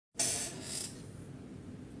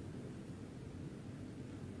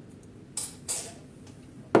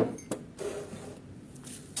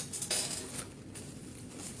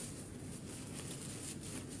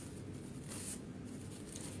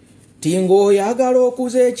Tingo yagala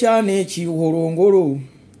okuze cyane kiwolongolo.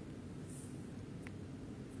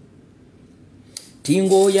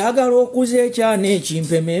 Tingo yagala okuze cyane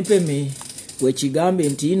kimpemempeme. We kigambe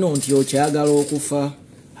ntino ntyo kyagala okufa.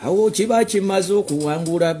 Awo kiba kimaze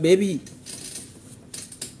okuwangula baby.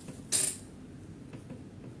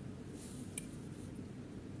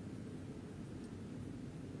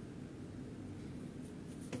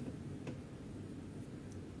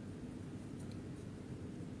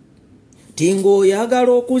 Tingo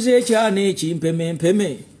yagala okuze cyane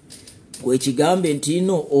kimpemempeme. Kwe kigambe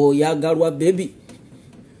ntino oyagalwa baby.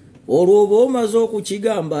 Olwobo omaze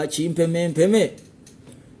okukigamba kimpemempeme.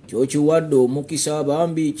 Kyo kiwadde omukisa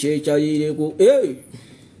bambi kyekyayireko.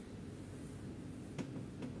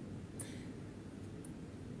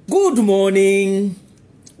 Good morning,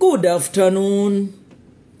 good afternoon,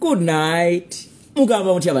 good night.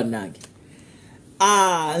 Mugamba mutya bannange.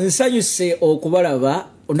 Nsanyuse okubalaba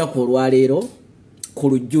olunaku olwaleero ku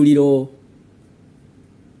lujjuliro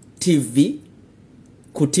TV,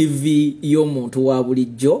 ku TV y'omuntu wa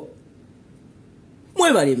bulijjo.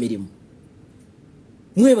 Mwebale emirimu,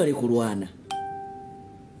 mwebale kulwana,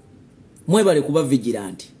 mwebale kuba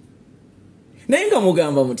vigilant. Naye nga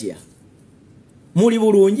mugamba mutya muli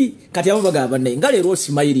bulungi kati abo bagamba naye nga leero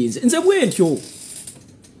osimayirinze. Nze bwentyo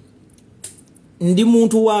ndi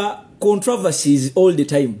muntu wa controversies all the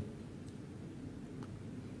time.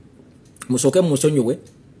 Musoke musonyiwe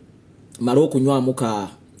mala okunywamu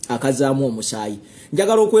akazaamu omusaayi.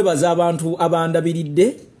 Njagala okwebaza abantu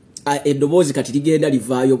abandabiridde eddoboozi kati ligenda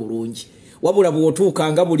livaayo bulungi. Wabula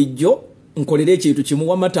bw'otuuka nga bulijjo nkolera ekintu kimu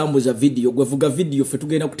wamma tambuza video gwe vuga video ffe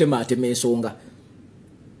tugenda kutemaatema ensonga.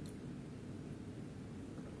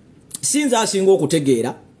 Sinza asinga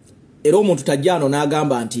okutegeera era omuntu tajjaano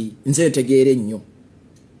n'agamba nti nze ntegeere nnyo.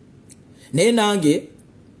 Naye nange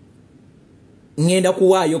ngenda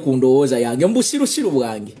kuwaayo ku ndowooza yange mbusirusiru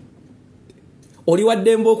bwange. Oli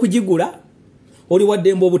waddembe okugigula, oli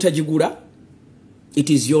waddembe obutagigula, it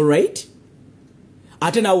is your right.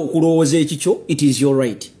 Ate naawe okulowooza ekikyo, it is your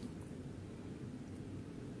right.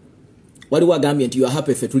 Waliwo agambye nti you are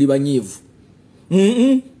happy ffe tuli banyiivu.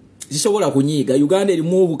 Zisobola kunyiiga. Uganda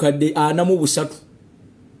erimu obukadde 43.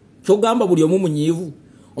 Kyogamba buli omu munyiivu.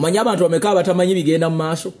 Omanyi abantu bameka abatamanyi bigenda mu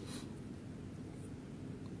maaso.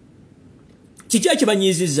 Kiki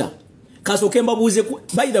ekibanyiizizza? Kasooke mbabuuze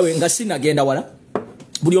by the way nga sinagenda wala.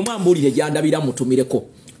 Buli omu ambuulire gyandabira mutumireko.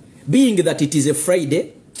 Being that it is a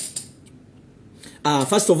Friday,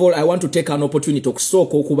 first of all I want to take an opportunity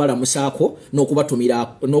okusooka okubala musaako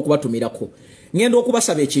n'okubatumirako. Ngenda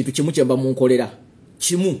okubasaba ekintu kimu kye mba munkolera.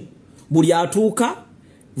 Kimu, buli atuuka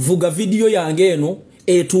vuga video yange eno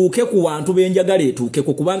etuuke ku bantu benjagala etuuke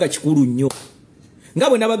kubanga kikulu nnyo. Nga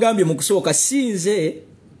bwe nabagambye mu kusooka sinze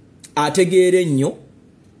ategeere nnyo.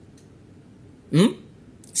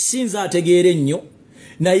 Sinze ategeere nnyo.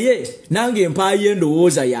 Naye nange mpaayo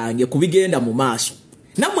endowooza yange kubigenda mu maaso.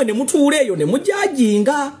 Nammwe ne mutuula eyo ne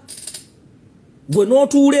mujajinga. Gwe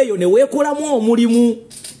n'otuula eyo ne weekolamu omulimu.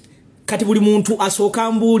 Kati buli muntu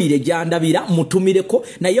asooka mbuulire gyandabira mutumireko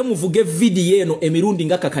naye muvuge video eno emirundi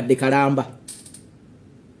nga kakadde kalamba.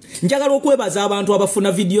 Njagala okwebaza abantu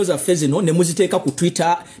abafuna video zaffe zino ne muziteeka ku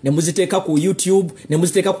Twitter, ne muziteeka ku YouTube, ne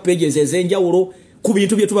muziteeka ku pages ez'enjawulo ku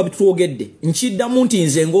bintu bye tuba bitwogedde. Nkiddamu nti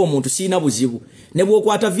nze ng'omuntu siina buzibu. Ne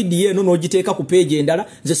bw'okwata video eno n'ogiteeka ku page endala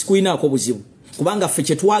nze sikuyinaako buzibu. Kubanga ffe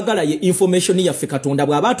kye twagala ye information yaffe Katonda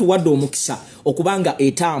bw'aba atuwadde omukisa okubanga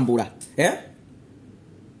etambula.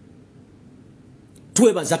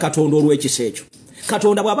 Twebaza Katonda olw'ekisa ekyo.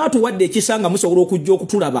 Katonda bw'aba atuwadde ekisa nga musobola okujja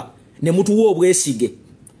okutulaba ne mutuwa obwesige.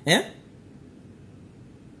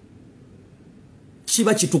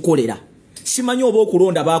 Kiba kitukolera. Simanyi oba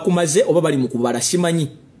okulonda baakumaze oba bali mu kubala simanyi.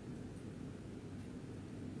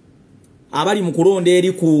 Abali mu kulonda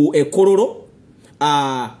eri ku ekololo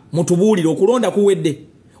mutubuulire okulonda kuwedde.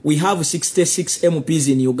 We have 66 MPs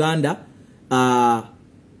in Uganda.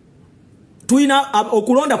 Tuina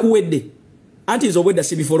okulonda kuwedde. Anti nzobwedda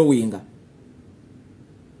sibi following.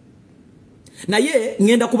 Naye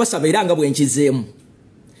ngenda kubasaba era nga bwe nkizeemu.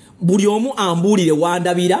 Buli omu ambuulire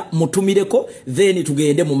wandabira mutumireko then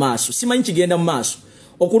tugende mu maaso. Simanyi kigenda mu maaso.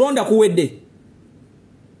 Okulonda kuwedde.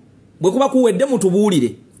 Bwe kuba kuwedde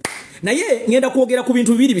mutubuulire. Naye ngenda kwogera ku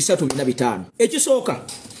bintu 2 3 4 5. Ekisooka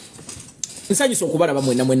nsanyusa okubalaba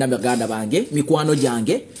mwenna baganda bange, mikwano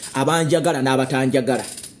gyange, abanjagala n'abatanjagala.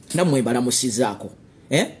 Nammwe mbalamusizaako.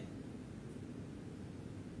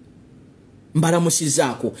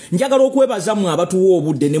 Mbalamusizaako. Njagala okwebaza mmwe abatuwa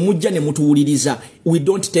obudde ne mujja ne mutuwuliriza. We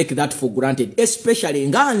don't take that for granted. Especially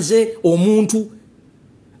nga nze omuntu,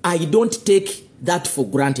 I don't take that for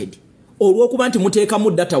granted. olwokuba nti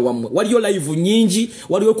muteekamu data wammwe waliyo live nyingi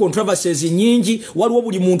waliyo controversies nyingi waliwo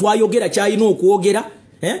buli muntu ayogera kyalina okwogera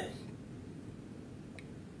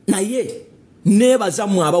naye nebaza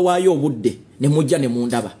mmwe abawaayo obudde ne mujja ne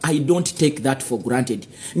mundaba. I don't take that for granted.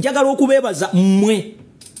 Njagala okubeebaza mmwe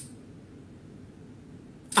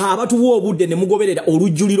abatuwa obudde ne mugoberera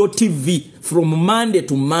olujjuliro TV from Monday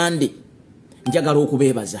to Monday. Njagala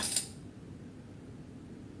okubeebaza.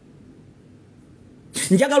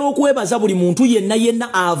 Njagala okwebaza buli muntu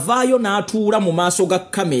yenna avaayo n'atuula mu maaso ga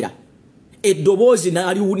kamera. Eddoboozi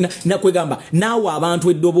na kwegamba naawe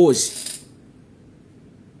abantu eddoboozi.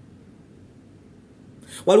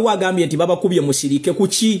 Waliwo agambye nti babakubye musirike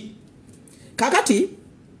kuki? Kakati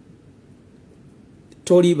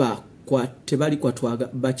toliba kwa tebali kwa twaga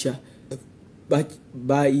bacha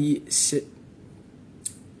se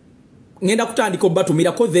ngenda kutandika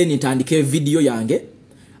obatumirako then ntandike video yange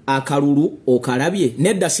akalulu okalabye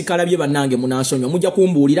nedda sikalabye bannange munansonyo mujja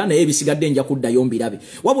kumbuulira naye bisigadde nja kuddayo mbirabe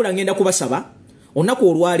wabula ngenda kubasaba onako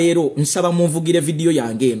olwaleero nsaba munvugire video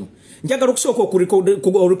yange eno njagala okusooka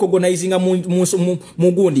okurecognizinga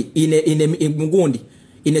mugundi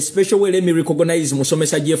in a special way. Let me recognize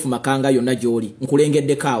Musomesa Jeff Makanga yonna gyoli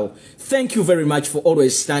nkulengedde kaawo. Thank you very much for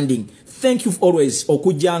always standing. Thank you for always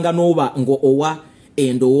okujjanga noba ngo owa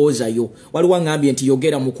endowooza yo. Waliwo ngambye nti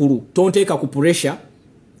yogera mukulu tonteeka ku pressure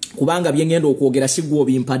kubanga byengenda okwogera sigwo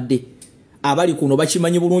bimpadde. Abali kuno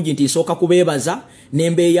bakimanyi bulungi nti nsooka kubeebaza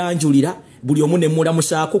nembe yanjulira buli omu ne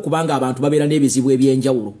mulamusaako kubanga abantu babeera n'ebizibu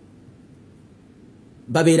ebyenjawulo.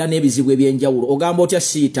 Babeera n'ebizibu ebyenjawulo. Ogamba otya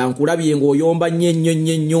siita nkulabye ng'oyomba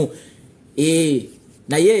nnyo.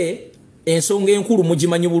 Naye ensonga enkulu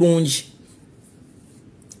mugimanyi bulungi.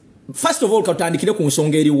 First of all katandikire ku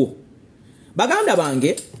nsonga eriwo. Baganda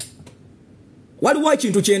bange waliwo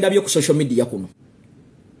ekintu kyendabye ku social media kuno.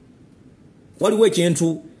 Waliwo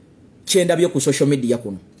ekintu kyendabye ku social media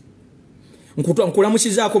kuno.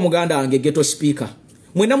 Nkulamusizaako muganda wange ghetto speaker.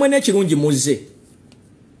 Mwena ekirungi muzze.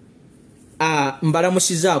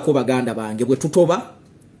 Mbalamusizaako baganda bange bwe tutoba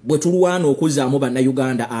bwe tulwana okuzaamu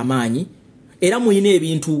bannayuganda amaanyi era muyina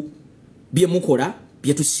ebintu bye mukola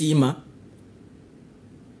bye tusiima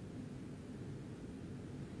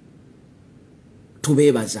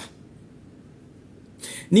tubeebaza.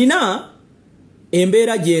 Nina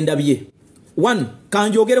embeera gye ndabye. One,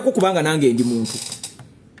 kanjogereko kubanga nange ndi muntu.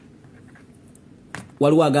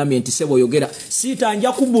 Waliwo agambye nti sebo yogera siita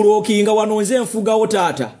nja kubulookinga wano nze nfugawo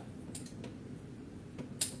taata.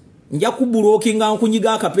 Nja kubulookinga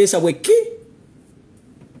nkunyiga akapeesa bweki.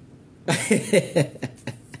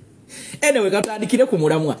 Anyway, katandikire ku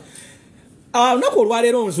mulamwa. Nako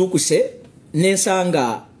olwaleero nzuukuse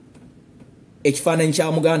nensanga ekifaananyi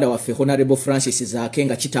kya muganda waffe Honorable Francis Zaake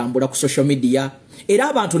nga kitambula ku social media era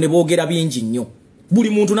abantu ne boogera bingi nnyo. Buli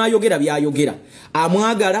muntu n'ayogera byayogera.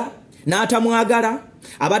 Amwagala n'atamwagala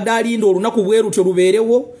abadde alinda olunaku bwerutyo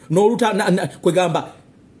lubeerewo kwegamba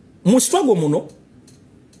mu struggle muno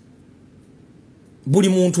buli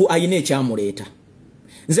muntu ayina ekyamuleeta.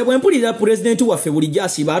 Nze bwe mpulira pulezidenti waffe bulijjo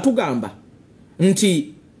asiba atugamba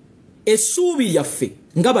nti essuubi lyaffe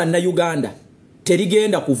nga bannayuganda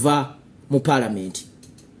terigenda kuva mu parliament.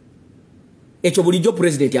 Ekyo bulijjo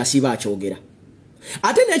pulezidenti asiba akyogera.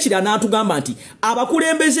 Ate n'ekira n'atugamba nti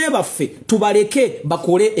abakulembeze baffe tubaleke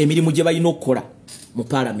bakole emirimu gye balina okukola mu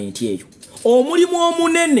parliament eyo. Omulimu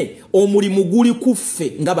omunene omulimu guli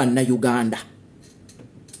kuffe nga bannayuganda.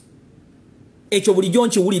 Ekyo bulijjo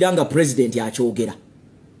nkiwulira nga pulezidenti akyogera.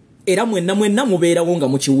 Era mwenna mubeerawo nga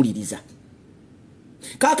mukiwuliriza.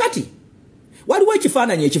 Kaakati waliwo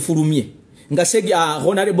ekifaananyi ekifulumye nga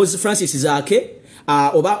Honorable Francis Zaake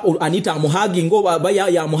oba Anita amuhaginga oba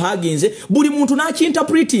yamuhaginze buli muntu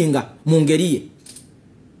n'akinterpretinga mu ngeri ye.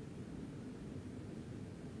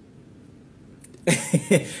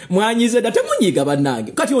 Mwanyize dda temunyiiga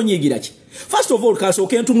bannange. Kati onyiigira ki? First of all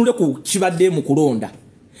kasooke ntunule ku kibadde mu kulonda.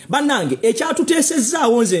 Bannange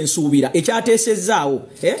ekyatuteesezaawo nze nsuubira ekyateesezaawo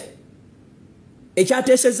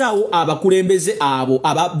abakulembeze abo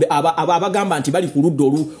abagamba nti bali ku ludda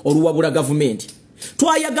oluwabula gavumenti.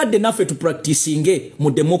 Twayagadde naffe tupracticinge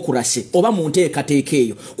mu democracy oba mu nteekateeka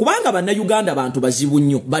eyo kubanga bannayuganda bantu bazibu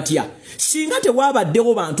nnyo batya. Singa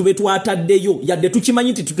tewaabaddewo bantu betwataddeyo yadde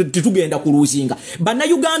tukimanyi nti titugenda kuluuzinga.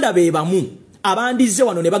 Bannayuganda be bamu abandizze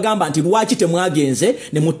wano ne bagamba nti lwaki temwagenze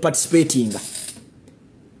ne muparticipatinga.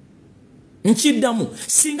 Nkiddamu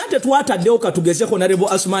singa tetwataddewo katugeze Honorable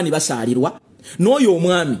Asumani basaalirwa n'oyo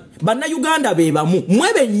omwami bannayuganda be bamu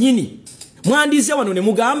mwe bennyini mwandize wano ne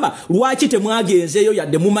mugamba lwaki temwagenzeeyo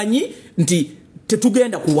yadde mumanyi nti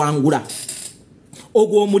tetugenda kuwangula.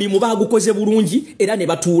 ogwo omulimu bagukoze bulungi era ne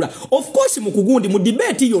batuula. Of course mu kugundi mu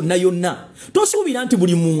debate yonna tosuubira nti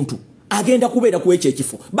buli muntu agenda kubeera ku ekyo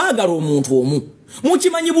ekifo. Baagala omuntu omu.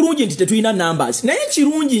 Mukimanyi bulungi nti tetulina numbers. Naye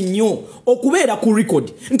kirungi nnyo okubeera ku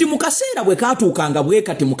record nti mu kaseera bwe kaatuukanga bwe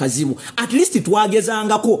kati mu kazibu at least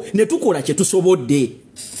twagezangako ne tukola kye tusobodde.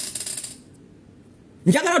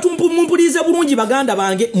 Njagala tumpulize bulungi baganda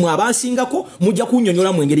bange mwe abansingako mujja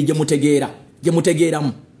kunnyonnyola mu engeri gye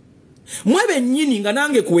mutegeeramu. Mwe bennyini nga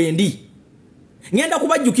nange kwendi ngenda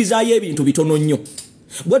kubajjukizaayo ebintu bitono nnyo.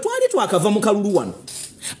 Bwe twali twakava mu kalulu wano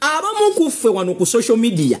abamu kuffe wano ku social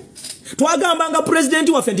media twagambanga president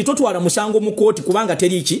waffe nti totwala musango mu kooti kubanga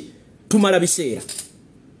teriiki tumala biseera.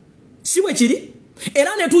 Si bwe kiri?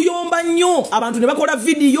 Era ne tuyomba nnyo abantu ne bakola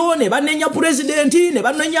video ne banenya president ne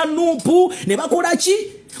banenya nupu ne bakola ki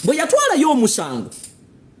bwe yatwalayo omusango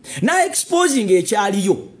na exposing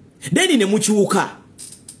ekyaliyo then ne mukyuka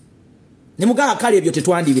ne mugaa kale ebyo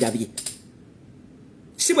tetwandibirabye.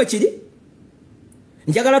 Si bwe kiri?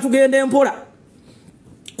 Njagala tugende empola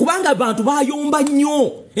kubanga abantu bayomba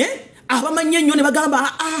nnyo abamanye nnyo ne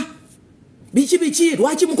bagamba biki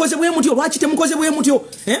lwaki mukoze bwe mutyo lwaki temukoze bwe mutyo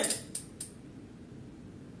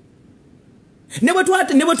ne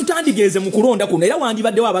bwe tutandigeze mu kulonda kuno era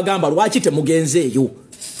wandibaddewo abagamba lwaki temugenzeeyo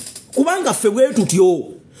kubanga ffe bwe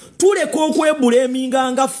tutyo tuleka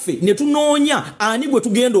okwebuleeminga nga ffe ne tunoonya ani gwe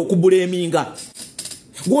tugenda okubuleeminga.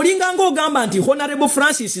 Gwolinga ng'ogamba nti Honorable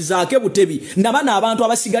Francis Zaake Butebi nabana abantu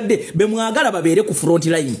abasigadde be mwagala babeere ku front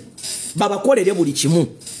line babakolere buli kimu.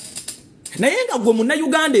 Naye nga gwe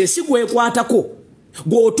Munnayuganda ensi gwekwatako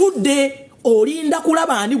gw'otudde olinda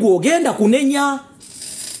kulaba ani gw'ogenda kunenya.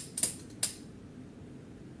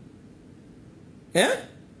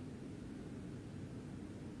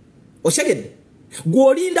 Oshegedde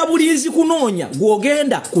gw'olinda bulinzi kunoonya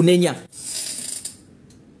gw'ogenda kunenya.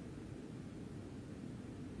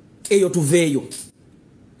 Eyo tuveeyo.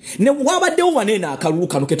 Ne wabaddewo waneena akalulu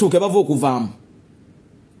kano ketuuke bava okuvaamu.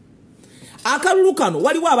 Akalulu kano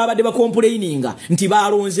waliwo ababadde bakomplaininga nti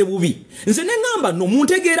balonze bubi. Nze ne ngamba no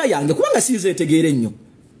muntegeera yange kubanga sinze etegeere nnyo.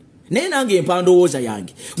 Naye nange empandowooza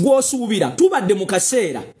yange gw'osuubira tubadde mu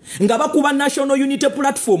kaseera nga bakuba National Unity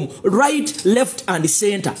Platform right, left and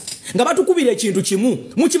center nga batukubira ekintu kimu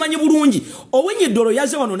mukimanyi bulungi. Ow'enyiddolo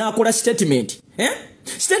yazze wano n'akola statement.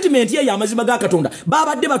 Statement ye y'amazima ga Katonda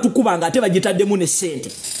babadde batukubanga ate bagitaddemu ne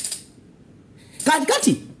ssente.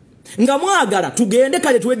 Kati nga mwagala tugende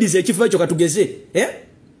kale tuweddize ekifo ekyo katugeze.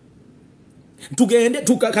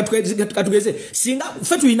 Katugeze singa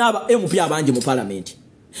ffe tulina aba MP abangi mu parliament.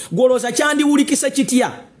 Gwolooza kyandiwulikisa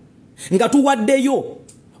kitya nga tuwaddeyo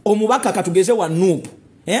omubaka katugeze wa Nuupu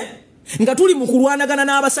nga tuli mu kulwanagana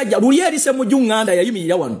n'abasajja luli erise mu Uganda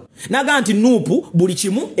yayimirira wano naga nti Nuupu buli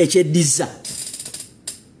kimu ekyeddiza.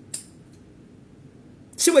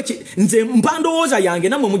 Siwe nze mpandowooza yange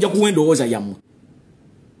namwe mujja kuwa endowooza yammwe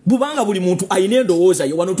bubanga buli muntu ayina endowooza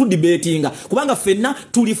yo wano tudibetinga kubanga ffenna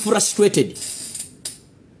tuli frustrated.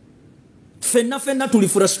 Fenna tuli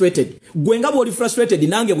frustrated. Gwenga bwoli frustrated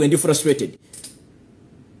nange bwendi frustrated.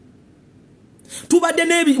 Tubadde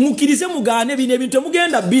nebi mukirize mugane bine bintu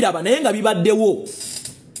mugenda biraba naye nga bibaddewo.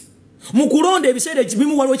 Mukulonda ebiseera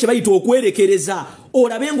ekibimu waliwo kye bayita okwerekereza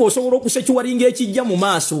olabe ng'osobola okusekiwalinga ekijja mu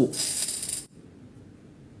maaso.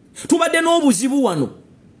 Tubadde n'obuzibu wano.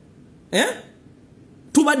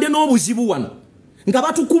 Tubadde n'obuzibu wano nga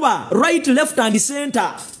batukuba right, left and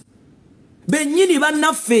center. Bennyini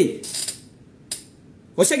bannaffe.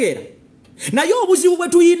 Osegeera. Naye obuzibu bwe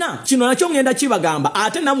tuyina kino nakyo ngenda kibagamba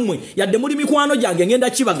ate nammwe yadde muli mikwano gyange ngenda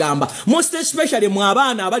kibagamba most especially mu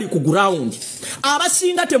abaana abali ku ground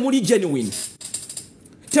abasinga temuli genuine.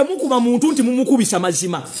 Temukuba muntu nti mumukubisa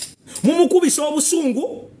mazima mumukubisa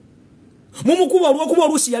obusungu mumukuba olw'okuba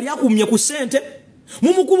oluusi yali akumye ku ssente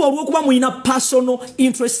mumukuba olw'okuba muyina personal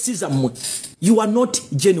interests zammwe. You are not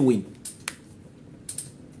genuine.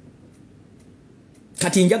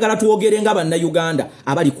 Kati njagala tuwogere nga bannayuganda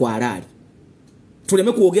abali ku alaali.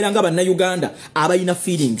 Tuleme kuwogera nga bannayuganda abalina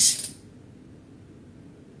feelings.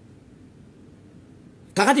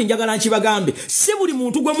 Kakati njagala nkibagambe si buli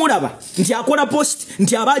muntu gwe mulaba nti akola post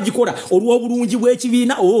nti abagikola olw'obulungi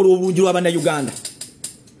bw'ekibiina oba olw'obulungi lw'abannayuganda.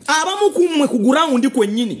 Abamu kummwe ku ground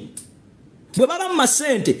kwennyini bwe baba mu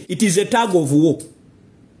masente it is a tag of war.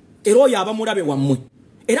 Era oyo abamulabe wammwe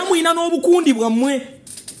era muyina n'obukundi bwammwe.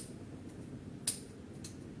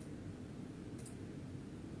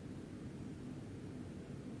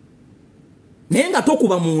 Naye nga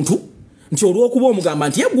tokuba muntu nti olw'okuba omugamba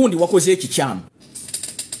nti yegundi wakoze ekikyamu.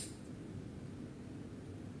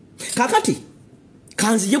 Kakati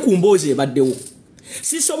kanzije ku mboozi ebaddewo.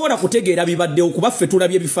 Sisobola kutegeera bibaddewo kuba ffe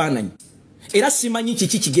tulabye ebifaananyi. era simanyi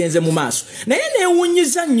kiki kigenze mu maaso naye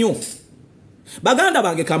neewunyiza nnyo baganda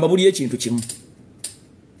bange kamba buli ekintu kimu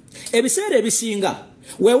ebiseera ebisinga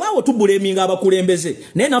weewaawo tubuleminga abakulembeze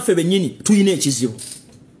naye naffe bennyini tuyina ekizibu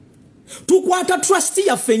tukwata trust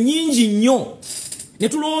yaffe nnyingi nnyo ne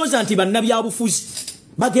tulowooza nti bannabyabufuzi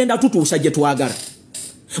bagenda tutuusa gye twagala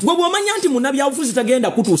gwe bw'omanya nti munnabyabufuzi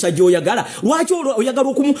tagenda kutuusa gy'oyagala lwaki oyagala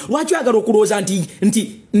okulowooza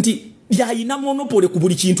nti yayina monopole ku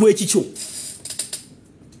buli kintu ekikyo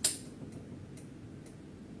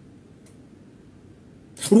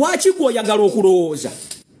lwaki gwe oyagala okulowooza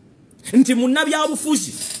nti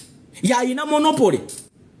munnabyabufuzi yayina monopole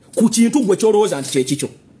ku kintu gwe kyolowooza nti kyekikyo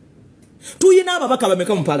tuyina ababaka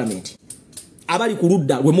bameka mu palamenti abali ku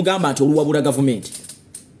ludda lwe mugamba nti oluwabula gavumenti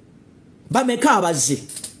bameka abazze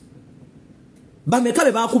bameka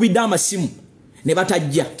be bakubidde amasimu ne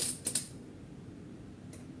batajja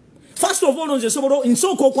first of all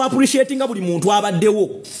nsooka oku appreciatinga buli muntu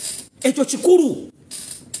abaddewo ekyo kikulu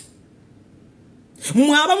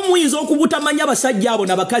mwabamu muyinza okubutamanya abasajja abo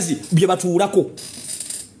n'abakazi bye batuulako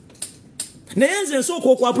naye nze nsooka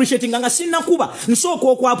oku appreciatinga nga sinnakuba nsooka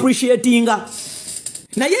oku appreciatinga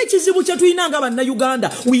naye ekizibu kye tulina nga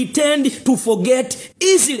bannayuganda we tend to forget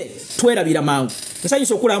easily twerabira mangu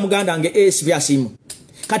nsanyusa okulaba muganda nge Ebya Simu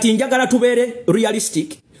kati njagala tubeere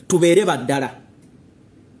realistic tubeere baddala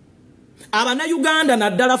abannayuganda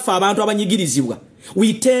naddala ffe abantu abanyigirizibwa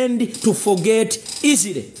we tend to forget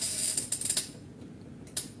easily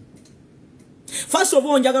first of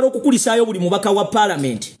all njagala okukulisaayo buli mubaka wa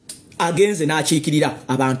parliament agenze n'akiikirira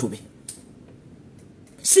abantu be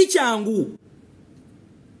si kyangu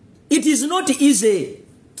it is not easy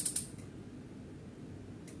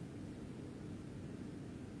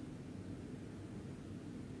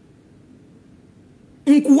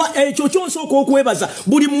nkuwa ekyo kyonsooka okwebaza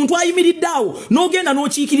buli muntu ayimiridde awo n'ogenda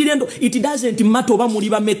n'okiikirira endo it doesn't matter oba muli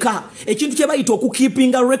bameka ekintu kye bayita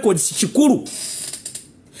okukeepinga records kikulu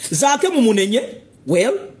Zaake mumunenye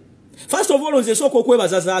well first of all nze sooka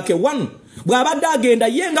okwebaza Zaake one bw'abadde agenda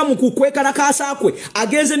yenga mu kukwekalakaasa kwe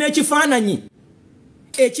agenze n'ekifaananyi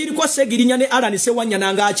ekiriko Segirinya ne Alan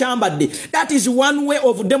Sewanyana nga akyambadde that is one way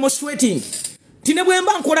of demonstrating tine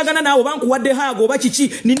bwemba nkolagana naawe bankuwadde haago oba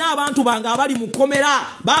kiki nina abantu bange abali mu kkomera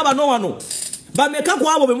baabano wano bameka ku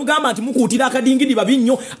abo be mugamba nti mukuutira akadingidi babi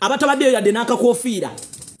nnyo abatabaddeyo yadde n'akakofiira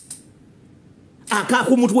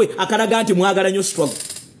akakumutwe akalaga nti mwagala nnyo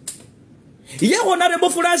struggle ye Honorable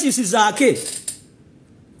Francis Zaake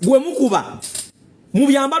gwe mukuba mu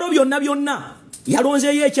byambalo byonna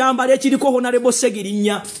yalonzeeyo ekyambalo ekiriko Honorable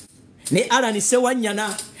Segirinya ne Alan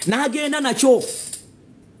Sewanyana n'agenda nakyo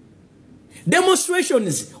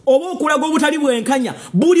demonstrations oba okulaga obutali bwenkanya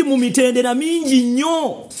buli mu mitendera mingi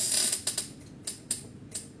nnyo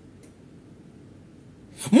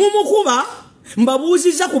mumukuba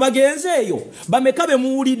mbabuuziza ku bagenzi eyo bameka be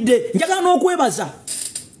muwulidde njagala n'okwebaza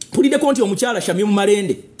puliddeko nti omukyala Shamim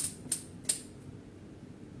Malende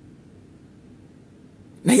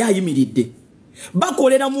naye ayimiridde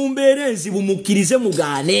bakolera mu mbeera enzibu mukkirize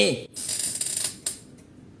mugaane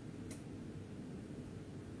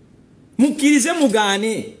mukkirize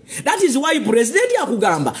mugaane that is why president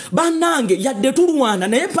yakugamba bannange yadde tulwana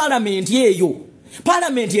naye parliament eyo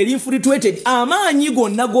parliament eri infiltrated amaanyi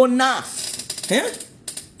gonna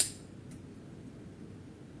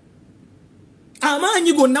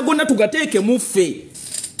amaanyi gonna tugateeke muffe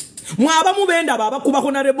mwaba mubenda abakuba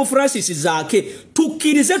Honorable Francis Zaake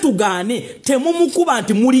tukkirize tugaane temumukuba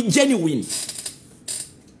nti muli genuine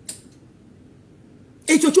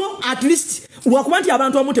ekyo kyo at least lwakuba nti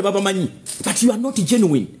abantu abamu tebabamanyi but you are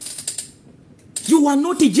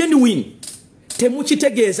not genuine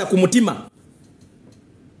temukitegeeza ku mutima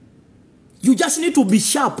you just need to be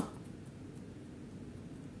sharp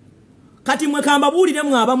kati mwekamba buulire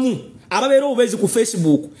mwabamu ababeera obubezi ku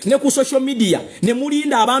Facebook ne ku social media ne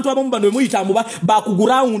mulinda abantu abamu bano muyita muba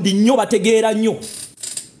bakugurawundi nnyo bategeera nnyo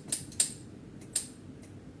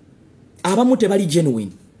abamu tebali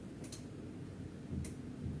genuine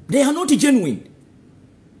they are not genuine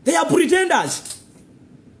they are pretenders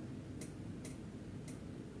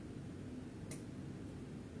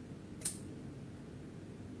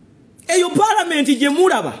eyo parliament gye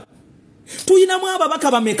mulaba tuyinamu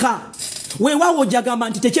ababaka bameka weewaawo jagamba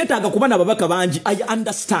nti tekyetaaga kuba n'ababaka bangi I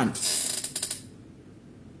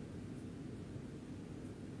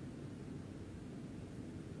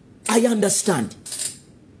understand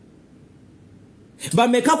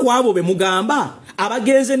bameka ku abo be mugamba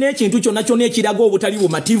abagenze n'ekintu kyonna kyonna ekiraga obutali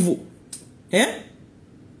bumativu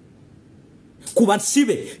ku kuba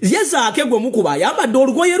sibe ye Zaake gwe mukuba yambadde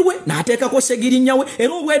olugoye lwe n'ateekako segirinya we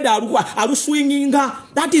era obwedda aluswinginga.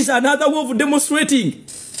 That is another way of demonstrating.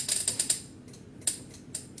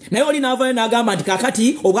 Naye oli n'avaayo n'agamba nti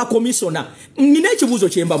kakati obwa komisona nina ekibuuzo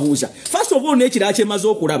kye mbabuuza. First of all n'ekirala kyemaze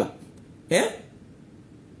okulaba.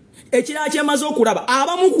 Ekirala kyemaze okulaba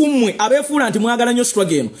abamu ku mmwe abeefuula nti mwagala nnyo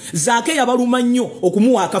struggle eno Zaake yabaluma nnyo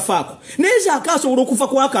okumuwa akafaako. Naye Zaake asobola okufa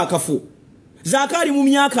kwaka akafu. Zaake ali mu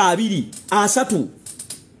myaka 2, 3.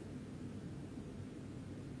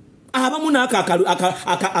 Abamu n'aka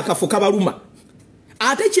akafu kabaluma.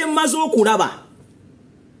 Ate kyemaze okulaba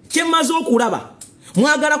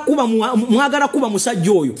mwagala kuba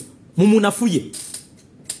musajja oyo mumunafuye.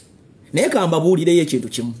 Naye kambabuulireyo ekintu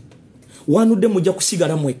kimu. Wanudde mujja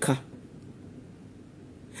kusigala mwekka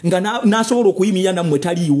nga nasobola okuyimirira nammwe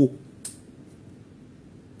taliiwo.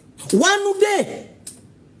 Wanudde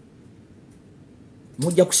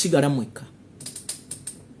mujja kusigala mwekka.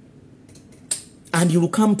 And you will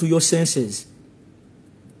come to your senses.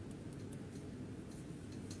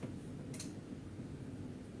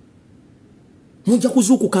 Mujja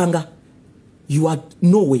kuzuukukanga you are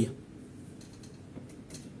nowhere.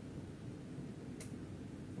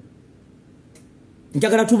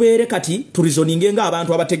 Njagala tubeere kati turizoninge nga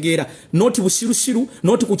abantu abategeera. Noti busirusiru,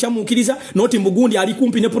 noti kukyamukiriza, noti mbugundi ali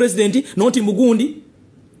kumpi ne president, noti mbugundi.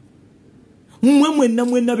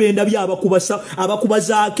 Mwenna benda abakuba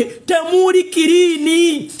Zaake temuli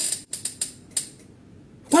kirini.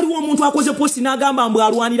 Waliwo omuntu akoze posti n'agamba mbu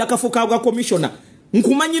alwanira kafuka bwa commissioner.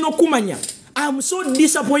 Nkumanyi n'okumanya. I'm so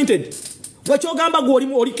disappointed. Wakyogamba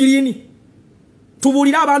gwe oli kirini.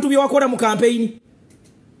 Tubulira abantu bye wakola mu campaign.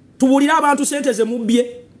 Tubulira abantu sente ze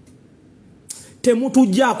mubbye.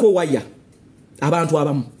 Temutujjaako waya abantu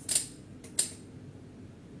abamu.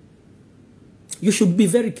 You should be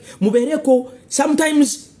very mubereko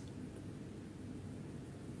sometimes.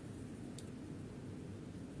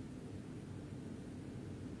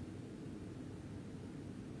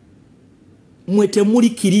 Mwete muri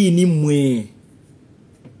kirini mwe.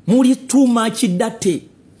 Muri too much date.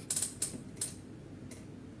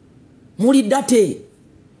 Muri date.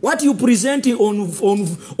 What you present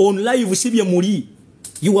on live sibye muri.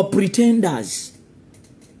 You are pretenders.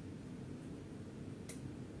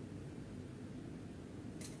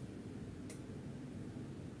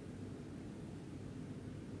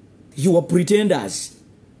 You are pretenders.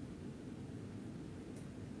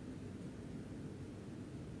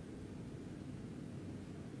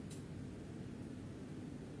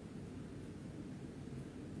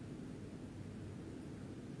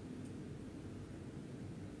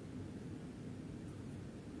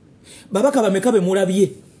 Babaka bameka be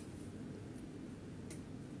mulabye.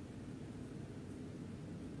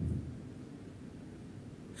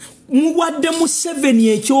 Muwadde mu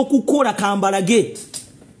 7 ekyokukola kambalage.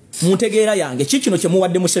 Muntegeera yange kikino kye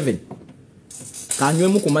muwadde mu 7.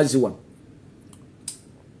 Kanywemu ku mazzi wano.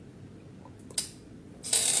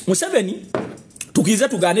 Mu 7 tukize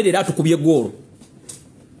tuganire era tukubye ggoolo.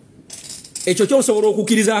 Ekyo ky'osobola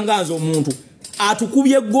okukkiriza nganzo omuntu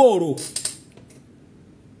atukubye ggoolo.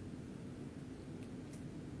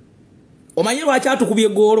 Omanyi lwaki atukubye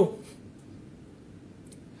ggoolo?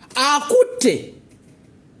 Akutte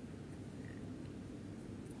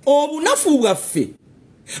obunafu bwaffe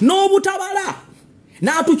n'obutabala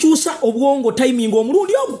n'atukyusa obwongo timing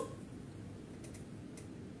omulundi ogwo.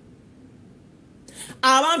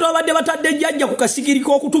 Abantu abadde batadde jjajja ku kasigiri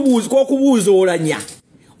k'okubuuza olanya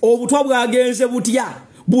obutwa bwagenze butya,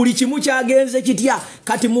 buli kimu kyagenze kitya,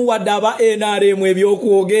 kati muwadde aba NRM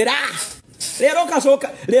ebyokwogera. Lero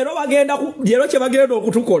kye bagenda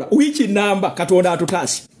okutukola wiki namba Katonda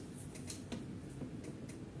atutaasi.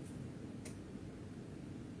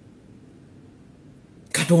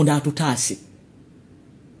 Katonda atutaasi.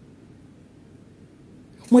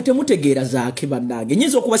 Mwete mutegeera Zaake bannange.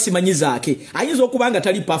 Nyinza okuba simanyi Zaake. Ayinza okuba nga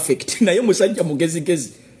tali perfect. Naye musajja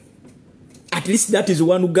mugezigezi. At least that is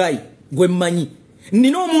one guy gwe mmanyi.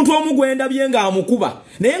 Nina omuntu omu gwe ndabye nga amukuba.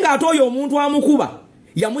 Naye ng'ate oyo omuntu amukuba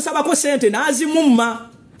yamusabako sente n'azimumma.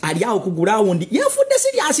 Ali awo ku ground. Yafudde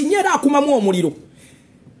serious nyera akumamu omuliro.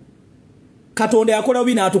 Katonda yakola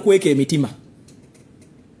bina atukweka emitima.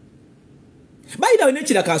 Baida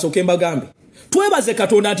wenechira kasoke mbagambe. Twebaze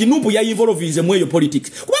Katonda nti nupu ya involvinze mweyo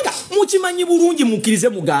politics. Kubanga mukimanyi bulungi mukirize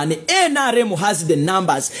mugane. NRM has the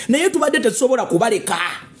numbers. Naye tubadde tetusobola kubaleka.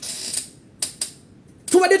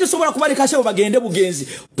 Tubadde tetusobola kubaleka sha bagende bugenzi.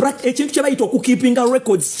 Ekintu kye bayita okukeepinga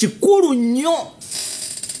records kikulu nnyo.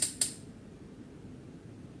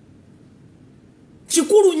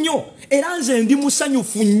 Kikulu nnyo. Era nze ndi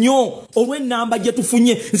musanyufu nnyo olw'ennamba gye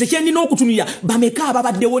tufunye. Nze kye ndina okutunira bameka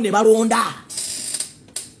ababaddewo ne balonda.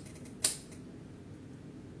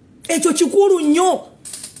 ekyo kikulu nnyo.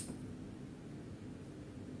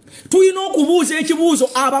 Tuyina okubuuza ekibuuzo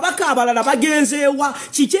ababaka abalala bagenzeewa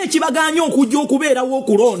kiki ekibaganya okujja okubeerawo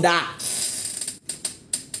okulonda.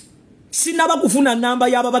 Sinaba kufuna namba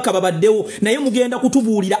y'ababaka babaddewo naye mugenda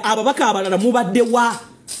kutubuulira ababaka abalala mubaddewa.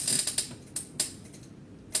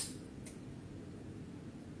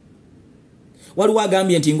 Waliwo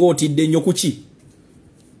agambye nti ng'otidde nnyo kuki.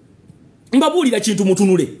 Mbabuulira kintu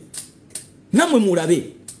mutunule nammwe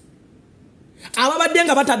mulabe. Ababadde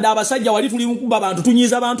nga batadde abasajja wali tuli mukuba abantu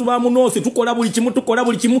tunyiza abantu ba munoosi tukola buli kimu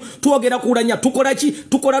twogera kulanya tukola ki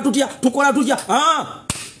tukola tutya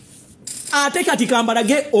ate kati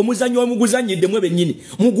kambalage omuzannyo omuguzanyiddemu bennyini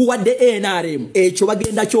muguwadde NRM ekyo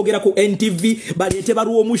bagenda kyogera ku NTV baleete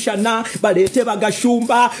baluwo mushana baleete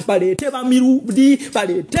bagashumba baleete bamirudi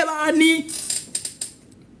baleete bani.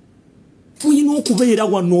 Muyina okubeera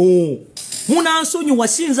wano munansonyi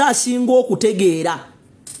wasinza asinga okutegeera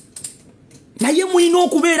naye muyina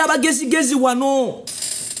okubeera bagezigezi wano.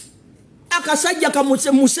 Akasajja ka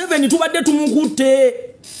Museveni tubadde tumukutte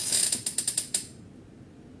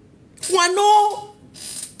wano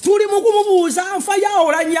tuli mu kumubuuza nfa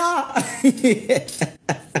yaolanya.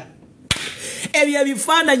 Ebyo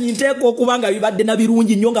ebifaananyi nteeka okuba nga bibadde na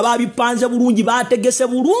birungi nnyo nga babipanze bulungi bategese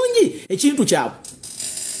bulungi ekintu kyabwe.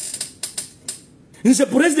 Nze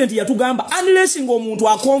president yatugamba unless ng'omuntu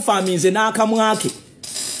akonfaminze n'akamwake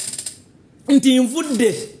nti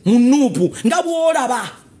nvudde mu Nuupu nga bw'olaba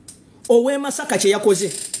ow'e Masaka kye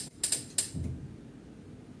yakoze.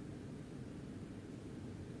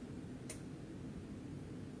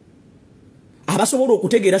 Abasobola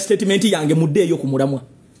okutegeera statement yange muddeeyo ku mulamwa.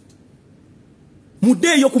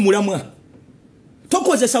 Muddeeyo ku mulamwa.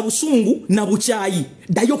 Tokozesa busungu na bukyayi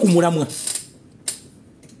ddayo ku mulamwa.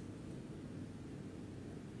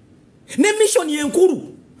 Ne mission yenkulu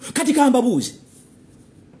kati kambabuuze.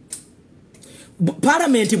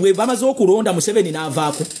 Parliament bwe bamaze okulonda Museveni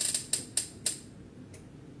n'avaako.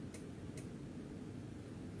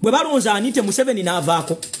 Bwe balonza Anita Museveni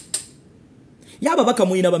n'avaako. Yaba baka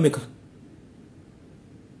muyina bameka.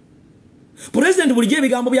 President bulijje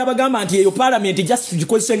ebigambo byabagamba nti eyo Parliament just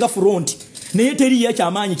gikozesenga front. Naye teri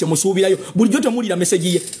yakyamaanyi kye musuubirayo. Bulijjo temulira message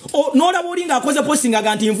ye. N'olaba olinga akoze posting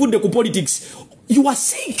aga nti nvudde ku politics. You are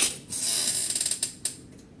sick.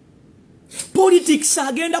 Politics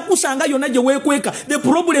agenda kusanga yonna gye weekweka. The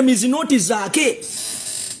problem is not Zaake.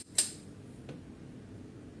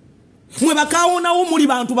 Mwe bakaawonawo muli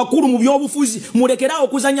bantu bakulu mu byobufuzi mulekerawo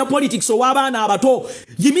okuzanya politics ow'abaana abato.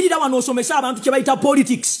 Yimirira wano osomesa abantu kye bayita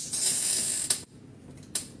politics.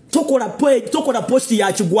 Tokola post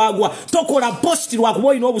ya kigwagwa. Tokola post lwakuba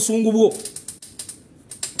olina obusungu bwo.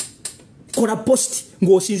 Kola post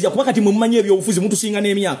ng'osinzira kuba kati mumanye ebyobufuzi mutusinga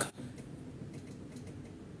n'emyaka.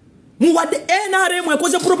 Muwadde NRM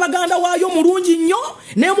ekoze propaganda waayo mulungi nnyo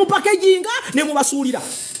ne mu packaging ne mu basuulira.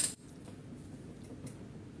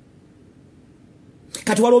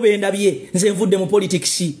 Kati walobe endabye nze nvudde mu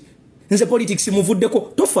politics. Nze politics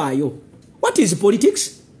muvuddeko tofaayo. What is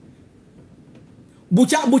politics?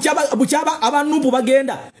 Buchaba abanupu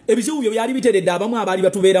bagenda ebizibu byo byali biteredde abamu abali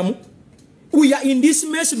batubeeramu. We are in this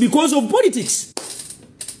mess because of politics.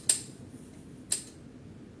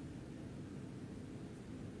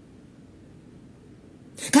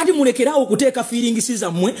 Kati mulekerawo okuteeka feelings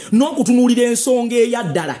zammwe n'okutunuulira ensonga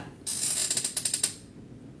eyaddala.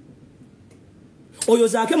 Oyo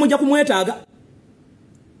Zaake mujja kumwetaaga.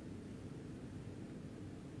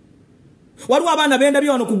 Waliwo abaana benda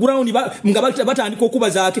byo wano ku ground nga batandika okuba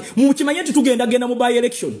Zaake. Mukimanye nti tugenda mu by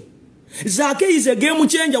election. Zaake is a game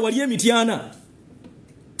changer wali emityana.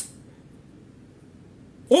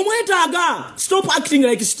 Omwetaaga. Stop acting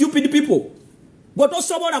like stupid people. Gwe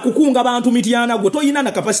tosobola kukunga bantu mityana gwe toyina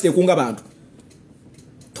na capacity kunga bantu.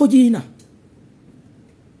 Togiina.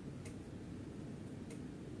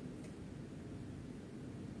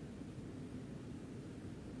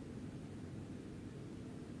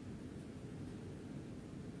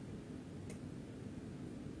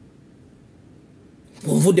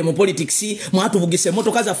 Muvudde mu politics mwatuvugise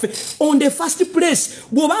motoka zaffe on the first place.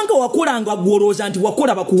 Bwobanga wakolanga gwolooza nti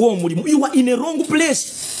wakola bakuwa omulimu. You are in a wrong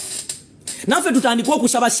place. Nafe tutandika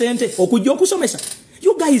okusaba sente okujja okusomesa.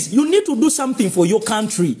 You guys, you need to do something for your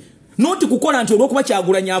country. Not kukola nti olwokuba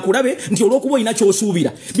Kyagulanyi akulabe nti olwokuba olina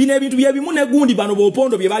ky'osuubira. Bino ebintu bye bimu ne gundi bano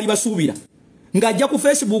b'opondo bye baali basuubira. Ng'ajja ku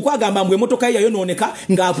Facebook agamba mbu emmotoka ye yayonooneka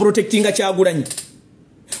ng'aprotectinga Kyagulanyi.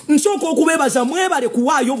 Nsooka okubeebaza mwebale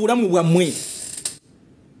kuwaayo obulamu bwammwe.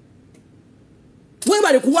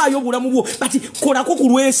 Mwebale kuwaayo obulamu bwo bati kolako ku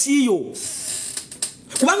lw'ensi yo.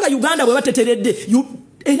 Kubanga Uganda bwe bateteredde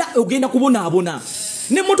era ogenda kubonaabona.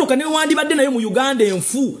 Ne motoka ne wandibadde nayo mu Uganda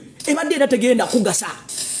enfu ebadde era tegenda kugasa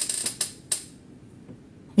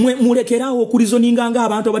mulekerawo okulizoninga nga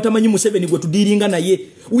abantu abatamanyi Museveni gwe tudiringa naye.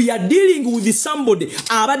 We are dealing with somebody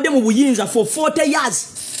abadde mu buyinza for 40 years.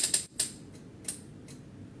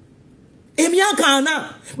 Emyaka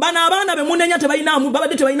ana bana abaana be munenya tebalinamu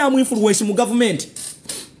babadde tebalinamu influence mu government.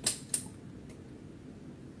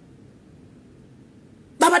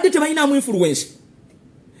 Babadde tebalinamu influence.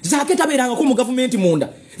 Zaake taberanga ko mu government munda.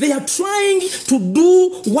 They are trying to do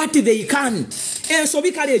what they can.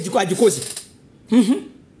 Ensobi kale agikoze.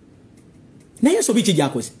 Naye ensobi ki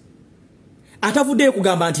gyakoze? Atavudde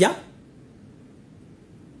kugamba ntya?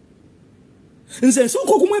 Nze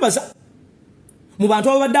nsooka okumwebaza. Mu bantu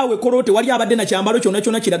abadde awe korote wali abadde na kyambalo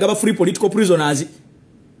kyonna kiraga ba free political prisoners.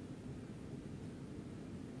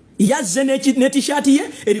 Yazze ne t-shirt ye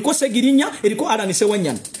eriko segirinya eriko aranise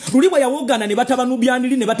wanyana. Lulibwa yawogana ne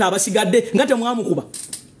batabanubyaniri ne batabasigadde ngate mwamukuba.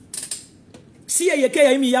 Si yeke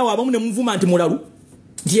yayimi yawo abamu ne muvuma anti mulalu.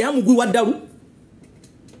 Ndiye amugwi waddalu.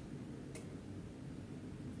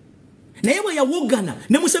 Naye bwe yawogana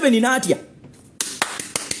ne Museveni n'atya.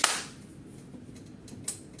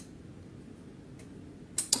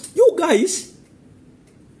 You guys,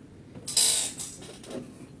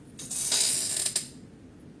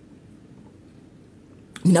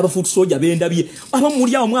 nabafutu soja bendabye abamu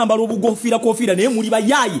muli awo mwambala obugofira kofira naye muli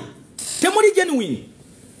bayayi temuli genuine.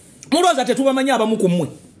 Muloza tetubamanya abamu ku mmwe.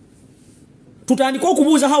 Tutandika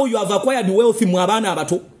okubuuza how you have acquired wealth mu abaana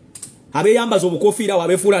abato abeyambaza obukofira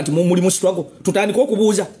wabefuula nti muli mu struggle. Tutandika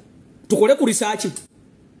okubuuza tukole ku research.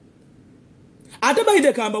 Ate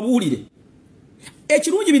bayide kamba buulire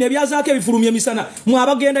ekirungi bine Ebya Zaake bifulumye emisana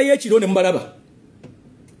mwabagenda yekiro ne mbalaba.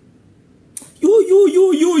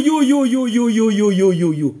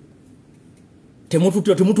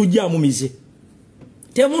 Temutujja mumize.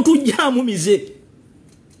 Temutujja mumize.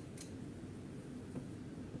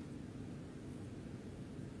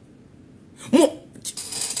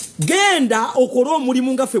 Genda okoro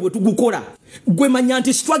omulimu nga ffe bwe tugukola. Gwe manya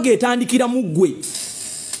nti struggle etandikira mu ggwe.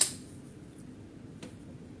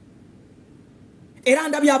 Era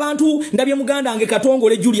ndabye abantu ndabye muganda ange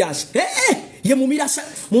Katongole Julius. Ye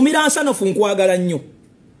mumirasa no funkwagala nnyo.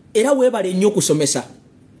 Era webale nnyo kusomesa.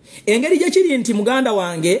 Engeri gye kiri nti muganda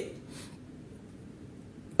wange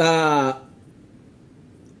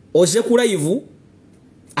oze ku live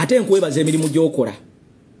ate nkwebaza emirimu gy'okola.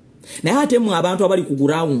 Naye ate mu abantu abali ku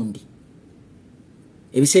ground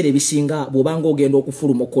ebiseera ebisinga bw'obanga ogenda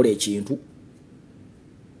okufuluma okukola ekintu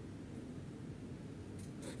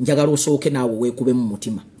njagala osooke naawe weekube mu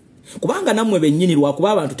mutima. Kubanga nammwe bennyini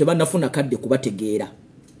lwakuba abantu tebannafuna kadde kubategeera.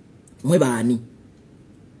 Mwe baani?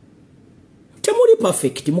 Temuli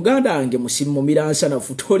perfect. Muganda wange musimu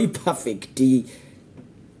miransanafu toli perfect.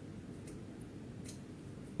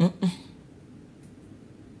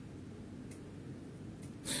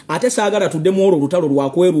 Ate saagala tuddemu olwo olutalo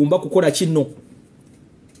lwakwerumba kukola kino.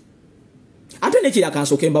 Ate nekira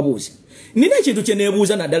kansooke mbabuuze. Nina ekintu kye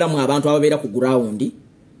neebuuza naddala mu abantu ababeera ku ground.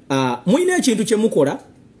 Mwine ekintu kye mukola.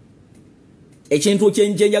 Ekintu kye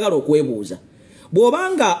njagala okwebuuza.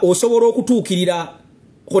 Bw'obanga osobola okutuukirira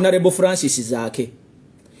Honorable Francis Zaake.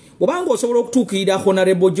 Bw'obanga osobola okutuukirira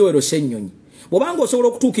Honorable Joel Ssennyonyi. Bw'obanga osobola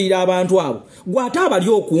okutuukirira abantu abo. Gwe ate abali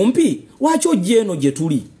okumpi lwaki ojja eno gye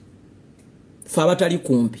tuli? Ffe abatali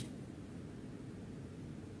kumpi.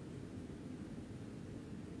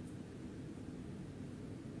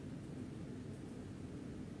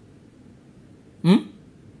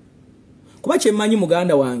 Kuba kyemmanyi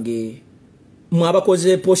muganda wange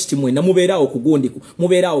mwabakoze post mwena mubeeraawo ku gundi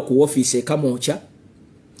mubeeraawo ku office e Kamoocha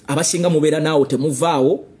abasinga mubeera naawo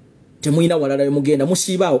temuvaawo temuyina walala mugenda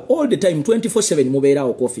musiibaawo all the time 24/7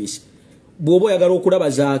 mubeeraawo ku office. Bw'oba oyagala okulaba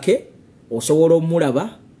Zaake osobola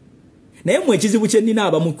omulaba. Naye mwe ekizibu kye nnina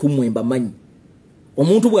abamu ku mmwe mbamanyi.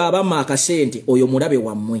 Omuntu bw'abamma akasente oyo mulabe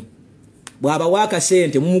wammwe. Bw'abawa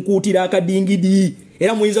akasente mumukuutira akadingidi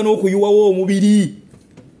era muyinza n'okuyuwawo omubiri.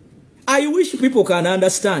 I wish people can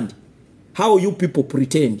understand how you people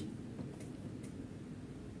pretend.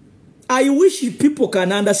 I wish people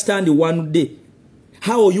can understand one day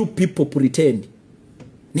how you people pretend.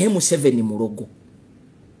 Naye Museveni mulogo.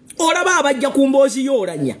 Olaba abajja ku mboozi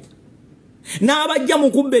y'olanya. N'abajja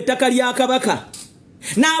mu kubba ettaka lya Kabaka.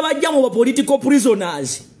 N'abajja mu political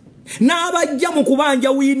prisoners. N'abajja mu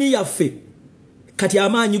kubanja wiini yaffe. Kati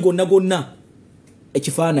amaanyi gonna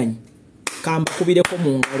ekifaananyi kamba kubireko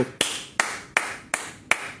mu ngalo.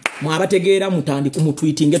 Mwabategeera mutandika mu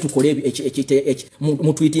tweeting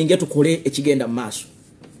tukole ekigenda mu maaso.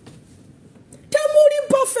 Temuli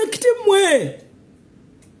perfect mwe.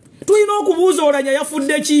 Tulina okubuuza olanya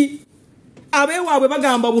yafudde ki? Abeewaabwe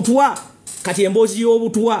bagamba butwa. kati emboozi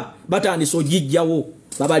y'obutwa batandise ogijjawo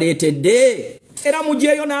babaleetedde era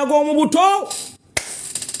mugyeyo n'ag'omu buto.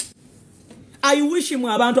 I wish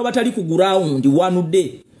mwe abantu abatali ku ground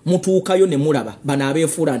wanudde mutuukayo ne mulaba bano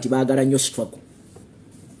abeefuula nti baagala nnyo struggle.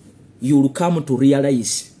 You'll come to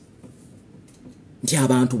realize nti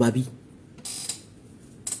abantu babi.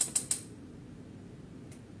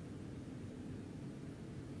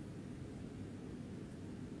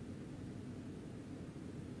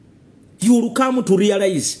 You'll come to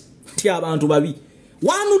realize nti abantu babi.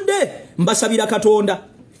 Wanudde mbasabira Katonda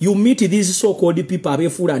you meet these so-called people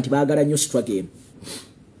abeefuula nti baagala nnyo struggle.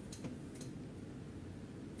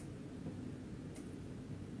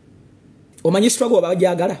 Omanyi struggle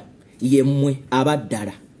bajagala yemmwe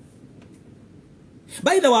abaddala.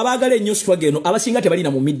 By the way abaagala ennyo struggle eno abasinga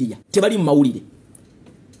tebalina mu media, tebali mu mawulire.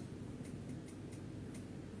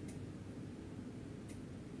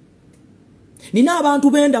 Nina abantu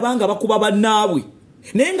benda banga bakuba bannaabwe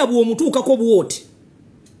naye nga bw'omutuukako bwoti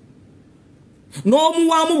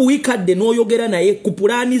n'omuwaamu buwikadde n'oyogera naye ku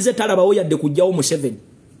pulaani ze talabawo yadde kujjawo mu 7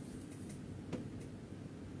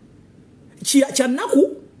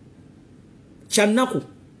 kyannaku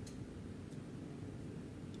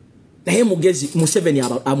naye mugezi mu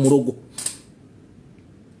 7 amulogo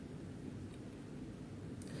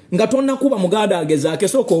nga tonnakuba muganda agezaake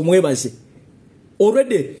sooka omwebaze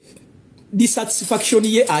already dissatisfaction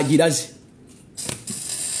ye agiraze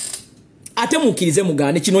ate mukirize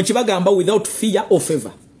mugane kino kibagamba without fear or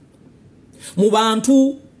favor. Mu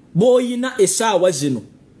bantu boyina esaawa zino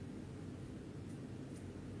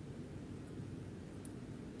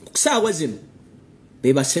saawa zino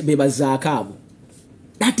beba zaakaabo.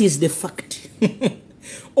 That is the fact.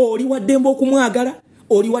 Oli waddembe okumwagala,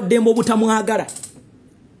 oli waddembe obutamwagala.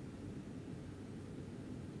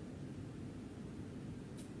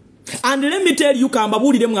 And let me tell you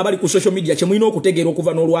kambabulire mwe abali ku social media kye mulina okutegeera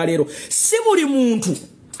okuva n'olwaleero. Si buli muntu,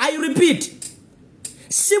 I repeat,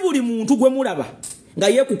 si buli muntu gwe mulaba nga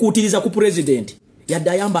yeekukuutiriza ku president yadde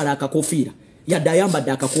ayambala akakofiira, yadde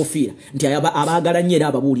ayambadde akakofiira nti abaagala nnyo era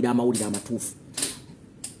ababuulira amawulire amatuufu.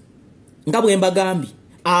 Nga bwe mbagambye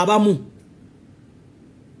abamu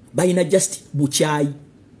bayina just bukyayi,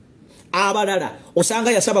 abalala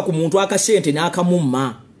osanga yasaba ku muntu akasente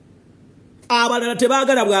n'akamumma, abalala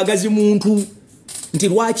tebaagala bwagazi muntu nti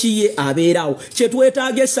lwaki ye abeerawo. Kye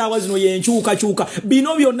twetaaga essaawa zino y'enkyukakyuka.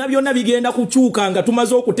 Bino byonna bigenda kukyuka nga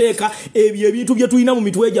tumaze okuteeka ebyo ebintu bye tulina mu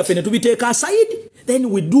mitwe gyaffe ne tubiteeka aside, then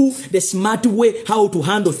we do the smart way how to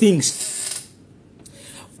handle things.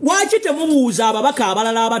 Lwaki temubuuza ababaka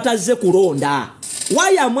abalala abatazze kulonda?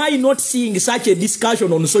 Why am I not seeing such a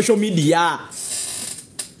discussion on social media?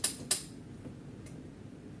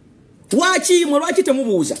 Lwaki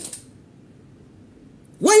temubuuza?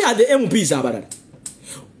 Why are the MPs abalala?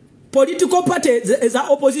 Political parties as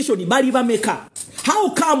opposition bali bameka. How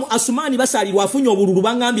come Asumani basalirwa afunye obululu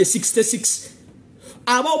bangambye 66?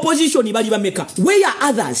 Aba opposition bali bameka. Where are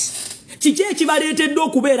others? Kiki ekibaleetedde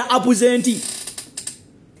okubeera absent?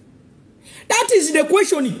 That is the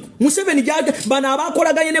question. Museveni jaga bana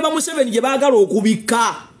abakolaganye ne ba Museveni gye baagala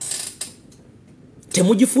okubika.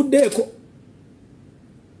 Temugifuddeeko.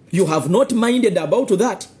 You have not minded about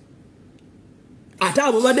that. Ate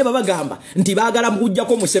abo badde babagamba nti baagala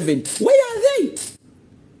mukujjako Museveni. Where are they?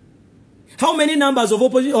 How many numbers of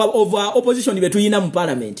opposition betuyina mu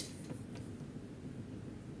parliament?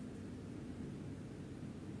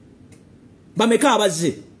 Bameka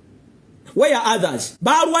abazze. Where are others?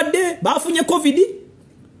 Balwadde, bafunye COVID.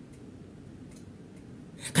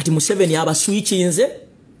 Kati Museveni abaswitchinze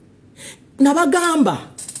nabagamba.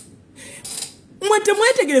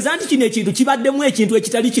 Mwetegereza nti kino ekintu kibaddemu ekintu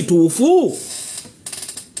ekitali kituufu.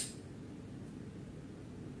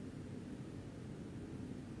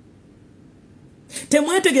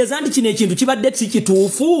 Temwetegereza nti kino ekintu kibadde si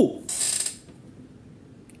kituufu.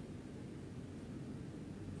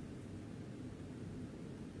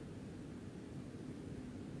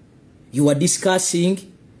 You are discussing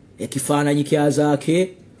ekifaananyi kya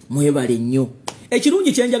Zaake mwebale nnyo.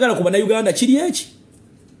 Ekirungi kyenjagala ku bannayuganda kiri eki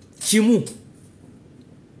kimu.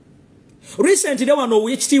 Recently wano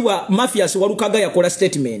Oweekitiibwa Mafias Walukaga yakola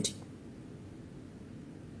statement.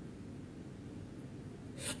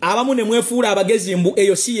 Abamu ne mwefuula abagezi mbu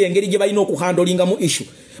eyo si engeri gye balina okuhandolinga mu issue.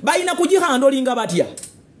 Balina kugihandolinga batya?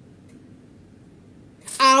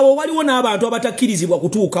 Awo waliwo n'abantu abatakkirizibwa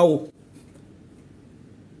kutuukawo.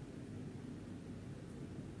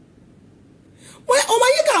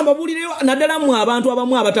 Omanyika mbabulire naddala mu abantu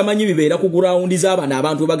abamu abatamanyi bibeera ku ground z'abana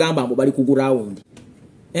abantu bagamba mbu bali ku ground.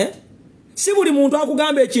 Si buli muntu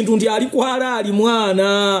akugamba ekintu nti ali ku halaali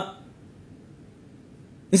mwana.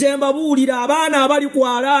 nze mbabuulira abaana abali ku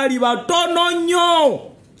alaali batono nnyo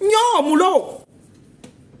mulo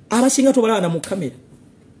abasinga tobalaba na mu kamera.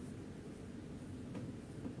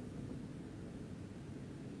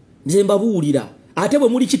 Nze mbabuulira ate bwe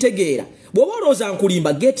muli kitegeera bw'oba olowooza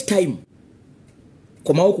nkulimba get time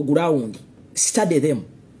komawo ku ground study them.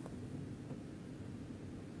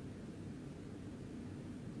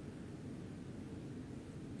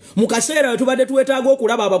 Mu kaseera tubadde tuwetaaga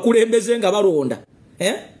okulaba abakulembeze nga balonda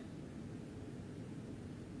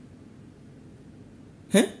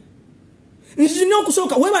nzina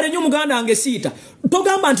okusooka webale nnyo muganda wange Siita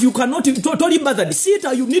togamba nti you cannot toli bothered.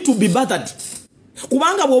 Siita you need to be bothered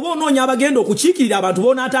kubanga bw'oba onoonya abagenda okukiikirira abantu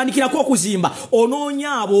b'onaatandikirako okuzimba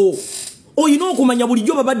onoonya abo oyina okumanya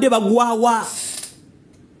bulijjo babadde bagwawa.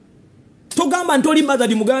 Togamba nti oli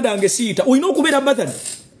bothered muganda wange Siita oyina okubeera bothered.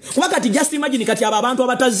 Wakati just imagine kati aba abantu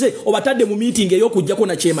abatazze obatadde mu meeting ey'okujjako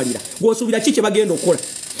na kyemalira gw'osuubira ki kye bagenda okukola.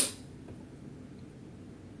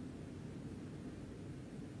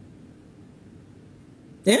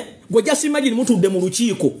 Gwe just imagine mutudde mu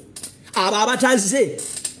lukiiko abo abatazze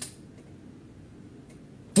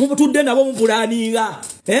mubutudde nabo mupulaaninga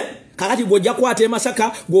kakati gw'ojja kwata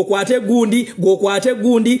Masaka gw'okwate gundi gw'okwate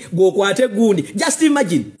gundi gw'okwate gundi. Just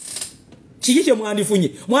imagine kiki kye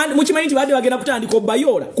mwandifunye mukimanyi nti badde bagenda kutandika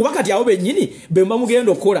obbayoola kuba kati abo bennyini bemba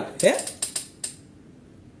mugenda okukola ate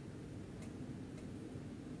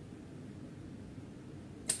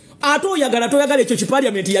toyagala ekyo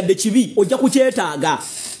kipaliamenti yadde kibi ojja kukyetaaga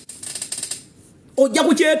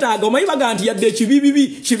omanyi baga nti yadde ekibi bibi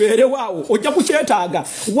kibeerewaawo ojja kukyetaaga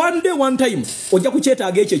one day one time ojja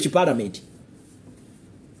kukyetaaga ekyo ekipaliamenti.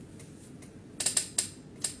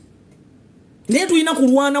 Naye tulina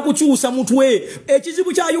kulwana kukyusa mutwe.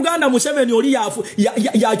 Ekizibu kya Uganda Museveni oli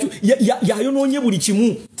yayonoonye buli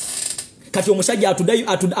kimu. Kati omusajja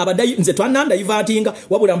abadde nze twanandayivatinga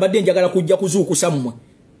wabula mbadde njagala kujja kuzuukusa mmwe.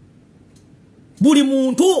 Buli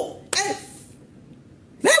muntu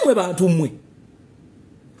naye mwe bantu mmwe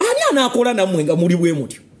ani anaakola nammwe nga muli bwe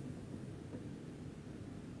mutyo.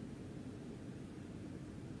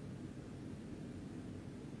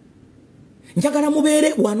 Njagala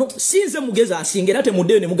mubeere wano sinze mugezi asinga era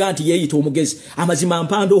temuddeyo ne mugaa nti yeeyita omugezi. Amazima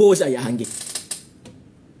mpandowooza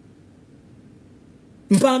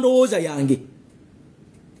yange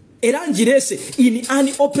era njireese in an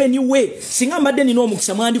open way. Singa mbadde nina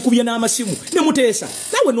omukisa mwandikubye n'amasimu ne muteesa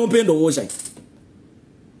nawe nompa endowooza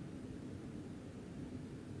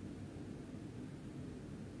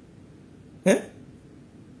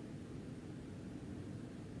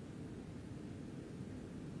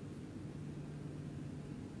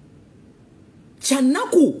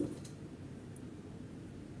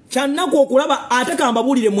Kyanaku okulaba ate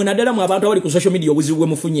kambabuulire mwe naddala mu abantu abali ku social media obuzibu bwe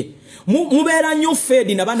mufunye. Mubeera nnyo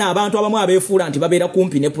fedi na bana abantu abamu abeefuula nti babeera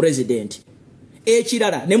kumpi ne president.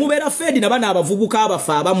 Ekirala ne mubeera fedi na bana abavubuka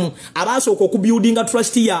abafa abamu abaasooka okubuildinga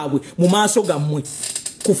trust yaabwe mu maaso gammwe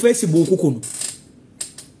ku Facebook kuno.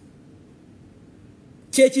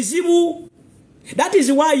 Kyekizibu. That is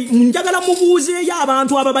why njagala mubuuzeeyo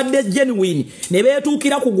abantu ababadde genuine ne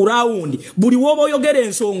beetuukira ku ground buli wooba oyogera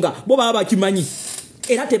ensonga bo baba bakimanyi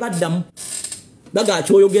era tebaddamu baga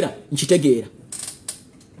kyoyogera nkitegeera.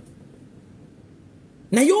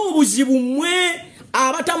 Naye obuzibu mmwe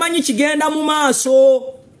abatamanyi kigenda mu maaso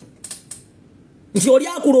nti oli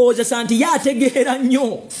akulowoozesa nti yategeera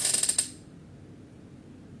nnyo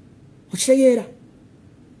okitegeera.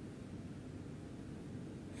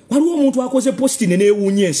 Waliwo omuntu akoze posti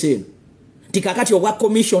neneewuunya ensi eno nti kakati obwa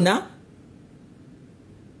commissioner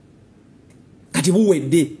kati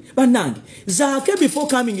buwedde. Bannange Zaake before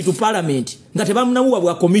coming to parliament nga tebamunamuwa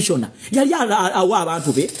bwa commissioner yali awa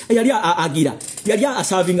abantu be yali agira yali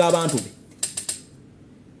asavinga abantu be.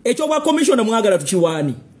 Ekyo bwa commissioner mwagala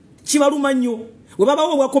tukiwaani kibaluma nnyo. Bwe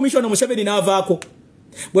babawo bwa commissioner Museveni n'avaako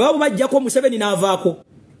bwe babo bajjako Museveni n'avaako.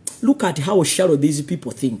 Look at how shallow these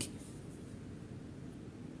people think.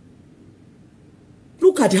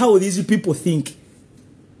 Look at how these people think.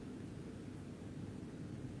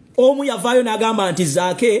 Omu yavaayo n'agamba nti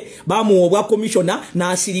Zaake bamuwa obwa commissioner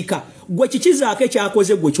n'asirika. Gwe kiki Zaake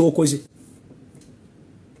kyakoze gwe kyokoze?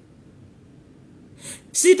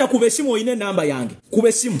 Siita kube simu oyine namba yange.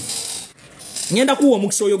 Kube simu. Ngenda kuwa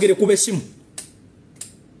omukisa oyogere kube simu.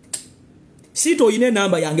 Siita oyine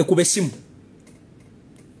namba yange kube simu.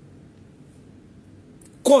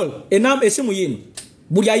 Call esimu yinu.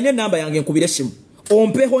 Buli ayine namba yange nkubire simu.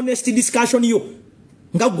 Ompe honest discussion yo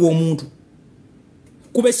nga gwe omuntu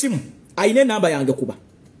kube simu ayine namba yange kuba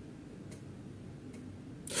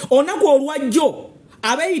onaku olwajjo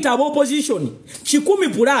abeeyita opposition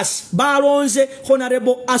 10+ balonze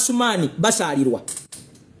Honorable Asumani basaalirwa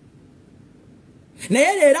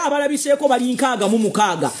naye leero abalabiseeko bali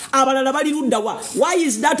 6 abalala bali ludda wa. Why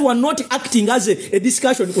is that one not acting as a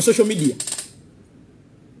discussion ku social media?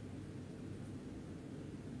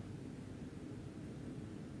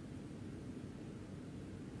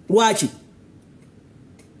 Lwaki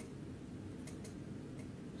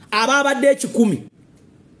ababadde 10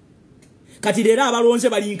 kati leero abalonze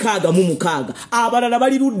bali 6 abalala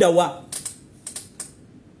bali ludda wa.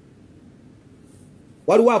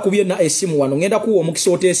 Waliwo akubye na esimu wano ngenda kuwa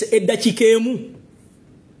omukisa oteese eddakiika emu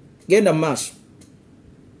genda maaso.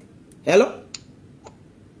 Hello?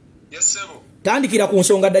 Yes sir. Tandikira ku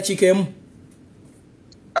nsonga eddakiika emu.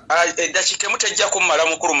 Eddakiika emu tejja kummala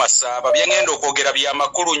mukulu Masaba byengenda okwogera bya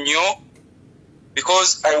makulu nnyo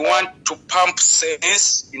because I want to pump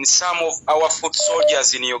sense in some of our foot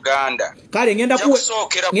soldiers in Uganda. Kale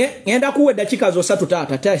ngenda kuwa eddakiika zo 3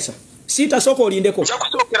 taata taisa. Sita soko olindeko.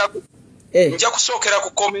 Nja kusookera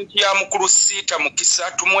ku comment ya mukulu Sita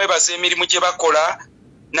Mukisa tumwebaza emirimu gye bakola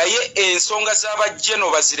naye ensonga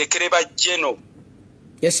z'abajjeno bazirekere bajjeno.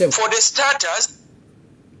 Yes sir. For the starters,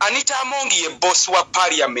 Anita Amongi ye boss wa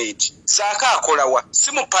parliament. Zaake akola wa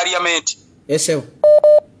si mu parliament. Yes sir.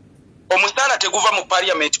 Omusaala teguva mu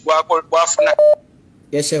parliament gwafuna.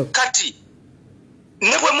 Yes sir. Kati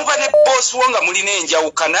ne bwe muba ne boss wonga mulina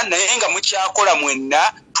enjawukana naye nga mukyakola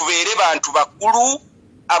mwenna tubeere bantu bakulu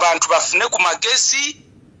abantu bafune ku magezi.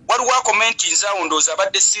 Waliwo komenti nzaawo ndooza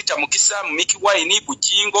abadde Sita Mukisa Miki Wine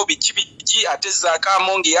Bujingo biki ate Zaake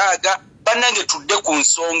Amongi aga bannange tudde ku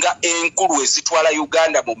nsonga enkulu ezitwala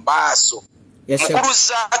Uganda mu maaso. Yes, mukulu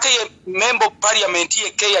Zaake ye member of parliament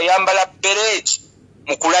ye yayambala beret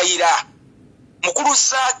mu kulayira. Mukulu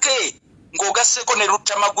Zaake ng'ogasseko ne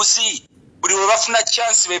Luttamaguzi buli we bafuna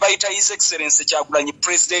chance be bayita His Excellency Kyagulanyi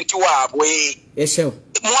president waabwe. Yes sir.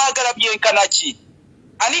 Mwagala byenkana ki?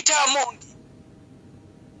 Anita Amongi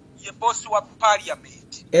ye boss wa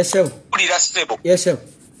parliament. Yes sir. Ulira stable. Yes sir.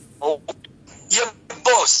 Ye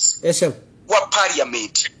boss. Yes sir. Wa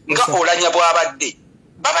parliament. Nga olanya bwabadde.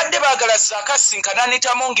 Babadde baagala Zaake asinkana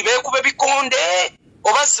Anita Amongi beekube bikonde.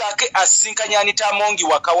 Oba Zaake asinkanya Anita Amongi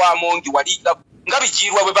waka wa Amongi waliga nga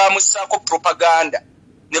bijiirwa bwe bamusaako propaganda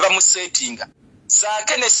ne bamusetinga.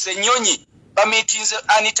 Zaake ne Ssenyonyi bamitinze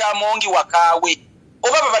Anita Amongi wakaawe.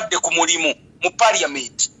 Oba babadde ku mulimu mu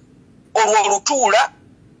parliament. Olwo olutuula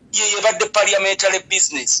ye badde parliamentary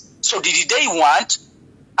business. So did they want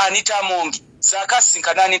Anita Amongi Zaake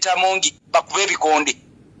asinkana Anita Amongi bakube bikonde?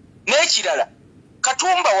 N'ekirala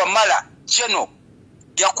Katumba Wamala General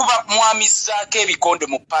yakuba mwami Zaake ebikonde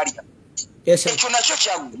mu parliament. Yes sir. Ekyo nakyo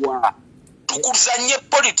kyaggwa. Tukuzanye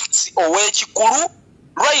politics ow'ekikulu.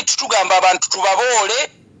 Right tugamba abantu tubaboole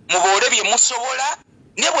muboole bye musobola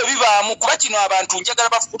ne bwe bibaamu kuba kino abantu njagala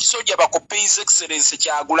bafukuti soja bakope His Excellency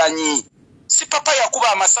Kyagulanyi. Si papa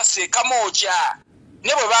yakuba amasasi ekamoja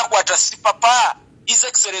ne bwe bakwata si papa His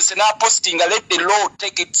Excellency na posting let the law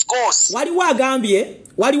take its course. Waliwo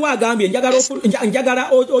agambye njagala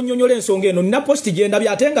onyonyola ensonga eno nina post genda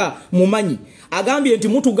byatenga mumanyi agambye nti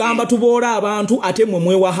mutugamba tuboola abantu ate mwe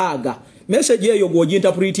mwewahaaga. Message eyo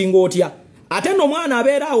gw'oginterpreting otya? Ate no mwana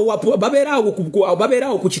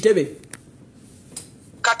babeeraawo ku kitebe.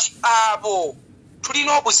 Kati abo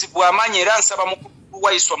tulina obuzibu amanyi era nsaba mukulu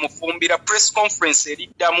waiswa mufumbira press conference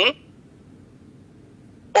eriddamu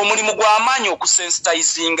omulimu gw'amaanyi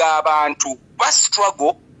okusensitizinga abantu ba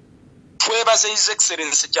struggle. Twebaza His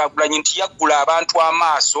Excellency Kyagulanyi nti yaggula abantu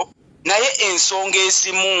amaaso naye ensonga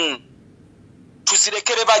ezimu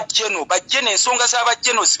tuzirekere bajjeno ensonga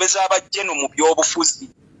z'abajjeno zibe z'abajjeno mu byobufuzi.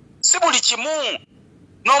 Si buli kimu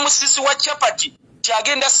n'omusisi wa chapati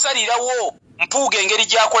kyagenda salirawo mpuuga engeri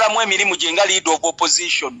gyakolamu emirimu gye nga leader of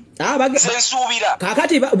opposition. Sensuubira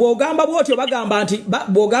kakati bw'ogamba bw'otyo bagamba nti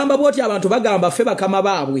bw'ogamba bw'otyo abantu bagamba ffe bakama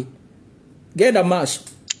baabwe. Genda maaso.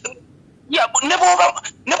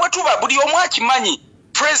 Ne bwe tuba buli omu akimanyi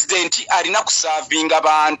president alina kusavinga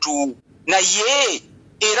abantu naye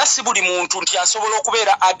era si buli muntu nti asobola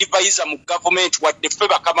okubeera advisor mu government wadde ffe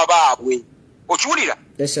bakama baabwe. Okiwulira?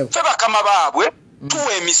 Yes sir. Ffe bakama baabwe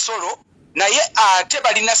tuwa emisolo naye ate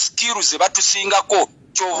balina skills batusingako.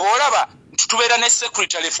 Kyova olaba nti tubeera ne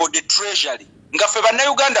secretary for the treasury nga ffe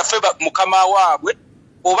bannayuganda ffe mukama waabwe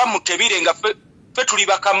oba mutebire nga ffe tuli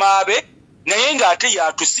bakama be naye ng'ate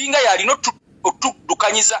yatusinga yalina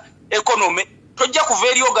otudukanyiza economy. Tojja kuva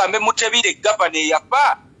eri ogambe mutebire gavana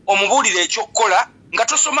eyafa omubuulire ekyokukola nga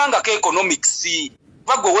tosomangako economics.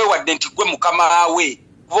 Bagwe weewadde nti gwe mukama we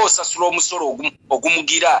kuba osasula omusolo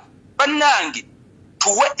ogumugira. Bannange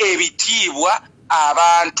tuwe ebitiibwa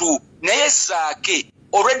abantu naye Zaake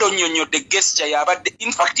already onyonyodde gesture yabadde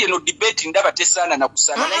in fact eno debate ndaba tesaana na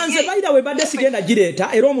kusana nze baida we badde sigenda gireta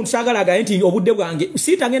era omuntu sagalaga nti obudde bwange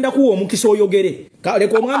sitagenda kuwa omukisa oyogere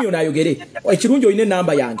leka omwami ono ayogere ekirungi oyine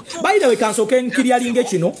namba yange baida we kansoke nkiryalinge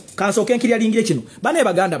kino bane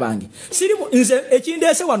baganda bange siri nze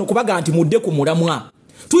ekindeese wano kubaga nti mudde ku mulamwa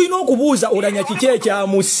tuyina okubuuza olanya kiki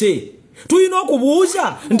ekyamuse tuyina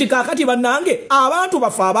okubuuza nti kakati bannange abantu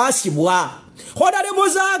bafe abaasibwa Honorable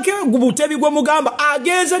Zaake gubutebi gwe mugamba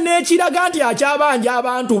agenze n'ekiraga nti akyabanja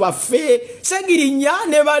abantu baffe segirinya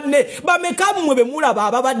ne banne bamekamwe be mulaba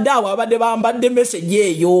ababadde awo abadde bambadde message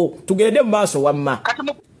eyo tugende mu maaso wamma kati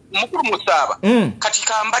mukulu musaba kati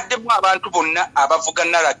kambadde mu abantu bonna abavuga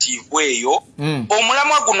narrative eyo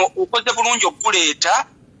omulamwa guno ukoze bulungi okuleeta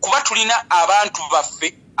kuba tulina abantu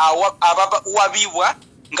baffe abawabibwa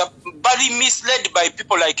nga bali misled by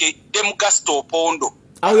people like Demgasto Pondo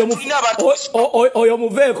oyo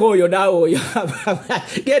muveeko oyo naawe oyo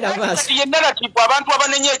genda maaso ye narrative abantu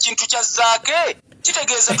abanenye ekintu kya Zaake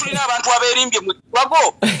kitegeeza tulina abantu abeerimbye mu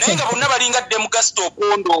kiwago naye nga bonna balinga Demgasto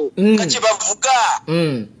Pondo nga kye bavuga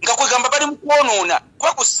nga kwegamba bali mu kwonoona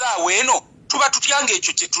kuba ku ssaawa eno tuba tutyanga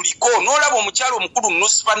ekyo kye tuliko n'olaba omukyalo omukulu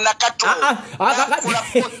Nusfa Nakato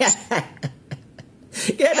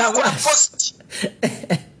genda maaso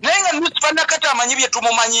nenga Nusfa Nakato amanyi bye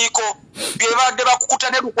tumumanyiiko byebadde bakukuta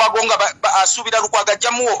ne Lukwago nga asuubira Lukwago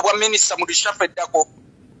ajjamu obwa minisita mu lishafu eddako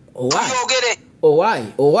tuyogere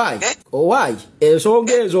owaayi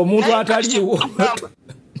ensonga ezo omuntu ataliwo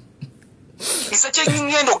nse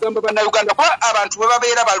kyengenda okugamba bannayuganda kuba abantu bwe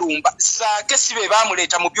babeera balumba Zaake si be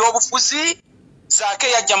baamuleeta mu byobufuzi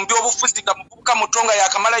Zaake yajja mu byobufuzi nga muvubuka mutonga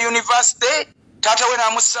yakamala university taata we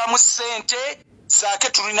n'amussaamu ssente Zaake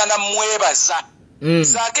tulina namwebaza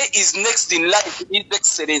Zaake is next in life his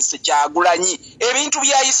excellence Kyagulanyi ebintu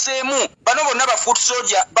byayiseemu bano bonna bafoot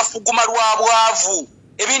soldier bafuguma lwa bwavu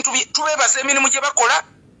ebintu tubebaza emirimu gye bakola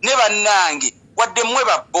ne bannange wadde mmwe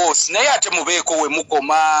ba boss naye ate mubeeko we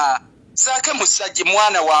mukoma Zaake musajja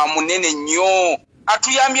mwana wa munene nnyo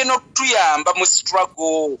atuyambye n'okutuyamba mu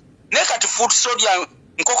struggle ne kati foot soldier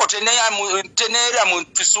nkoko teneera mu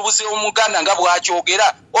tusubuze omuganda nga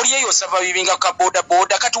bwakyogera oli eyo sava bibinga ka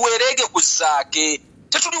boda kati weerege ku Zaake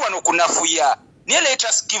tetuli wano kunafuya ne let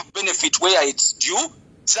us give benefit where it's due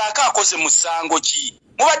Zaake akoze musango ki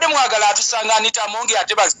mubadde mwagala atusanga Anita Mongi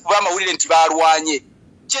ate bakuba amawulire nti balwanye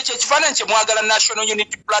kyekyo ekifaananyi kye mwagala National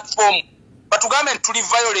Unity Platform batugambe nti tuli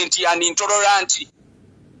violent and intolerant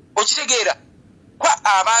okitegeera kwa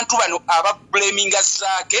abantu bano abablaminga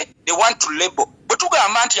Zaake they want to label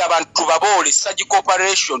bwetugamba nti abantu baboole surgical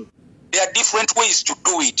operation there are different ways to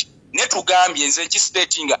do it ne tugambye nze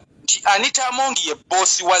kistatinga nti Anita Mongi ye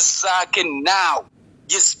bosi wa Zaake now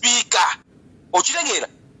ye speaker okitegeera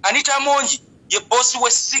Anita Mongi ye bosi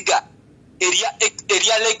w'essiga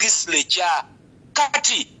erya legislature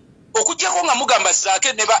kati okujjako nga mugamba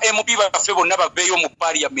Zaake ne ba MP baffe bonna baveeyo mu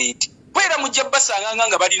parliament kwera mujja basanganga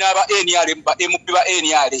nga balina aba NRM ba MP ba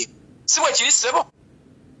NRM si bwe kiri ssebo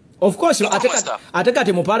of course ate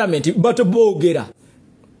kati mu parliament but boogera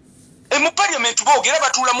mu parliament boogera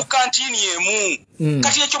batuula mu kantini emu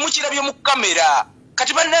kati ekyo mukirabye mu kamera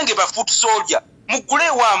kati bannange ba foot soldier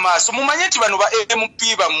mugulewo amaaso mumanye nti bano ba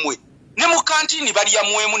MP bammwe ne mu kantini balya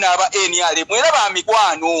mwemu n'aba NRM era ba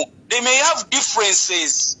mikwano they may have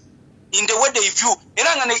differences in the way they view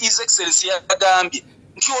era nga ne his excellency yagambye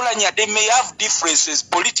nti olanya they may have differences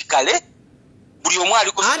politically buli omu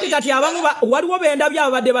aliko ati kati abamu waliwo benda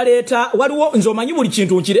byabadde baleeta waliwo nze omanyi buli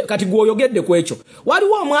kintu nkire kati gwoyogedde ku ekyo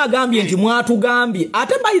waliwo omu agambye nti mwatugambye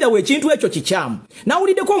ate bayira we ekintu ekyo kikyamu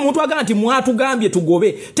nawuliddeko omuntu agamba nti mwatugambye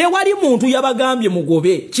tugobe tewali muntu yabagambye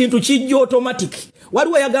mugobe kintu kijja automatic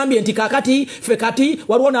waliwo yagambye nti kakati fe kati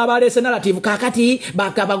waliwo n'abaleese narrative kakati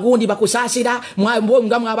bakabagundi bakusaasira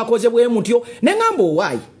nga mwabakoze bwe mutyo ne ngamba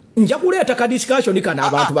owaayi nja kuleeta ka discussion kana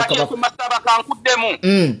abantu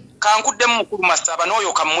kankuddemu mukulu Masaba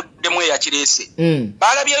n'oyo kamuddemu eyakireese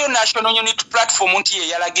balabyeyo National Unity Platform nti ye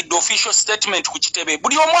yalagidde official statement ku kitebe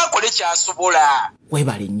buli omu akole kyasobola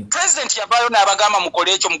webali nnyo president yavaayo n'abagamba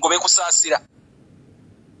mukole ekyo mugobe kusaasira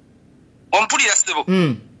ompulira ssebo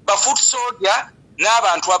bafoot soldier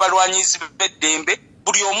n'abantu abalwanyizi b'eddembe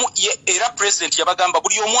buli omu era president yabagamba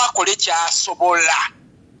buli omu akole kyasobola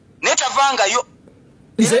netavangayo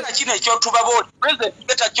era nakino ekyotubabooli president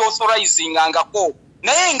betakyauthorizinga-ngako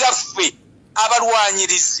naye nga ffe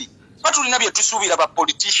abalwanyirizi batulina bye tusuubira ba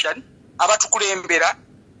politician abatukulembera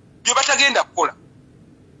bye batagenda kukola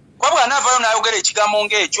kwa bw'anaavaayo n'ayogera ekigambo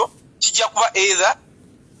ng'ekyo kijja kuba either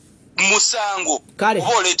musango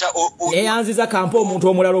oba oleeta neyanziza kampa omuntu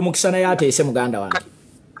omulala omukisa naye ateese muganda wange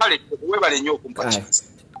kale webale nnyo okumpakiza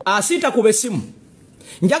asiita ku bessimu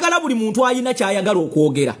njagala buli muntu ayina kyayagala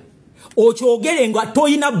okwogera okyogere nga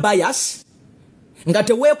toyina bias nga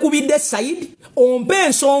teweekubidde side ompe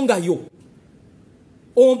ensonga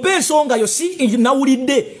yo si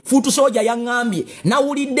nawulidde futu soja yaŋŋambye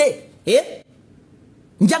nawulidde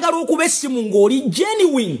njagala okuba essimu ng'oli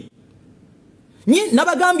genuine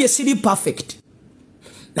nabagambye siri perfect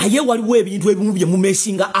naye waliwo ebintu ebimu bye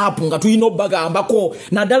mumesinga up nga tulina obbagambako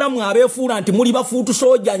naddala mwabeefuula nti muli bafuutu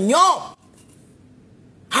soja nnyo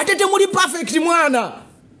ate temuli perfect mwana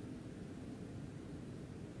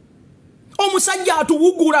omusajja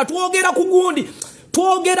atuwugula twogera ku gundi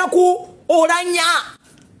twogera ku olanya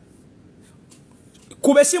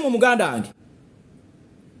kubesimu muganda wange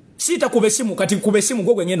sita kubesimu kati kubesimu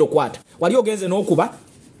gwe ngendo kwata wali ogenze n'okuba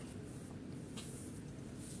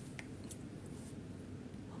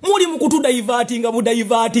muli mukutudaivatinga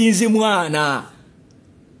budaivatinzi mwana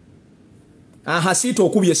aha sita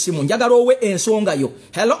okubye simu njagala owe ensonga yo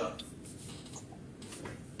hello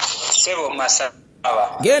sebo masa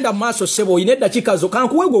genda maaso sebo ine dakika zo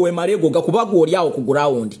kankuwegwe wemalego gakubago oli awo ku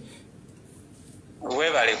ground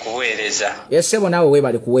webale kuweereza yes sebo nawe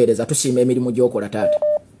webale kuweereza tusiima emirimu gyokola taata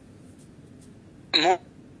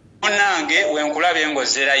munange wenkulabye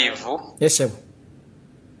ngoze live yes sebo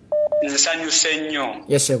nsanyuse nnyo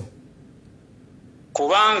yes sebo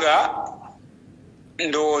kubanga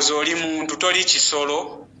ndowooza oli muntu toli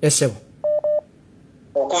kisolo yes sebo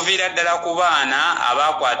okuviira ddala ku baana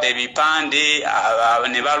abakwata ebipande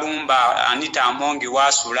ne balumba Anita Amongi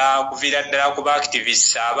wasula okuviira ddala ku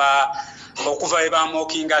baactivists okuva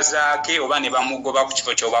ebamokinga zaake oba ne bamugoba ku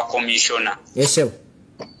kifo ky'oba commissioner yes sebo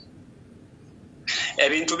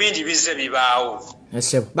ebintu bingi bizze bibaawo yes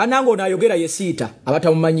sebo banange onayogera yesiita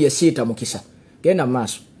abatamumanyi yesiita mukisa genda mu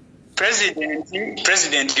maaso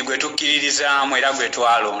president gwe tukkiririzaamu era gwe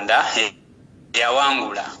twalonda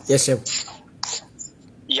yawangula yes sebo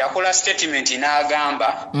yakola statement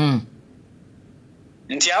n'agamba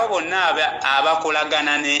nti abo bonna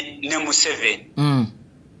abakolagana ne Museveni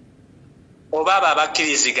oba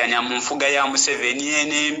abakkiriziganya mu nfuga ya Museveni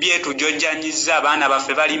enembi etujojjanyiza abaana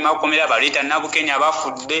baffe bali makomera baleeta Nabukenya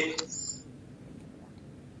bafudde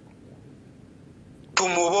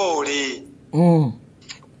tumuboole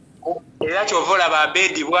era kyova olaba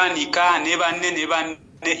Abedi Bwanika ne banne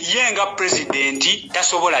ye nga presidenti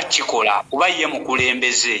tasobola kikola kuba ye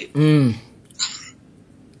mukulembeze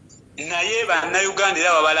naye bannayuganda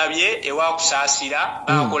era babalabye ewakusaasira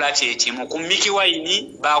bakola kyekimu ku Miki Wine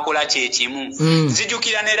bakola kyekimu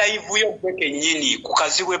nzijukira ne live yo kennyini ku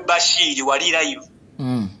kaziwe Bashiri wali live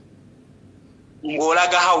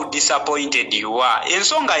ng'olaga how disappointed you are.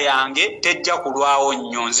 Ensonga yange tejja kulwawo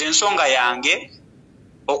nnyo nze ensonga yange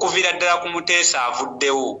okuviira ddala ku Muteesa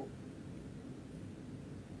avuddewo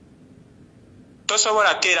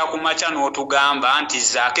tosobola keera ku maca n'otugamba nti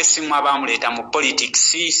Zaake simu abamuleeta mu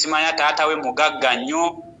politics simanya taata we mugagga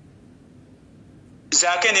nnyo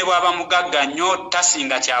Zaake ne bw'aba mugagga nnyo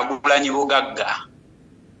tasinga Kyagulanyi bugagga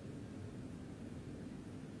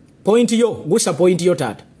point yo gusa point yo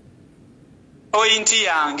taata point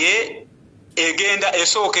yange egenda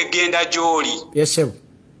esooka egenda gy'oli yes sir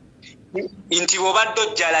nti bw'obadde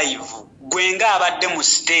ojja live gwenga abadde mu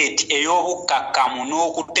state ey'obukkakkamu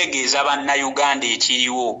n'okutegeeza bannayuganda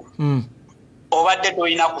ekiriwo obadde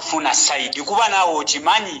tolina kufuna side kuba naawe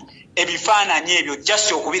okimanyi ebifaananyi ebyo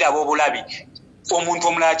just okubiraba obulabi omuntu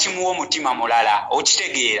omulala kimuwa omutima mulala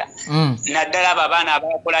okitegeera naddala abo abaana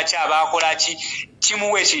abaakola ki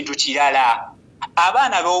kimuwa ekintu kirala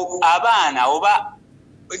abaana oba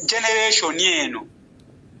generation eno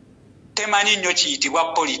temanyi nnyo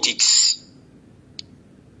kiyitibwa politics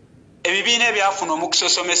ebibiina ebyafuna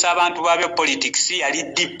omukusosomesa abantu babyo politics yali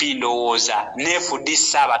dipi ndowooza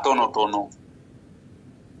neefudisa abatonotono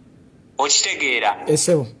okitegeera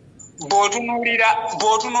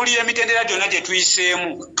bw'otunuulira emitendera gyonna gye tuyiseemu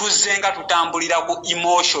tuzze nga tutambulira ku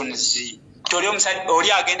emotions toli omusajja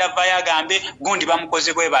oli agenda vayo agambe gundi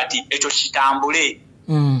bamukoze bwe bati ekyo kitambule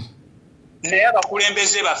naye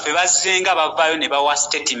abakulembeze baffe bazze nga bavaayo ne bawa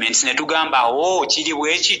statements ne tugamba kiri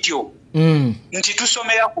bwe kityo nti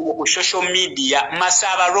tusomera ku social media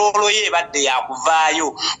Masaba roolo ye badde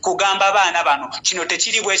yakuvaayo kugamba abaana bano kino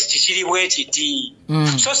tekiri bwe kiti kiri bwe kiti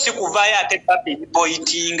so si kuvaayo ate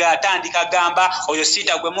pointinga atandika gamba oyo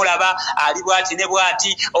siita gwe mulaba ali bwati ne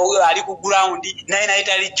bwati ali ku ground naye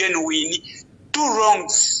tali genuine. Two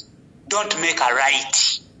wrongs don't make a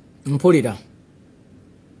right. Mpulira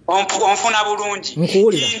onfuna bulungi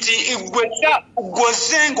nti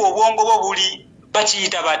gwozenga obwongo bwo buli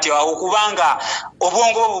bakiyita batya okubanga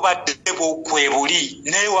obwongo bwo bubadde bwe buli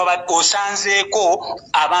naye osanzeeko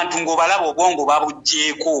abantu ng'obalaba obwongo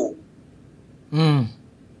babugjeeko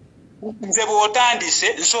nze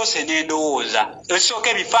bw'otandise nsoose n'endowooza esooka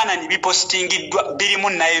ebifaananyi bipostingiddwa birimu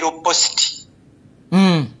Nairo Post.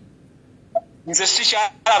 Nze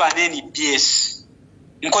sikyalaba n'NBS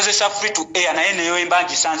nkozesa free to air naye neyo emba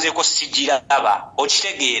ngisanzeeko sigiraba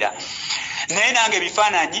okitegeera naye nange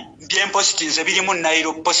ebifaananyi byempositinze birimu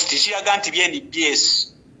Nairo Post kiraga nti by'NBS.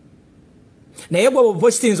 Naye gwe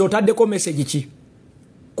obupositinze otaddeko message ki?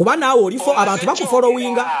 Kuba naawe olifo abantu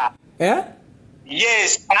bakufollowinga.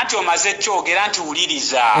 Yes, anti omaze kyogera nti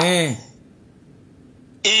wuliriza.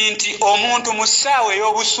 Inti omuntu mu ssaawa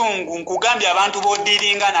ey'obusungu nkugambye abantu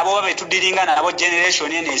b'odiringa nabo babe tudiringa nabo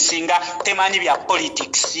generation eno esinga temanyi bya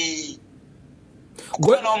politics.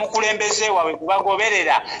 Gwe n'omukulembeze wawe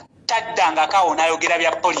kubagoberera taddanga kawo n'ayogera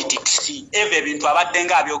bya politics. Ebyo ebintu abadde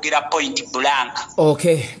nga abyogera point blank.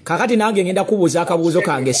 Okay, kakati nange ngenda kubuuza akabuuzo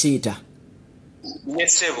kange siita.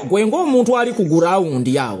 Yesebo. Gwe ng'omuntu ali ku ground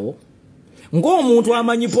yawo ng'omuntu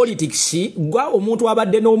amanyi politics, gwa omuntu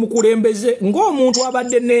abadde n'omukulembeze, ng'omuntu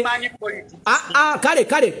abadde ne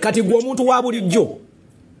kale kati gwe omuntu wa bulijjo.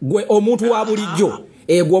 Gwe omuntu wa bulijjo.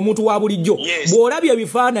 Gwe omuntu wa bulijjo. Bw'olabye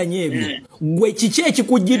ebifaananyi ebyo, gwe kiki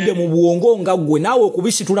ekikujjidde mu bwongo nga gwe naawe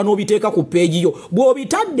okubisitula n'obiteeka ku peegi yo?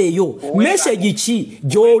 Bw'obitaddeyo, message ki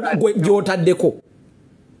gy'otaddeko?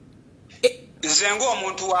 Nze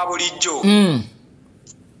ng'omuntu wa bulijjo.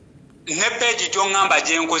 Ne page gyongamba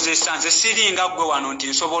gyenkozesa nze siringa gwe wano nti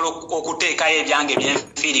nsobola okuteekayo ebyange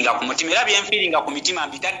byenfiiringa ku mutima era byenfiiringa ku mitima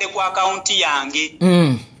mbitadde ku akaunti yange.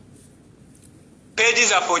 Page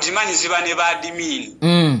zaffe ogimanyi ziba ne baadmin.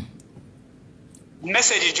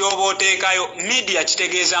 Message gy'oba oteekayo media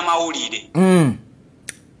kitegeeza mawulire.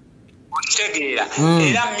 Okitegeera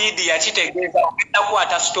era media kitegeeza ogenda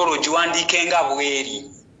kukwata story ogiwandiike nga bweri.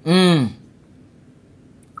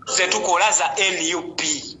 Ze tukola za MUP.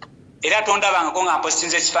 Era tondabangako nga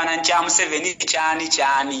mpostinze ekifaananyi kya Museveni kyani.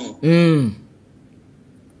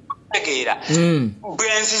 Tegeera.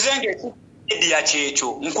 Bwe nzize ng'ekimedia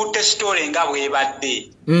kyekyo nkutte story nga bwebadde.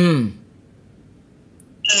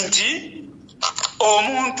 Nti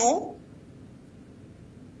omuntu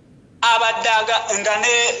abaddaga nga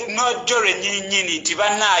n'ojjolwe nnyini nti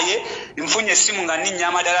bannaaye nfunye essimu nga nninnya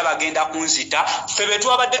amadala bagenda kunzita ffe be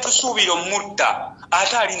twabadde tusuubira omutta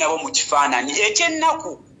ate ali nabo mu kifaananyi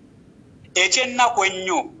ekyennaku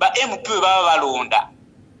ennyo ba MP bwe baba balonda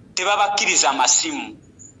tebabakkiriza masimu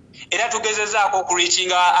era tugezezaako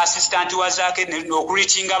okureachinga assistant wa Zaake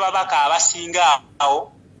n'okureachinga ababaka abasinga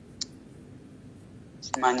awo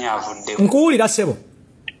simanyi avudde nkuwulira ssebo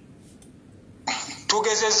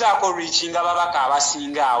tugezezaako reachinga ababaka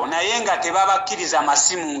abasinga awo naye nga tebabakkiriza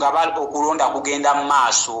masimu nga okulonda kugenda mu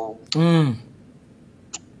maaso.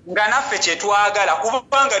 Nga naffe kyetwagala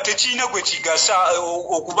kubanga tekirina gwe kigasa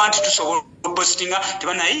okuba nti tusobola postinga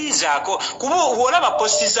tebanayizaako kuba olaba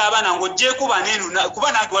posti z'abaana ng'oggyekuba n'eno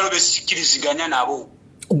kuba nange waliwo besikkiriziganya nabo.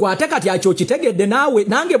 Gwate kati akyo kitegedde naawe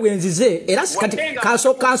nange bwenzize era kati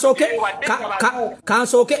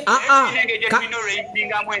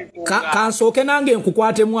kansooke nange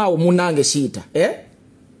nkukwatemu awo munange siita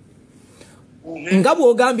nga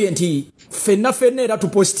bw'ogambye nti fenna era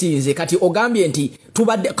tupostinze kati ogambye nti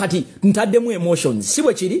tubadde kati ntaddemu emotions si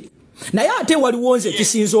bwe kiri naye ate waliwo nze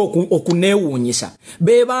kisinza okuneewuunyisa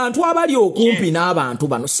be bantu abali okumpi n'abantu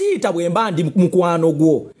bano siita bwe mba ndi mukwano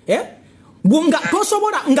gwo bunga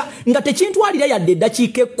tosobola nga tekintwalira yadde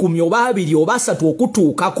eddakiika 10 oba 2 oba 3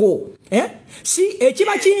 okutuukako si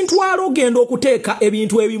ekiba kintwala ogenda okuteeka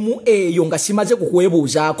ebintu ebimu eyo nga simaze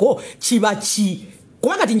kukwebuuzaako kiba ki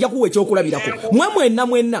kuba kati nja kuwa ekyokulabirako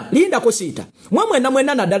mwenna lindako siita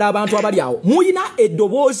mwenna naddala abantu abali awo muyina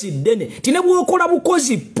eddoboozi ddene tine bwokola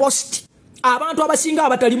bukozi post abantu abasinga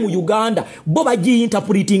abatali mu Uganda bo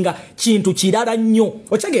bagiyinterpretinga kintu kirala nnyo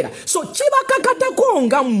okitegeera so kibakakatako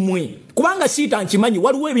nga mmwe kubanga siita nkimanyi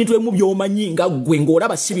waliwo ebintu ebimu by'omanyi nga ggwe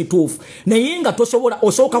ng'olaba si bituufu naye nga tosobola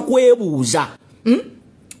osooka kwebuuza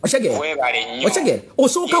Ochege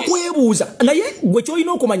osooka kwebuuza naye gwe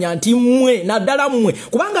kyolina okumanya nti mmwe naddala mmwe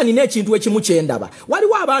kubanga nina ekintu ekimu kyendaba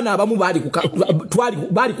waliwo abaana abamu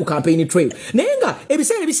baali ku campaign trail naye nga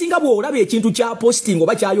ebiseera ebisinga bw'olaba ekintu kya posting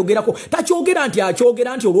oba kyayogerako takyogera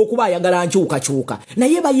nti olw'okuba ayagala nkyukakyuka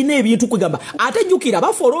naye bayina ebintu kugamba ate jjukira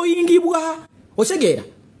bafollowingibwa otegeera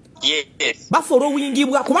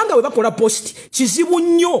bafollowingibwa kubanga we bakola post kizibu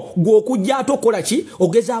nnyo gw'okujja ate okola ki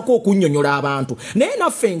ogezaako okunnyonnyola abantu naye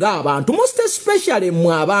naffe ng'abantu most especially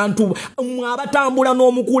mmwe abantu mmwe abatambula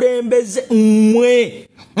n'omukulembeze mmwe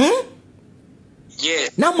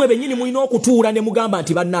nammwe bennyini mulina okutuula ne mugamba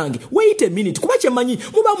nti bannange wait a minute kuba kyemanyi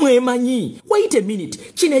muba mwemanyi wait a minute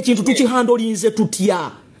kino ekintu tukihandolinze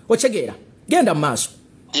tutya otegeera genda mu maaso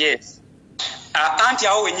Anti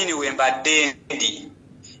awo wenyini wembadde ndi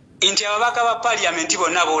nti ababaka ba parliament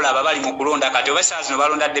bonna boolaba bali mu kulonda kati oba saa zino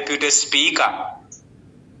balonda deputy speaker.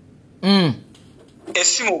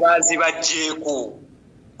 Essimu baazibajjeeko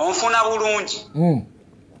onfuna bulungi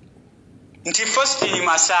nti Faustin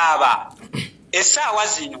Masaba essaawa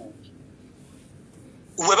zino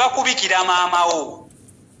we bakubikira maamawo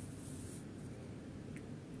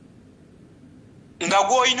nga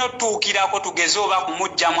gw'olina otuukirako tugeze oba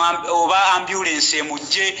kumugjamu oba ambulance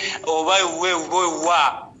emugje oba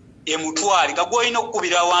wewa emutwale nga gw'olina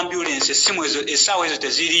okukubira ambulance essimu ezo essaawa ezo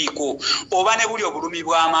teziriiko oba ne buli obulumi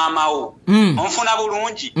bwa maamawo onfuna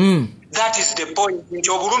bulungi. That is the point nti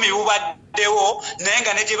obulumi bubaddewo naye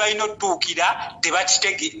nga ne gye balina otuukira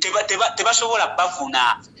tebasobola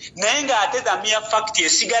bafuna naye ng'ate the mere fact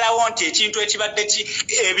esigalawo nti ekintu ekibadde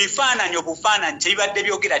ebifaananyi obufaananyi kyebibadde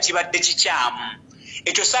byogera kibadde kikyamu.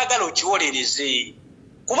 Ekyo saagala okiwolereze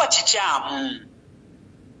kuba kikyamu.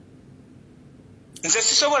 Nze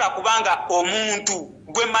sisobola kubanga omuntu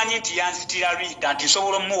gwe manyi nti yanzitira Rita nti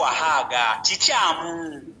nsobola omuwahaaga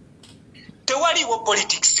kikyamu. Tewaliwo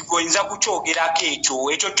politics goyinza kukyogerako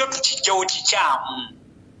ekyo kyo tukijjawo kikyamu.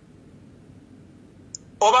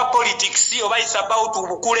 Oba politics oba is about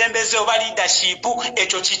obukulembeze oba leadership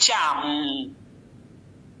ekyo kikyamu.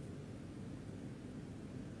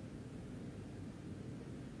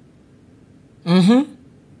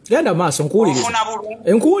 Genda maaso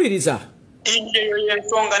nkuwuliriza. Eyo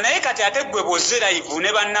yensonga naye kati ate gwe bw'ozze live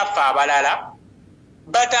ne bannaffe abalala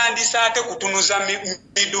batandise ate kutunuza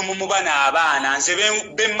midumu mu bana abaana nze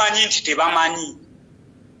bemmanyi nti tebamanyi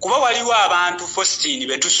kuba waliwo abantu Faustin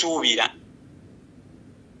be tusuubira.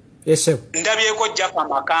 Ndabyeko Japa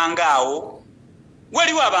Makanga awo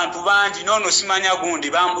waliwo abantu bangi noono simanya gundi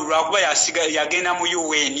lwakuba yagenda mu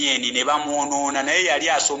UN ne bamwonoona naye yali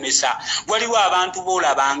asomesa. Waliwo abantu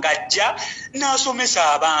boolaba ng'ajja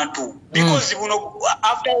n'asomesa abantu because buno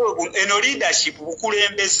after eno leadership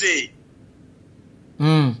bukulembeze.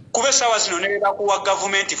 Kuba essaawa zino ne bakuwa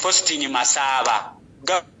gavumenti Faustin Masaba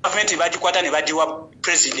gavumenti bagikwata ne bagiwa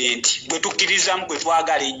president gwe tukkirizamu gwe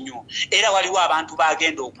twagala ennyo era waliwo abantu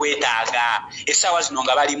bagenda okwetaaga essaawa zino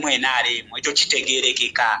nga balimu NRM ekyo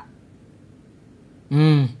kitegeerekeka.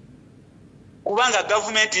 Kubanga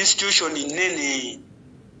gavumenti institution nnene.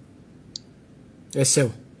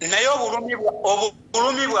 Naye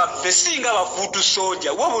obulumi bwaffe singa bafuutu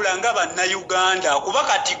soja wabula nga bannayuganda kuba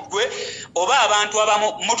kati gwe oba abantu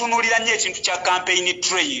abamu mutunuulira nnyo ekintu kya campaign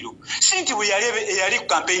trail si nti bwe yali ku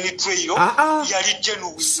campaign trail yali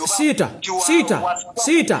genuine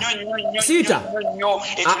siita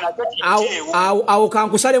awo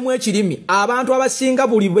kankusalemu ekirimi abantu abasinga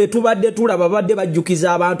buli bwe tubadde tulaba badde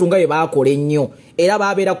bajjukiza abantu nga bwe baakola ennyo era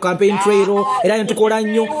babeera ku campaign trail era ne tukola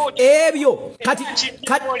nnyo ebyo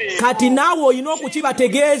kati naawe olina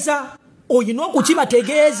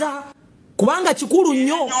okukibategeeza kubanga kikulu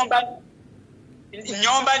nnyo.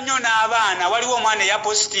 Nyomba nnyo n'abaana waliwo omwana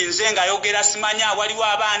eyapositinze ng'ayogera simanya waliwo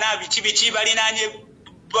abaana biki balinaanye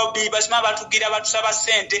basima batugira batusaba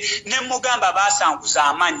ssente ne mugamba baasanguza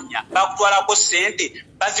amannya bakutwalako ssente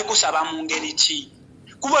bazikusaba mu ngeri ki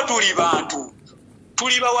kuba tuli bantu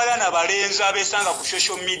tuli bawala na balenzi abeesanga ku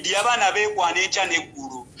social media abaana beekwana ekya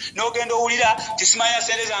n'eggulu n'ogenda owulira tisimanya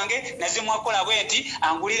ssente zange nazimwakola bwe nti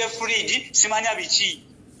angulire fridge simanya biki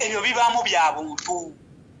ebyo bibaamu bya buntu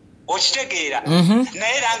okitegeera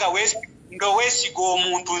naye era nga weesiga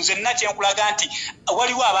omuntu nze nakyenkulaga nti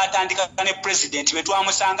waliwo abatandika ne president be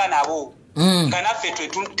twamusanga nabo nga naffe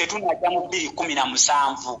tetunajja mu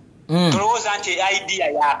 2017 tulowooza nti idea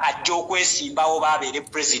ya ajja okwesimbawo baabeere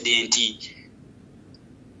presidenti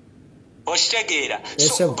okitegeera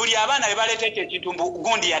buli abaana be baleeta ekyo ekintu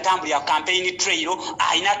gundi yatambulira campaign trail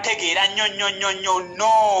alina tegeera nnyo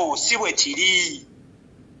no si bwe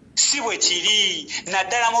kiri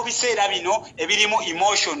naddala mu biseera bino ebirimu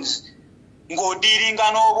emotions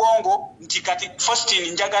ng'odiiringa n'obwongo nti kati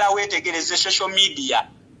Faustin njagala weetegereze social media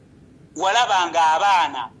walabanga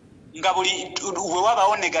abaana nga buli we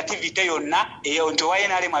wabawo negativity yonna eyo nti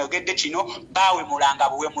owayenalemu ayogedde kino baawemulanga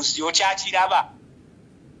buwemuzi okyakiraba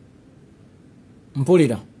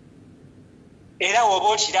mpulira era woba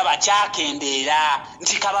okiraba kyakendeera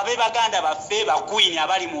nti kababe baganda baffe bakwini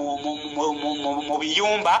abali mu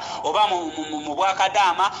biyumba oba mu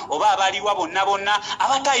bwakadaama oba abaliwa bonna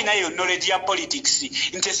abatalinayo knowledge ya politics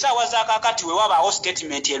nti essaawa zakakati we wabaawo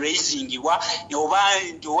statement eraisingibwa oba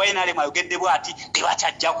nti owayenalemu ayogedde bw'ati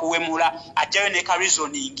tebakyajja kuwemula ajjayo ne ka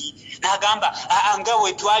reasoning n'agamba nga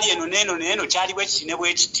we twali eno neeno kyali bwe kiti ne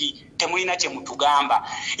bwe kiti temulina kye mutugamba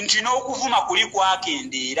nti n'okuvuma kuli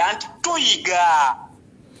kwakendeera nti tuyiga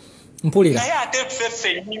mpulira naye ate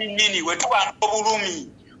ffeffe nnyini we tuba n'obulumi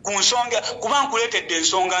ku nsonga kuba nkuleetedde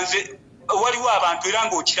ensonga nze waliwo abantu era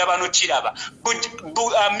ng'okiraba n'okiraba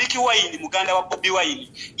Mickey Wine muganda wa Bobi Wine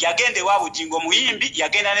yagenda ewa Bugingo muyimbi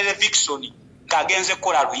yagenda ne Levikson ng'agenze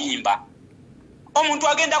kukola luyimba omuntu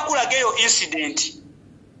agenda kulaga eyo incident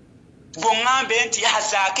bw'ŋŋambe nti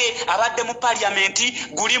Zaake abadde mu paliamenti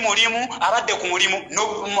guli mulimu abadde ku mulimu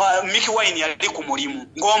Mickey Wine yali ku mulimu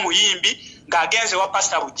ng'omuyimbi ng'agenze wa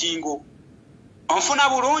Pastor Bugingo onfuna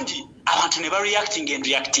bulungi abantu ne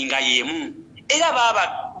reactinga yemu era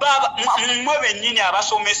mwe bennyini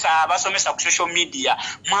abasomesa ku social media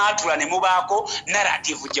mwatula ne mubaako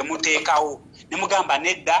narrative gye muteekawo ne mugamba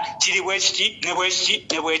nedda kiri bwekiti ne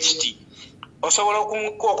bwekiti osobola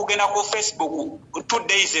okugenda ku Facebook 2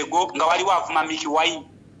 days ago nga waliwo avuma Mickey Wine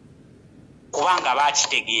kubanga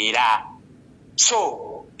bakitegeera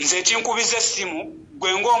so nze kinkubiza essimu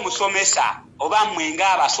gwe ng'omusomesa oba mmwe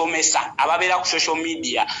ng'abasomesa ababeera ku social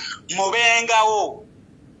media mubengawo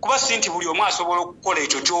kuba sinti buli omu asobola okukola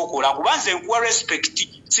ekyo kyokola kuba nze nkuwa respect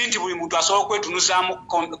sinti buli muntu asobola okwetunuzaamu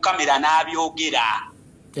kamera n'abyogera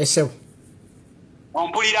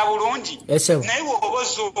ompulira bulungi naye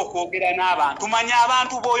bw'oboza okwogera n'abantu manya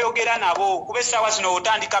abantu b'oyogera nabo kuba essaawa zino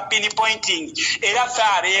otandika pinpointing era ffe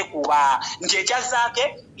abeekuba nti ekya Zaake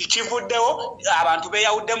kivuddewo abantu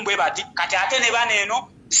beeyawuddemu bwe bati kati ate ne bano eno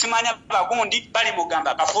simanya bagundi bali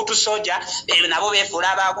mugamba bafuutu soja nabo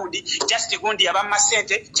beefuula abagundi just gundi yabamma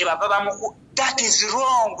ssente kyebava bamuku that is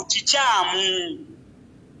wrong kikyamu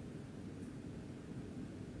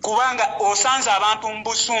kubanga osanze abantu mu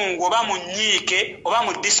busungu oba mu nnyiike oba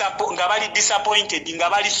nga bali disappointed nga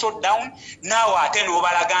bali so down naawe ate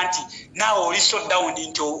n'obalaga nti naawe oli so down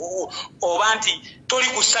nti oba nti toli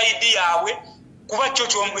ku sayidi yaabwe kuba kyo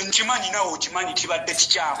nkimanyi naawe okimanyi kibadde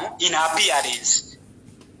kikyamu in appearance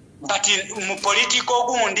but mu political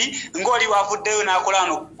gundi ng'oli wavuddeyo n'akola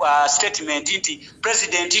no statement nti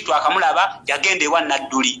president twakamulaba yagenda ewa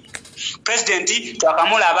Nadduli president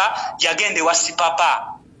twakamulaba yagenda ewa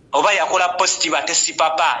Sipapa oba yakola positive ate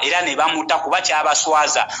Sipapa era ne bamuta kuba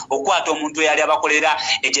kyabaswaza okwata omuntu eyali abakolera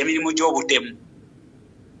emirimu gy'obutemu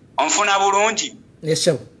onfuna bulungi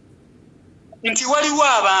nti waliwo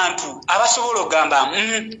abantu abasobola okugamba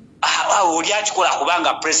oli akikola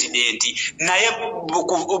kubanga presidenti naye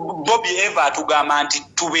Bobi Eva atugamba nti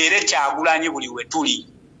tubeere Kyagulanyi buli we tuli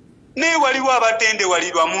naye waliwo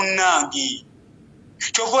abatendewalirwa munnange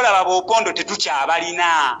kyova olaba Boopondo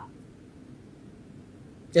tetukyabalina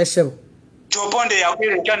Kyoponde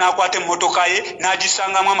yakwerekya n'akwata emmotoka ye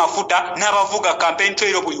n'agisangamu amafuta n'abavuga campaign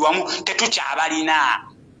trail buli wamu tetukyabalina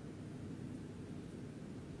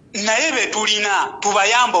naye betulina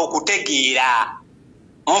tubayamba okutegeera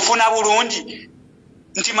onfuna bulungi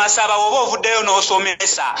nti Masaba oba ovuddeyo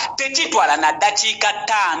n'osomesa tekitwala na dakiika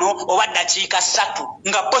 5 oba dakiika 3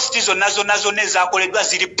 nga posti zonna ezaakoleddwa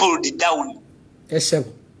ziri pulled down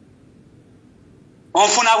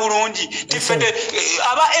onfuna bulungi tifete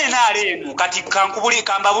aba NRM kati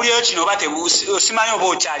kambabuliyo kino bate osimanyi oba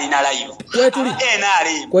okyalina live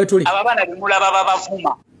NRM ababana bemulaba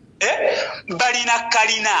babavuma balina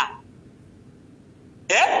kalina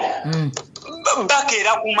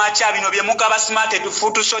bakeera ku macha bino bye mugaba smart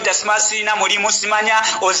futu soja smart sina mulimu simanya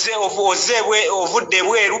ozebwe ovudde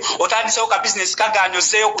bweru otandisewo ka business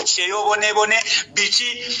kaganyoseyo ku kyeyo bonebone biki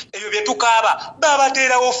ebyo bye tukaaba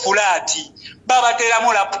babateerawo fulati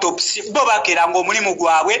babateeramu laptops bo bakeera ng'omulimu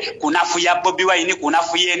gwabwe kunafu ya Bobi Wine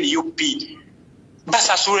kunafu ye NUP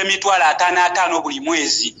basasula $5,500 buli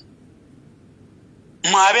mwezi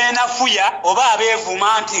mwabenafuya oba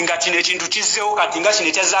abeevuma nti nga kino ekintu kizzewo kati nga kino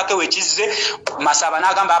ekya Zaake we kizze Masaba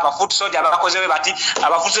n'agamba abafuutu soja bakozewe bati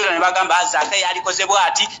abafuutu soja ne bagamba Zaake yalikoze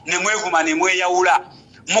bwati ne mwevuma ne mweyawula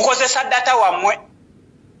mukozesa data wammwe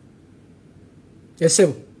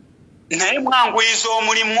naye mwanguyiza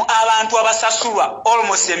omulimu abantu abasasulwa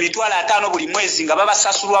almost $5,000 buli mwezi nga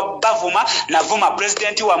babasasulwa bavuma navuma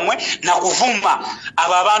president wammwe nakuvuma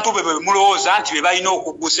abo abantu bwe mulowooza nti be balina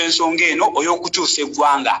okuggusa ensonga eno oy'okukyusa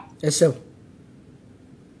eggwanga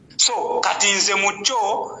so kati nze mukyo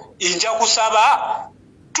nja kusaba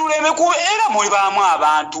tuleme kubeera mulibaamu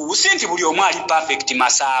abantu si nti buli omu ali perfect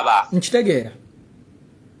Masaba nkitegeera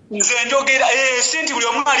nze njogera sinti buli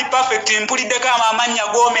omu ali perfect mpuliddeko amannya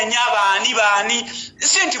g'omenya baani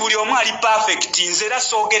sinti buli omu ali perfect nze era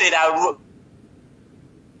soogerera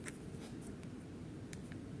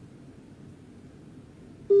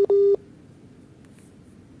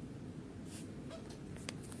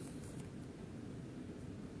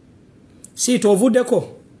si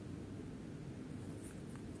tovuddeko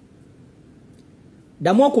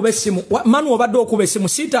damu okube essimu manu obadde okuba essimu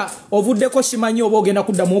sita ovuddeko simanyi oba ogenda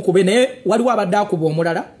kuddamu okube naye waliwo abadde akuba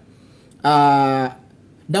omulala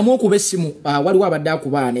damu okuba essimu waliwo abadde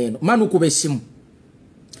akuba aneeno manu kuba essimu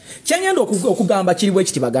kyengenda okugamba kiri bwe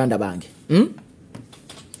kiti baganda bange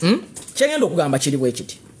kyengenda okugamba kiri bwe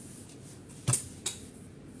kiti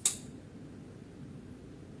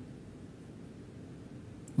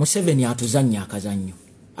Museveni atuzannya akazannyo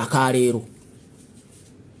akaleero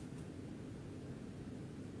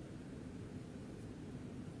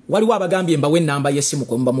waliwo abagambye mbawe ennamba y'essimu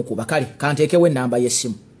kwe muba mukuba kale kanteekewo ennamba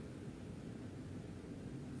y'essimu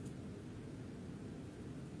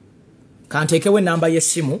kanteekewo ennamba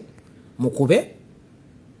y'essimu mukube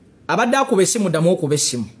abadde akuba essimu ddamu okuba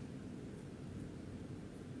essimu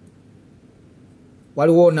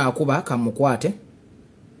waliwo naakuba kamukwate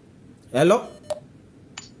hello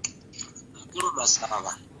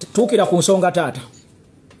tuukira ku nsonga taata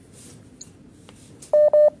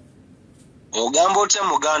ogamba otya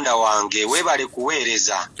muganda wange webale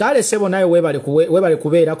kuweereza kale sebo naye webale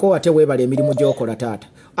kubeerako ate webale emirimu gy'okola taata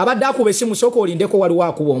abadde akuba essimu sooka olindeko waliwo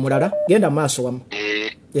akuba omulala genda mu maaso wamu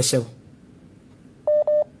yesebo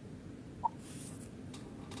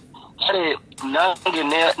kale nange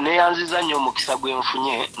neyanziza nnyo omukisa gwe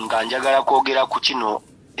nfunye nga njagala kwogera ku kino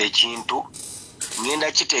ekintu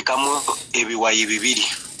ngenda kiteekamu ebiwayi bibiri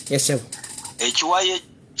yesebo ekiwayi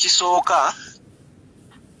kisooka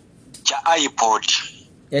kya iPod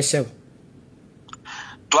yesebo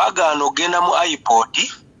twagaana ogenda mu iPod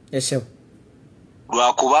yesebo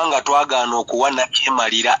lwakubanga twagaana okuwa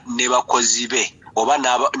nakyemalira ne bakozi be oba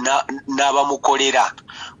n'abamukolera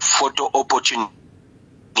photo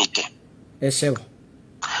opportunity yesebo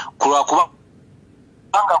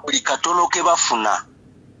kulwakubanga buli katono ke bafuna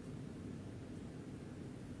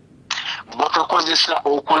bakakozesa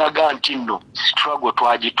okulaga nti nno struggle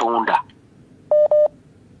twagitonda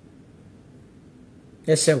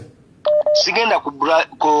yesebo sigenda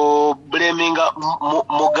ku blaminga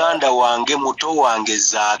muganda wange muto wange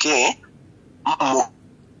Zaake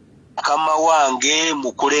mukama wange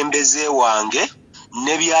mukulembeze wange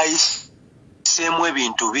ne byayisemu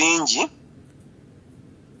ebintu bingi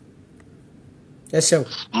yesebo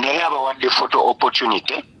naye abawadde photo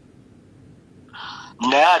opportunity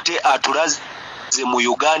naye ate atulaze mu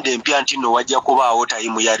Uganda empya nti no wajja kubaawo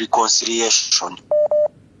time ya reconciliation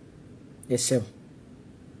yesebo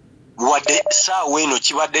wadde saawa eno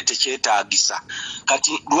kibadde tekyetaagisa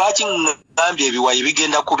kati lwaki ngambye ebiwayi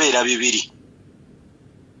bigenda kubeera bibiri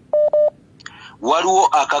waliwo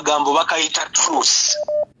akagambo bakayita truth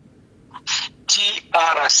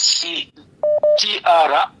TRUCE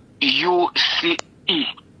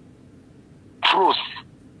truth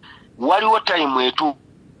waliwo time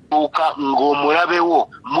etuuka ng'omulabewo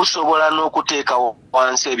musobola n'okuteeka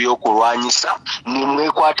wansi ebyokulwanyisa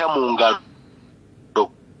nimwekwata mu ngalo.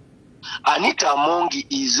 Anita Mongi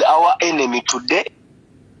is our enemy today.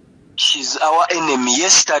 She's our enemy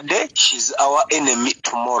yesterday. She's our enemy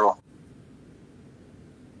tomorrow.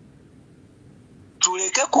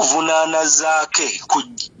 Tuleke kuvunaana Zaake ku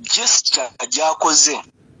gesture gyakoze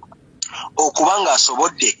okubanga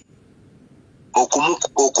asobodde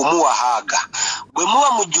okumuwahaaga. Bwe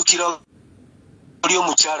muba mujjukira oli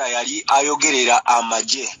omukyala yali ayogerera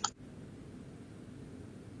amagye.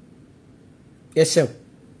 Yes, sir.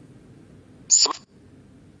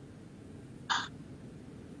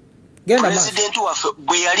 President waffe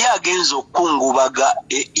bwe yali agenze okukungubaga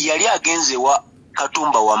yali agenze wa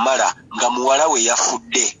Katumba Wamala nga muwala we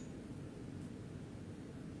yafudde.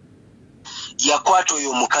 Yakwata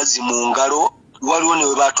oyo omukazi mu ngalo waliwo ne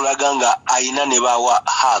we baatulaga nga ayina ne baawa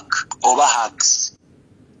hug oba hugs.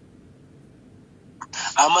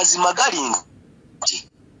 Amazima gali nti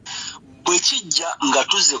bwe kijja nga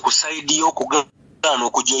tuzze ku sayidi y'okugaana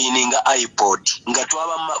okujoyininga iPod nga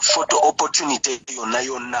twaba photo opportunity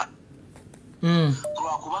yonna.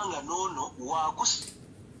 Lwakubanga noono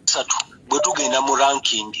waakusatu bwe tugenda mu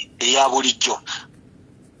ranking eya bulijjo.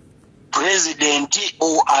 President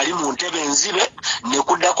ali mu ntebe nzibe ne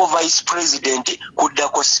kuddako vice president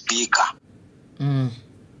kuddako speaker.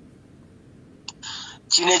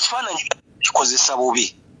 Kino ekifaananyi kikozesa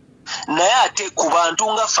bubi. Naye ate ku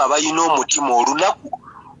bantu nga ffe abalina omutima olunaku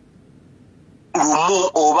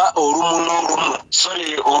lumu oba olumu n'olumu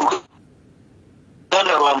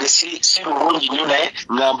Oluganda lwange si lulungi nnyo naye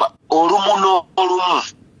ngamba olumu n'olumu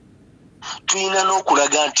tuyina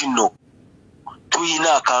n'okulaga nti nno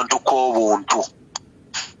tuyina akantu k'obuntu.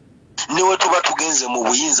 Ne we tuba tugenze mu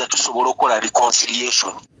buyinza tusobola okukola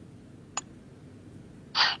reconciliation.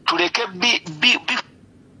 Tuleke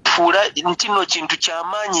kifuula nti nno kintu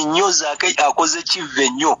ky'amaanyi nnyo Zaake akoze kive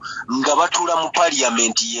nnyo nga batuula mu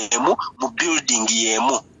parliament y'emu mu building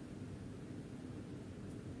y'emu.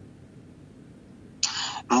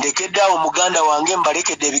 Ndekedde awo muganda wange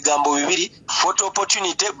mbalekedde ebigambo bibiri, photo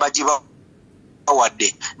opportunity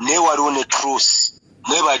bagibawadde naye waliwo ne truth.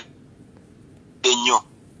 Mwebale nnyo.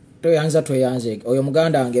 Toyanze oyo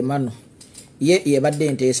muganda wange mano ye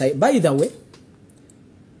badde nteesa. By the way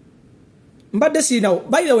mbadde sinawo,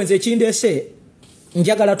 by the way nze kindese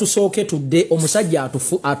njagala tusooke tudde omusajja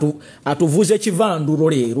atuvuze kivandulo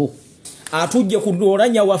leero atujje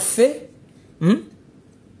kudoranya waffe.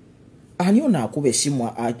 Ani ona akuba essimu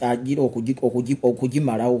agira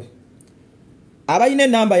okugimalawo. Abayina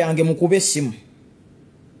enamba yange mukube essimu.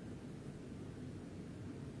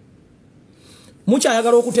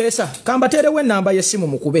 Mukyayagala okuteesa kambateerewo enamba y'essimu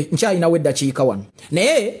mukube, nkyayinawo eddakiika wano.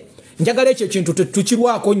 Naye njagala ekyo ekintu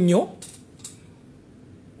tukirwako nnyo.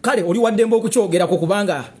 Kale oli waddembe okukyogerako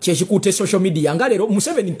kubanga kyekikutte social media nga leero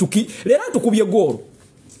Museveni leero atukubye goolo.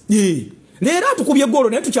 Leero atukubye goolo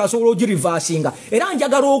naye tukyasobola ogirivasinga. Era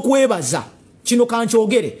njagala okwebaza kino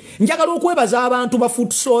kankyogere, njagala okwebaza abantu ba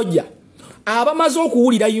foot soldier abamaze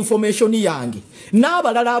okuwulira information yange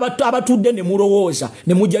n'abalala abatudde ne mulowooza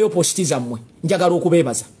ne mujjayo posti zammwe. Njagala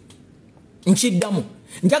okubebaza nkiddamu,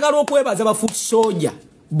 njagala okwebaza ba foot soldier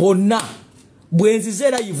bonna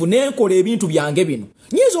bwenzize live nenkola ebintu byange bino.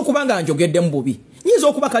 Nyinza okuba nga njogeddemu bubi, nyinza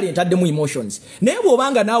okuba kale ntaddemu emotions, naye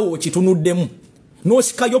bw'obanga naawe okitunuddemu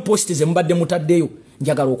n'osikayo posti ze mubadde mutaddeyo,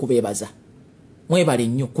 njagala okubebaza. Mwebale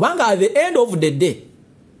nnyo kubanga at the end of the day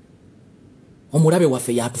omulabe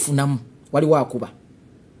waffe yatufunamu. Waliwo akuba.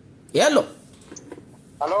 Hello.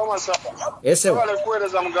 Hello Masaba. Yes sir. Wale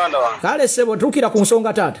kueleza muganda wange. Kale sebo tukira ku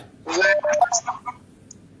nsonga tata.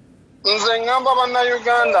 Nze ngamba banna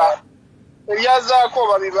Uganda Ebya Zaake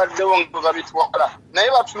babibaddewo nga babitwala.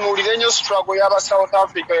 Naye batunuulire nnyo struggle y'aba South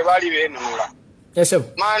Africa bwe baali beenunula. Yes sir.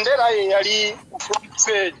 Mandela ye yali front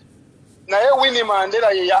page. Naye Winnie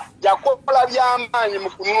Mandela ye yakola by'amaanyi mu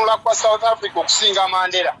kununula kwa South Africa okusinga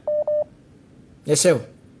Mandela. Yes sir.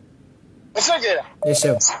 Esegera. Yes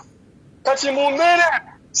sir. Kati mu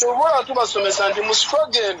mbeera sobola tubasomesa nti mu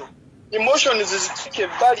struggle eno emotions zitike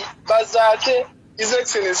bali Zaake His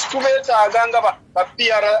Excellency tubeetaaga nga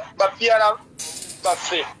bapiara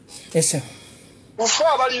baffe. Yes sir.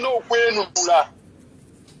 Ufa balina okwenunula.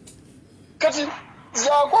 Kati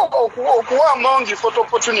Zaake okuwa amangi photo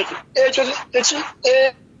opportunity ekyo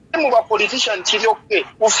mu ba politician kiryokke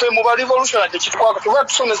uffe mu ba revolutionary tekitwaka tuba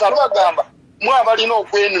tusomesa bagamba mwe abalina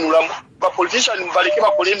okwenunula ba politician baleke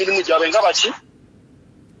bakole emirimu gyabwe nga baki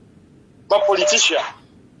ba politician.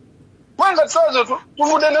 Wanga tsazo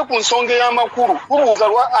tuvudde ne ku nsonga y'amakulu kubuuza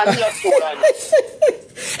lwa ani yatulanye.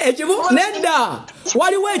 Ekibu nedda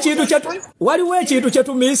waliwo ekintu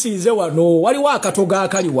kyetumisiize wano, waliwo akatoga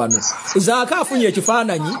akali wano. Zaake afunye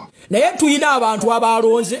ekifaananyi naye tuyina abantu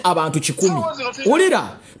abalonze abantu 100.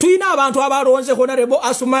 Wulira tuyina abantu abalonze Honorable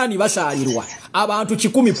Asumani basaalirwa abantu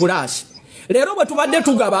 100 plus. Leero bwe tubadde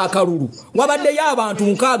tugaba akalulu wabaddeyo abantu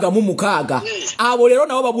 66. Abo leero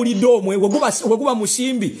nabo babulidde omwe we guba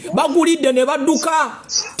musimbi bagulidde ne badduka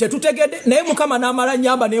tetutegedde. Naye Mukama n'amala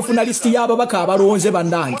nyamba n'enfuna listi y'ababaka abalonze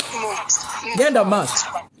bannange. Genda maaso.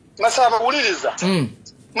 Masaba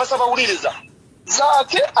wuliriza.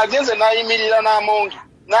 Zaake agenze n'ayimirira n'amongi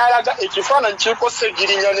n'alaga ekifaananyi kiriko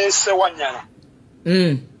Ssegirinya ne Ssewanyana.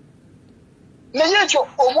 Naye ekyo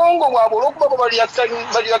obwongo bwabwe olw'okuba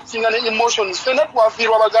baliakitinga ne emotions ffenna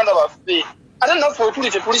twafiirwa baganda baffe ate naffe we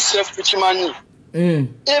tuli tetuli safe tukimanyi.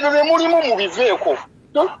 Ebyo bye mulimu mubiveeko.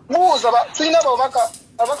 Buuza tulina ababaka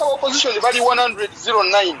ba opposition bali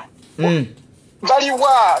 109.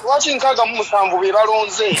 Baliwa lwaki 67 be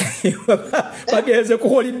balonze bagenze ku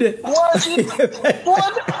holiday.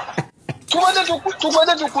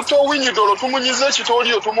 Tubadde tukuta Owinyi-Dollo tumunyize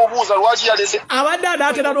ekitoliyo tumubuuza lwaki yalese. Abadde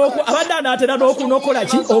anaatera n'okunokola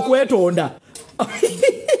ki okwetonda.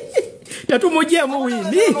 Tetumugyeemu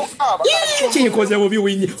Winnie. Kikoze bubi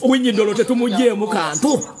Owinyi-Dollo tetumugyeemu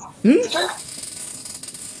kantu.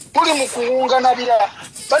 Tuli mu kuwungana birala.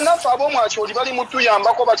 Bannaffe ab'omwakyoli bali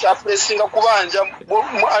mutuyambako bakyapulesinga kubanja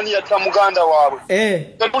Anita muganda waabwe.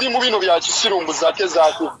 Tetuli mu bino bya kisirumbu Zaake.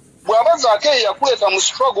 Bw'aba Zaake yakuleeta mu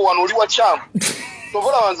struggle wano oli wa kyamu.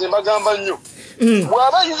 Tobola banze mbagamba nnyo.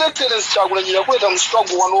 Bw'aba His Excellency Kyagulanyi yakuleeta mu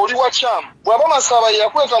struggle wano oli wa kyamu. Bw'aba Masaba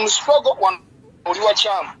yakuleeta mu struggle wano oli wa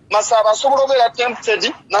kyamu. Masaba asobola obeera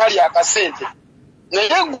tempted n'ali akasente. Naye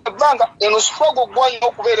ebbanga eno struggle gwalina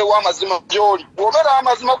okubeera ew'amazima gy'oli. Bw'obeera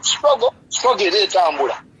amazima ku struggle era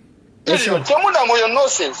etambula. Temunamu yo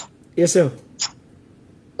nonsense. Yes sir.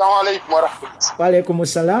 Assalamu alaikum wa rahmatullahi. Wa alaikum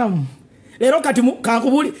assalam. Lero kati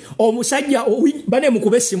kankubuli omusajja bane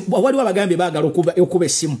mukube simu wali wabagambe bagala okuba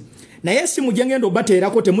simu. Naye simu jengendo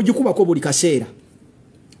baterako temugikubako buli kaseera.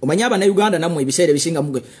 Omanya abana Uganda namwe ebiseera bisinga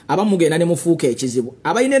muge abamugenda ne mufuuka ekizibu.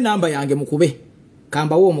 Abayine namba yange mukube.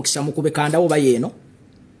 Kamba wo omukisa mukube kandawo bayeno.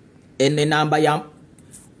 Enne namba ya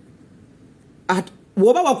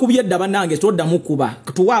woba wakubye dda banange todda mukuba.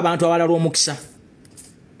 Tuwa abantu abalala omukisa.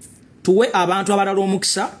 Tuwe abantu abalala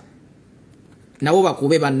omukisa. Nabo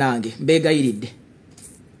bakube banange mbegayiridde.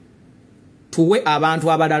 Tuwe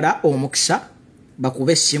abantu abalala omukisa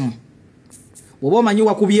bakube simu. Woba omanyi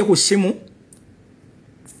wakubye ku simu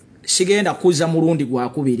sigenda kuza mulundi gwa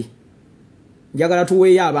kubiri. Njagala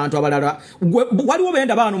tuweeyo abantu abalala. Waliwo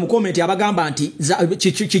benda bano mu comment abagamba nti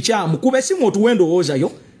kikyamu kube simu otuwendo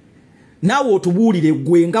yo. Nawe otubuulire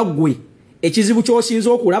gwe nga gwe ekizibu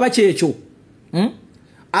ky'osinza okulaba kyekyo.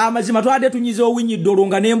 Amazima twade tunyize owinyiddolo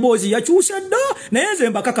nga n'emboozi yakyuse dda naye nze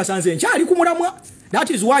mbakakasa nze nkyali ku mulamwa. That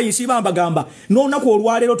is why nsiba mbagamba n'olunaku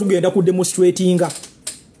olwaleero tugenda ku demonstratinga.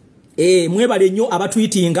 Mwebale nnyo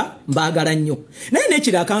abatwitinga mbaagala nnyo. Naye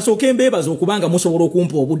n'ekira akansooka embeebaza okubanga musobola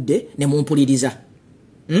okumpa obudde ne mumpuliriza.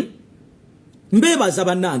 Mbeebaza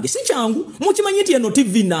bannange si kyangu mukimanyi nti eno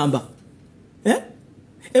TV namba.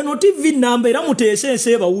 Eno TV namba era muteese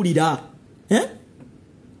ensi ebawulira.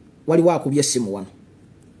 Waliwo akubye essimu wano.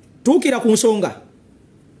 Tuukira ku nsonga.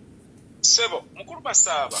 Sebo, mukulu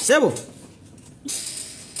basaba. Sebo.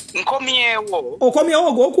 Nkomyewo.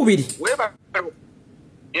 Okomyewo gwokubiri.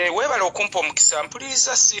 Webale okumpa omukisa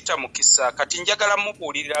mpuliriza siita mukisa kati njagala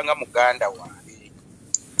mubuulirira nga muganda wange.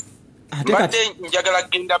 Mbadde njagala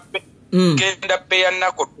genda beya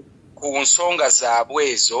nako ku nsonga zaabwe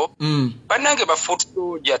ezo. Bannange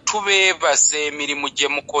bafutuja tubeebaze emirimu gye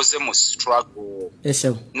mukoze mu struggle.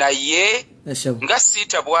 Naye nga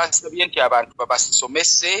siita bwasabye nti abantu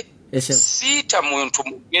babasomese. Siita muntu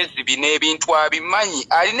mugezi bino ebintu abimanyi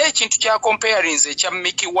alina ekintu kya comparinze ekya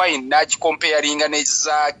Mickey Wine n'akikomparinga ne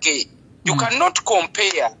Zaake. You cannot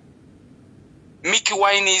compare Mickey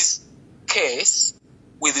Wine's case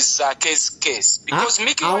with Zaake's case because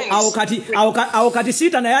Mickey Wine awokati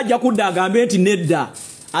siita naye ajja kudda agambe nti nedda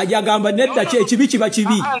ajja gamba nedda kibi kiba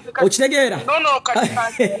kibi okitegeera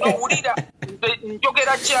ulira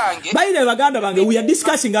njogera kyange bayire baganda bange we are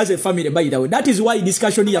discussing as a family by the way that is why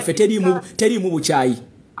discussion yaffe terimu buchayi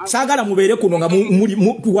saagala mubeere kuno nga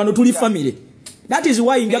wano tuli family. That is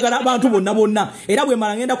why njagala abantu bonna era bwe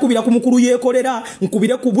mala ngenda kubira ku mukulu yekolera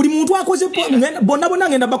nkubire ku buli muntu akoze bonna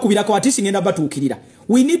ngenda bakubira ko atisi ngenda batuukirira.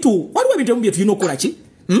 We need to waliwo ebintu bye tulina okukola ki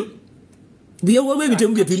biyewe ebintu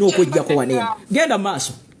bye tulina okujja ko wane genda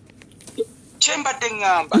maaso chembadde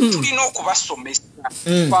ngamba tulina okubasomesa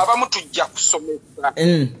abamu tujja kusomesa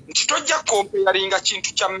nti tojja comparinga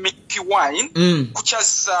kintu kya Mickey Wine ku kya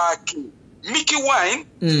Zaake. Mickey Wine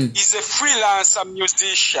is a freelancer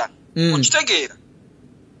musician. Okitegeera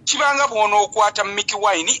kibanga bwona okwata Mickey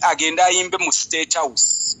Wine agenda ayimbe mu State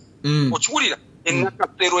House. Okiwulira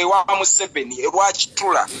ennakasero ewa Museveni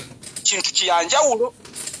erwakitula kintu kiyanjawulo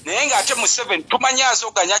naye ng'ate Museveni tumanya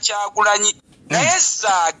azoganya Kyagulanyi. Naye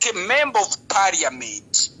Zaake member of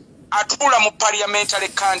parliament atula mu parliamentary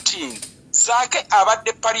canteen. Zaake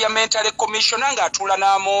abadde parliamentary commissioner ng'atula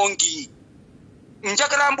n'Amongi.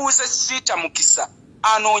 Njagala mbuuze siita mukisa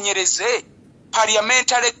anoonyereze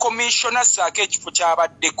parliamentary commissioner Zaake ekifo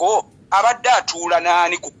kyabaddeko abadde atuula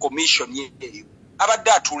n'ani ku commission yeeyo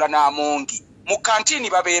abadde atuula n'Amongi mu canteen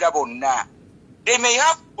babeera bonna. They may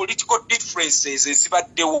have political differences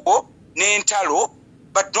ezibaddewo n'entalo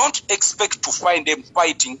but don't expect to find them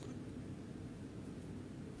fighting.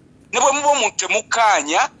 Nebo mubo muntu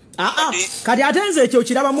mukanya kati atenze ekyo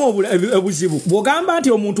kirabamu obuzibu bwogamba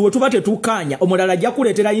nti omuntu we tuba tetukanya omulala ajja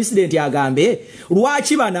kuleetera incident agambe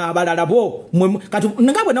lwaki bana abalala bo kati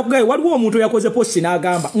nga bwe nakugaye waliwo omuntu yakoze posti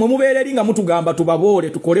n'agamba mwe mubeereri nga mutugamba tubaboole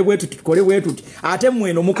tukole bwetuti ate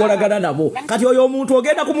mweno mukolagana nabo kati oyo omuntu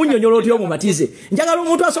ogenda kumunnyonnyola otyo mumatize njagala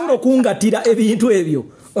omuntu asobola okungattira ebintu ebyo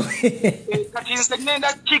kati nze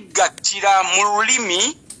ngenda kigattira mu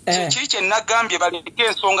lulimi kiri kye nagambye baleke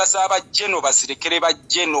ensonga z'abajeno bazirekere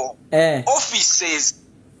bajeno. Offices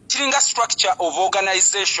kiringa structure of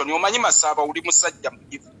organization omanyi Masaba uli musajja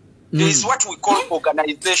mugivu. There is what we call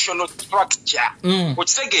organizational structure.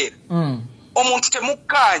 Okitegeera omuntu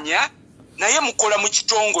temukkaanya naye mukola mu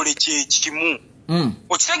kitongole kye kimu.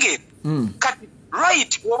 Okitegeera kati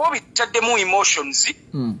right oba obitaddemu emotions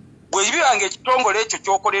bwe bibange ekitongole ekyo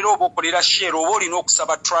kyokolera oba okolera share oba olina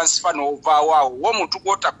okusaba transfer n'ovaawo omuntu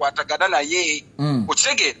gw'otakwatagana naye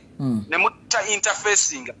okitegeera ne mutta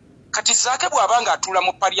interfacing. Kati Zaake bw'abanga atuula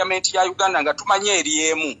mu parliament ya Uganda nga tumanye eri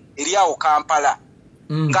emu eri awo Kampala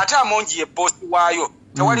ng'ate Amongi ye boss waayo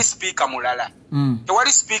tewali speaker mulala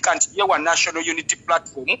tewali speaker nti ye wa National Unity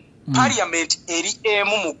Platform parliament eri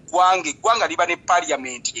emu mu gwanga liba ne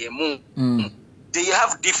parliament emu they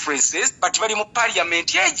have differences but bali mu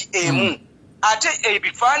parliament emu ate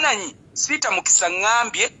ebifaananyi sita mukisa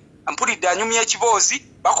ngambye ampulidde anyumya ekiboozi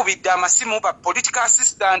bakubidde amasimu ba political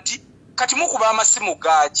assistant kati mukuba amasimu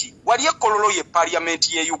gaaki wali ekololo ye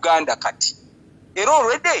parliament ye Uganda kati era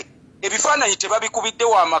already ebifaananyi tebabikubidde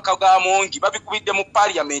wa maka ga Mongi babikubidde mu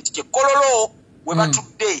parliament ke kololo we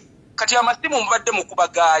batudde kati amasimu mubadde mukuba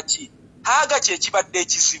gaaki haga kye kibadde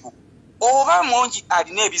ekizibu oba Mongi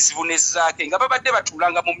alina ebizibu ne Zaake nga babadde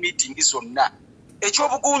batulanga mu meeting zonna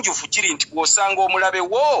ekyobugunjufu kiri nti bw'osanga omulabe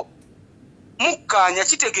wo mukkaanya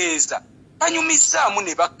kitegeeza banyumizaamu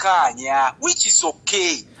ne bakkaanya which is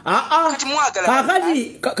okay kati mwagala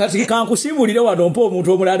kati kankusimbulire wano mpa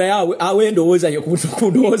omuntu omulala yawe awendowooza ye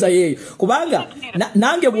kundowooza yeeyo kubanga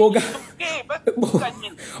nange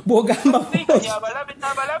bwogamba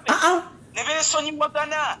ne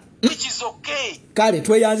beesonyiwagana which is okay kale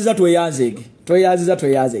tweyanziza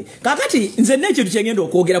kakati nze n'ekintu kye ngenda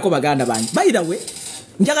okwogerako baganda bange by the way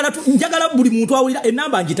njagala buli muntu awulira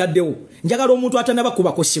enamba ngitaddewo njagala omuntu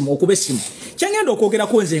atanabakubako simu okuba essimu kye ngenda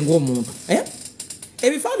okwogerako nze ng'omuntu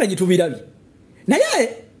ebifaananyi tubirabye naye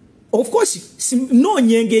of course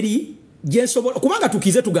noonya engeri gyensobola kubanga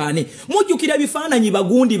tukize tugaane mujjukira ebifaananyi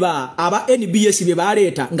bagundi aba NBS bye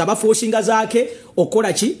baleeta nga baforcinga Zaake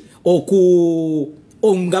okola ki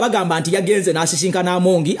nga bagamba nti yagenze n'asisinkana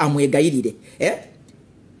Mongi amwegayirire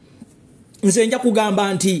nze nja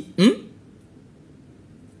kugamba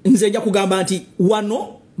nti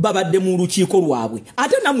wano babadde mu lukiiko lwabwe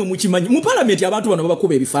ate namwe mukimanyi mu parliament abantu bano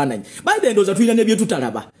babakuba ebifaananyi baide ndoza tulina ne bye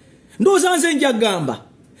tutalaba ndoza nze nja gamba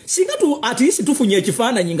singa at least tufunye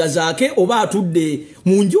ekifaananyi nga Zaake oba atudde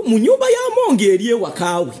mu nyumba ya Mongi eri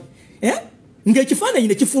ewakaawe ng'ekifaananyi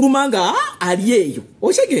ne kifuluma nga ali eyo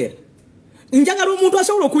okitegera njagala omuntu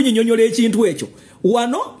asobola okunyinyonyola ekintu ekyo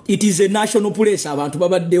wano it is a national place abantu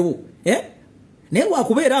babaddewo naye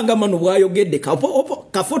wakubeera nga mano bwayogedde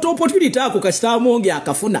kafoto opportunity ako kasita Mongi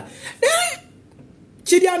akafuna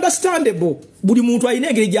kiri understandable buli muntu alina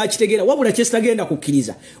engeri gyakitegeera wabula kyesitagenda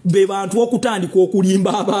kukkiriza be bantu okutandika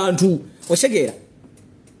okulimba abantu okitegera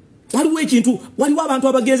waliwo abantu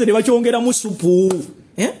abagenze ne bakyongeramu supu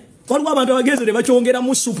waliwo abantu abagenze ne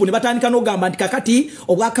bakyongeramu supu ne batandika n'ogamba nti kakati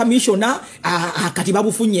obwa commissioner kati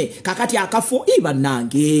babufunye kakati akafo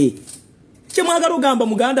bannange kyemwagala ogamba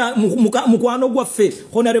muganda mukwano gwaffe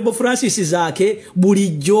Honorable Francis Zaake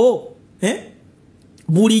bulijjo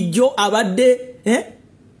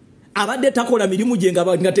abadde takola mirimu gye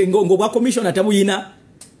ng'obwa commissioner tabuyina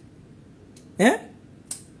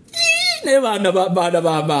ne baana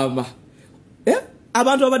bamama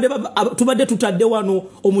abantu tubadde tutadde wano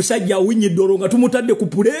omusajja awinyiddolo nga tumutadde ku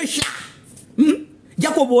puresha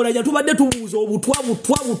Jacob Olanya tubadde tubuuza obutwa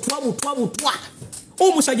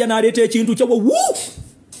omusajja n'aleeta ekintu kyabo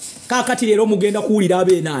kakati leero mugenda kuwulira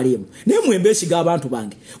ab'NRM naye mwembesiga abantu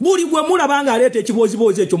bange buli gwe mulabanga aleeta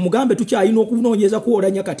ekiboozibozi ekyo mugambe tukyalina okunoonyeza ku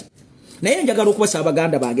Olanya kati naye njagala okubasa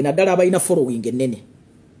abaganda bange naddala abalina following ennene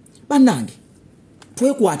bannange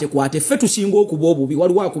twekwate ffe tusinga okuba obubi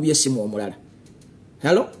waliwo akubye essimu omulala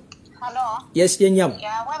hello yes yenyabo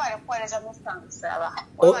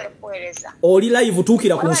oli live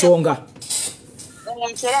tuukira ku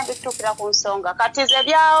nsonga kati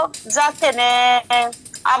Ebya Zaake ne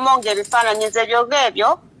Mongi ebifaananyi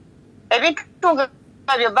ebyo ebintu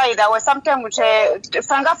ebyo by the way sometimes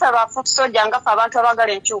fangaffe abafuuti soja ngaffe abantu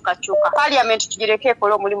abagala enkyukakyuka parliament tugireko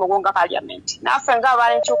ekola omulimu gwo nga parliament naffe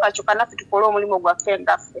ng'abaala enkyukakyuka naffe tukole omulimu gwaffe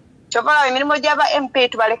ngaffe kyova emirimu gy'aba MP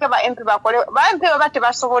tubaleke ba MP bakole ba MP oba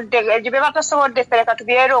tebasobodde ebyo bye batasobodde ffe leka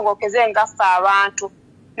tubyerongookeze ngaffe abantu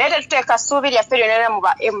naye tetuteeka ssuubi lyaffe lyonna mu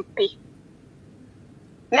ba MP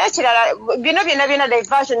n'ekirala bino byonna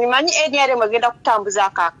diversion manyi NRM egenda kutambuza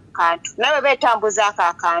akantu nawe beetambuza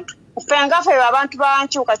akantu ffe ngaffe abantu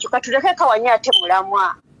bankyukakyuka tuleke Kawanye ate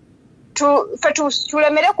mulamwa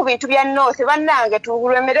tulemere ku bintu bya North bannange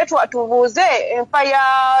tulemere tubuuze enfa ya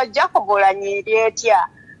Jacob Olanya eri etya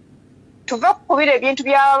tuve kukubira ebintu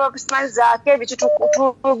bya Zaake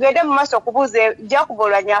tugende mu maaso okubuuza Jacob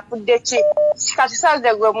Olanya afudde ki kati saze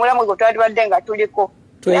gwe mulamu gwe twabadde nga tuliko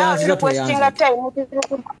tweyanza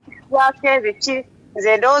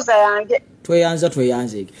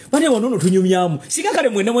bane wano tunyumyamu singa kale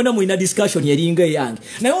mwena mwina discussion yeringa eyange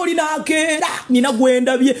naye olina akeera nina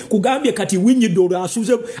gwendabye kugambye kati winyiddolo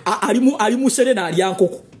asuze ali mu Serena alya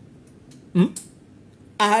nkoko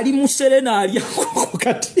ali mu Serena alya nkoko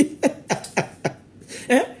kati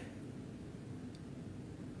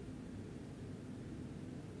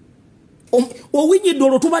owinyidde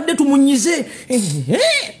olwo tubadde tumunyize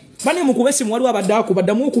bane mukube essimu waliwo abadde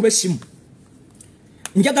akubaddamu okuba essimu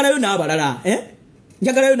njagalayo n'abalala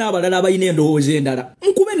abalina endowooza endala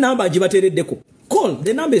nkube enamba gibateereddeko call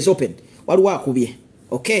the number is open waliwo akubye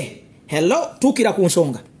okay hello tuukira ku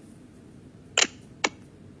nsonga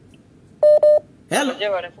hello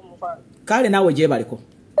kale naawe gyebaleko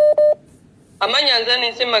amanya nze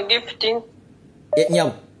nisima gifting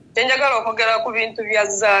nyawo tenjagala okwogera ku bintu bya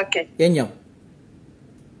Zaake nyawo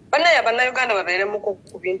bannayuganda babeeremu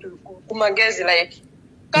ku bintu ku magezi like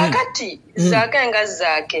kakati Zaake nga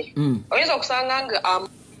Zaake oyinza okusanga nga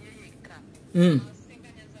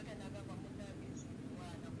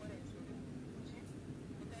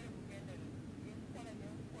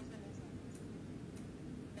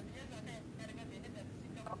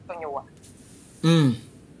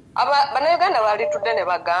bannayuganda balitudde ne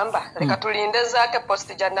bagamba leka tulinde Zaake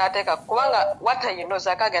post jannateeka kubanga watayino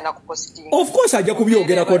Zaake agenda ku posting of course ajja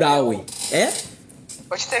kubyogerako naawe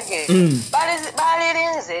okitegeera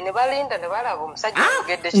balirinze ne balinda ne balaba omusajja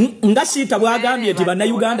ogedde nga siita bwagambye nti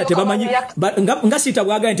bannayuganda tebamanyi nga siita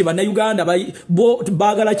bwagambye nti bannayuganda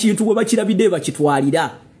baagala kintu bwe bakirabidde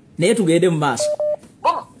bakitwalira naye tugende mu maaso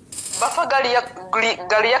bafa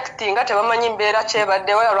galiyactinga tebamanyi mbeera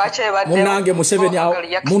kyebadde wala lwaki ebadde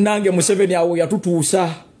munange Museveni awo yatutuusa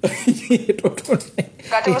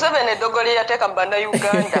kati Museveni eddogoli yateeka mu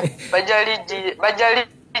bannayuganda bajali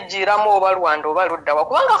jiramu oba Rwanda oba luddawa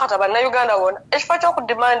kubanga kata bannayuganda bona ekifo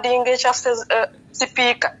ky'okudimandinga ekya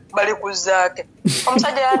sipiika bali ku Zaake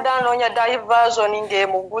omusajja yadde anoonya diversion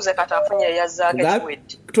ng'emuguze kati afunye eya Zaake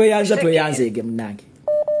kiwedde tweyanzeege munange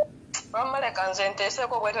bamaleka nze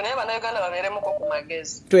nteeseeko bwetyo naye bannayuganda babeeremuko ku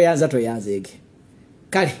magezi tweyanzeege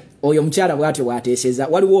kale oyo mukyala bw'atyo bw'ateeseza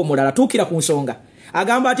waliwo omulala tuukira ku nsonga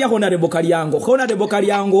agamba atya Honorable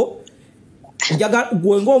Kalyango njaga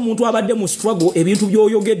gwe ng'omuntu abadde mu struggle ebintu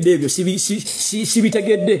by'oyogedde ebyo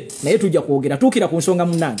sibitegedde naye tujja kwogera tuukira ku nsonga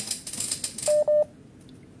munnange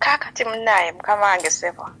kaakati munnaye mukama wange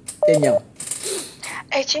sebo enyawo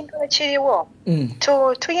ekintu ekiriwo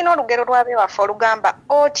tulina olugero lw'abewaffe olugamba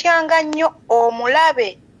otyanga nnyo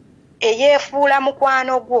omulabe eyeefuula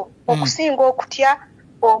mukwano gwo okusinga okutya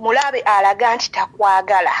omulabe alaga nti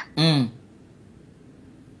takwagala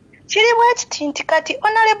kiri bwekiti nti kati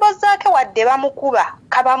Honorable Zaake wadde bamukuba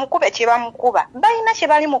kabamukube kye bamukuba balina kye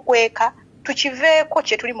bali mukweka tukiveeko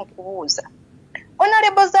kye tuli mu kubuuza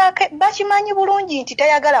Honorable Zaake bakimanyi bulungi nti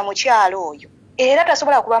tayagala mukyalo oyo era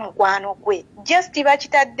tasobola kuba mukwano gwe just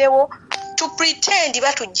bakitaddewo to pretend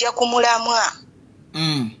batujja kumulamwa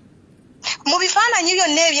mu bifaananyi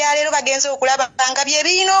byonna ebyaleero bagenze okulaba nga bye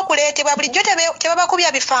birina okuleetebwa bulijjo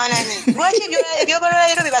tebabakubya bifaananyi lwaki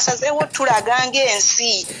ebyolwaleero bibasazeewo tulaga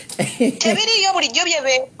ng'ensi tebiriyo bulijjo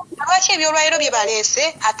lwaki ebyolwaleero bye baleese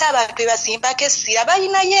ate abantu bebasimbako essira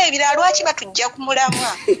balinayo ebirala lwaki batujja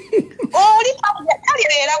kumulamwa oli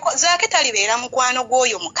Zaake talibeera mukwano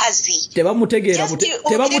gw'oyo mukazi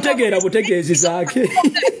tebamutegeera butegeezi Zaake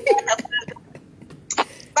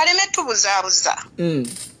baleme tubuzaabuza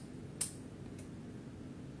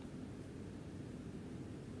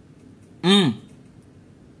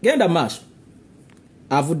genda maaso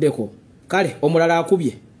avuddeko kale omulala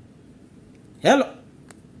akubye hello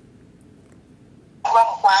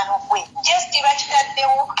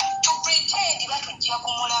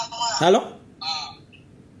hello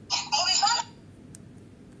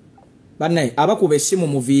banne abakuba essimu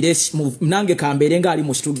muviire nange kambeere ngaali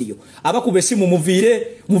mu studio abakuba essimu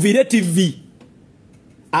muviire TV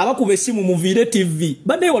abakuba essimu muviire TV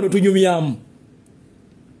banne wano tunyumyamu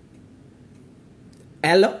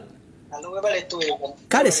hello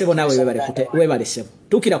kale sebo nawe webale sebo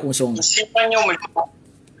tuukira ku nsonga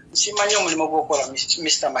nsimanyi omulimu gw'okola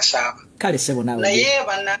Mr. Masaba kale sebo nawe naye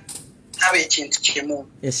bana abe ekintu kimu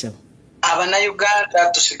esebo Abannayuganda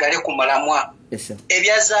tusigale ku mulamwa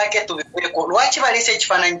ebya Zaake tubikweko lwaki baleese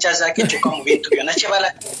ekifaananyi kya Zaake kyokka mu bintu byonna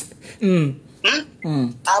kyebala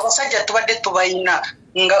abasajja tubadde tubayina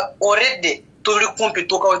nga already tuli kumpi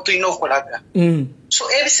tuukawe tulina okulaga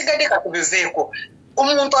so ebisigadde katubiveeko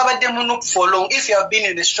omuntu abadde munu for long if you have been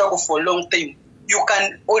in the struggle for a long time you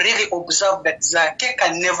can really observe that Zaake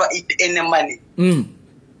can never eat any money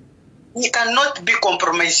he cannot be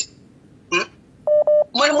compromised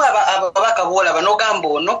mulimu ababaka bwola banogamba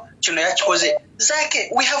ono kino yakikoze Zaake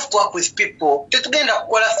we have to work with people tetugenda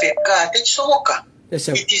kukola feka tekisoboka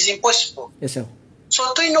it is impossible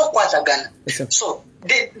so tulina okukwatagana so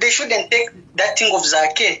they shouldn't take that thing of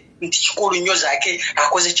Zaake nti kikulu nnyo Zaake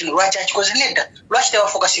akoze kino lwaki akikoze nedda lwaki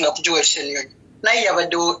tebafokasinga ku Joel Senior naye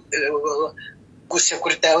yabaddewo ku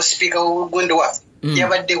secretary speaker w'Uganda waffe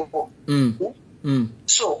yabaddewo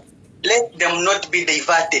so let them not be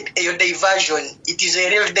diverted. A diversion, it is a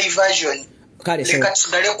real diversion. Thank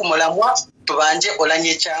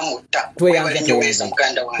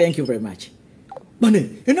you very much. Mane,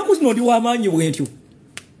 enaku zino ndi wamanyi bwentyo.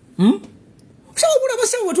 Sawa bula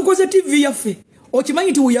basawo tukoze TV yaffe.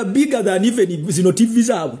 Okimanyi we are bigger than even zino TV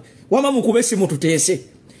zaabwe. Wama mukubese mututese.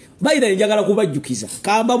 Bayira njagala kubajjukiza.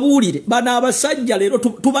 Kamba buulire bana abasajja lero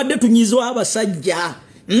tubadde tunyizwa abasajja.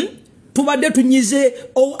 Tubadde tunyize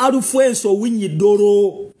alufwenso winyi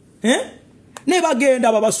doro. Ne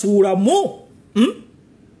bagenda babasuulamu.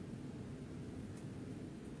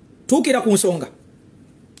 Tukira ku nsonga.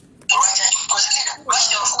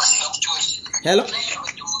 Hello?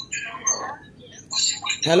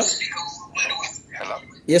 Hello? Hello?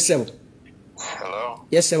 Yes, sir. Hello?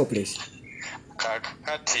 Yes, sir, please.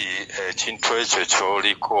 Kakati kintu ekyo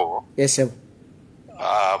kyoliko. Yes, sir.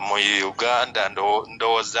 Mu Uganda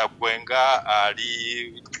ndowooza gwenga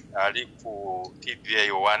ali ku TV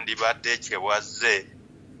eyo wandibadde kyewazze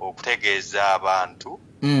okutegeeza abantu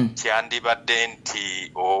kyandibadde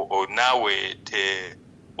nti naawe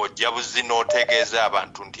ojja buzi n'otegeeza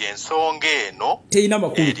abantu nti ensonga eno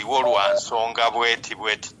eriwo lwa nsonga bweti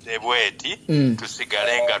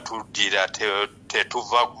tusigale nga tuddira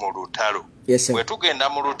tetuva mu lutalo. Bwe tugenda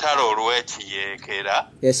mu lutalo olw'ekiyeekera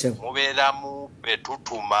mubeeramu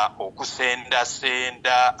betutuma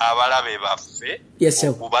okusendasenda abalabe baffe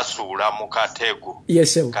okubasuula mu katego.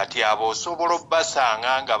 Kati abo osobola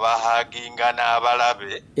obbasanga nga bahaginga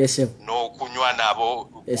n'abalabe n'okunywa nabo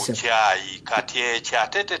ku kyayi. Kati ekyo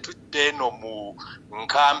ate tetudde eno mu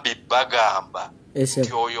nkambi bagamba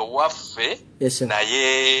nti oyo waffe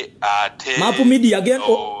naye ate Mapu Media again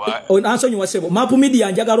ansonyiwa sebo. Mapu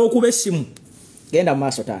Media njagala okuba essimu. Genda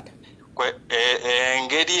maaso taata.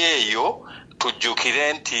 Engeri eyo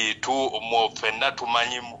tujjukire nti ffenna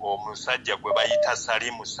tumanyi omusajja gwe bayita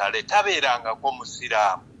Salimu Sale tabeerangako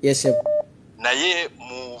musiraamu. Naye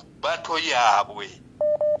mu bato yaabwe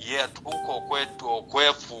yatuuka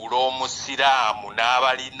okwefuula omusiraamu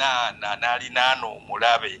n'alinaana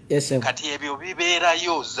omulabe. Kati ebyo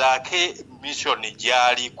bibeerayo Zaake mission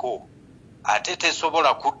gy'aliko. Ate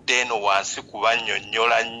tesobola kudda eno wansi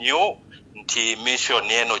kubannyonnyola nnyo nti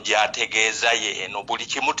mission eno gyategeeza yeeno buli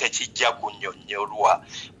kimu tekijja kunnyonnyolwa.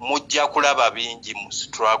 Mujja kulaba bingi mu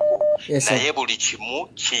struggle. Naye buli kimu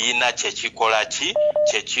kiyina kyekikola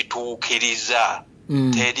kyekituukiriza.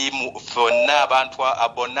 Teri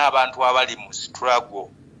bonna abantu abali mu struggle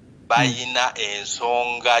bayina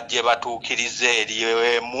ensonga gye batuukiriza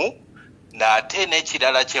eriemu. N'ate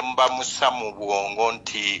n'ekirala kye muba mussa mu bwongo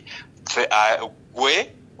nti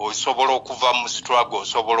gwe osobola okuva mu struggle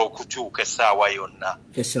osobola okukyuka essaawa yonna.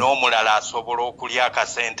 N'omulala asobola okulya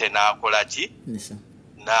akasente n'akola ki?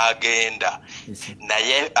 N'agenda.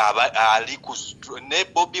 Naye ali ne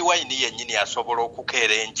Bobi Wine yennyini asobola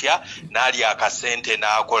okukeera enkya n'alya akasente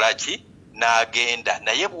n'akola ki? N'agenda.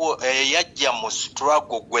 Naye yajja mu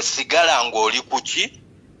struggle gwe sigala ng'oli ku ki?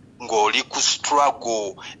 Ng'oli ku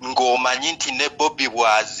struggle ng'omanyi nti ne Bobi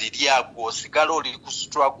bw'azirya gwosigala oli ku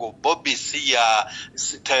struggle. Bobi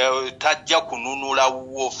tajja kununula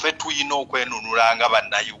wuwo. Ffe tuyina okwenunula nga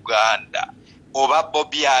bannayuganda. Oba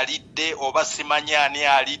Bobi alidde oba simanyi ani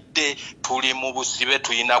alidde tuli mu busibe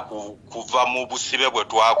tuyina kuva mu busibe bwe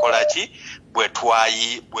twakola ki? Bwe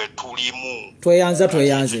tulimu. Tweyanze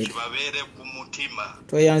kibabeere ku mutima.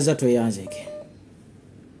 Tweyanze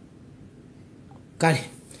kale.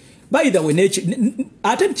 By the way,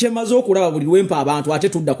 ate kyemaze okulaba buli lwempa abantu ate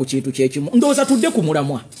tudda ku kintu kyekimu. Ndowooza tudde ku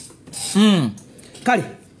mulamwa. Kale,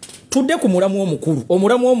 tudde ku mulamwa omukulu.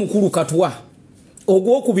 Omulamwa omukulu Katwa.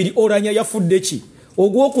 Ogwokubiri Oranya yafudde ki?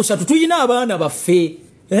 Ogwokusatu tuyina abaana baffe.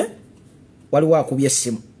 Waliwo akubye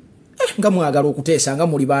essimu. Nga mwagala okuteesa nga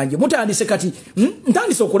muli bangi. Mutandise kati.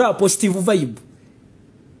 Ntandise okulaba positive vibe.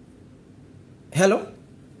 Hello?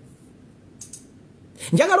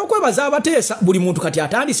 Njagala okwebaza abateesa buli muntu kati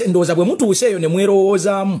atandise ndowooza bwe mutuuse eyo ne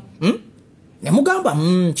mwerowoozaamu. Ne mugamba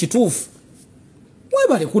kituufu.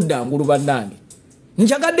 Mwebale kudda ngulu bannange.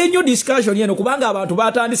 Njagadde nnyo discussion yeno kubanga abantu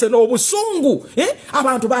batandise n'obusungu.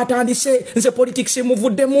 Abantu batandise nze politics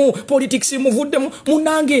muvuddemu.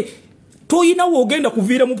 Munange toyina wogenda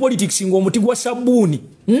kuviira mu politics ng'omuti gwa sabbuuni.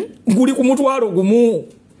 Nguli ku mutwalo gumu.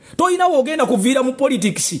 Toyina wogenda kuviira mu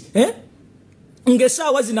politics.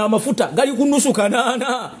 Ngesaawa zina amafuta gali ku nusu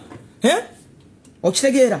kanaana.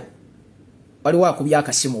 Okitegeera? Waliwo akubya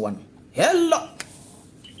akasimu wano. Hello.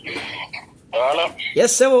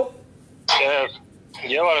 Yes, sebo. Yes.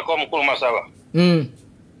 Walikuwa mkulu Masaba.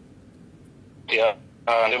 Ya,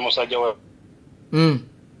 ndi musajja we.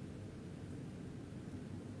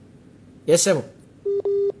 Yes, sebo.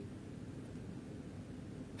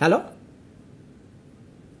 Hello?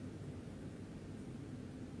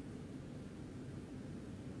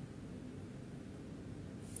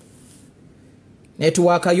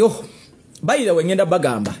 Network yo. By the way, ngenda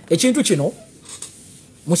bagamba. Ekintu kino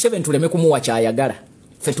Museveni tuleme kumuwa kyayagala.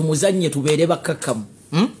 Ffe tumuzannye tubeere bakkakkamu.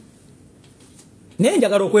 Naye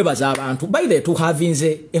njagala okwebaza abantu. By the way,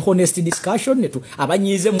 tuhavinze a honest discussion netu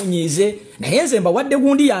abanyiize munyiize naye nze mbawadde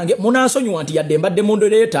gundi yange munansonyiwa nti yadde mbadde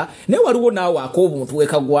moderator naye waliwo naawe ak'obuntu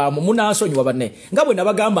wekagwamu munansonyiwa banne nga bwe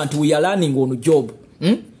nabagamba nti we are learning on job.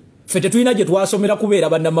 Ffe tetulina gye twasomera kubeera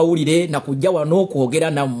bannamawulire na kujja wano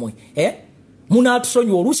okwogera nammwe.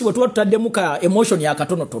 Munatusonyiwa oluusi bwe tuba tutaddemu ka emotion ya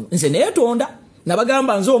katonotono nze neetonda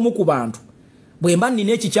nabagamba nze omu ku bantu bwe mba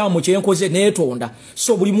nnina ekikyamu kyenkoze neetonda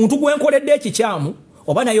so buli muntu gwenkoledde ekikyamu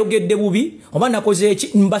oba nayogedde bubi oba nakoze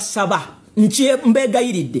eki mbasaba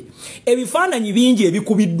mbegayiridde ebifaananyi bingi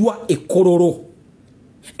ebikubiddwa ekkololo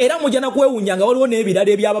era mujja nakwewunya nga waliwo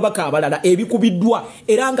n'ebirala ebyababaka abalala ebikubiddwa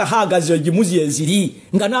era nga haagazi egimuzi eziri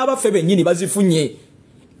nga n'abaffe bennyini bazifunye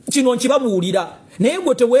kino nkibabuulira naye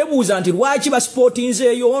gwe teweebuuza nti lwaki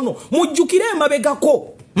basipotinzeeyo ono mujjukire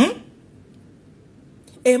emabegako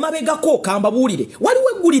emabegako kambabuulire waliwo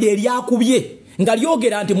eggulire eryakubye nga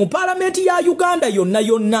lyogera nti mu paalamenti ya Uganda yonna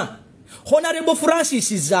yonna Honorable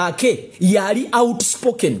Francis Zaake yali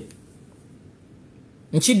outspoken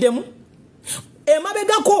nkiddemu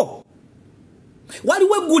emabegako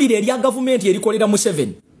waliwo eggulire erya gavumenti erikolera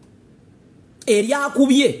Museveni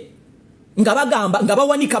eryakubye nga bagamba nga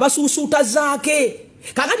bawanika basuusuuta Zaake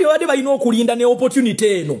kakati babadde balina okulinda ne opportunity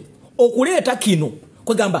eno okuleeta kino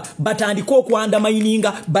kwegamba batandika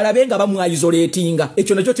okwandamaininga balabe nga bamwaisolatinga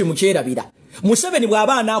ekyo nakyo temukyerabira Museveni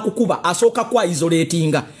bw'aba anaakukuba asooka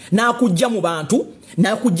kwaisolatinga n'akujja mu bantu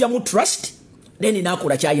n'akujja mu trust then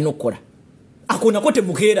n'akola kyalina okukola ako nako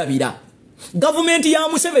temukeerabira gavumenti ya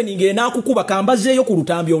Museveni ng'enaakukuba kambazeeyo ku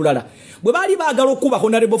lutambi olulala bwe baali baagala okukuba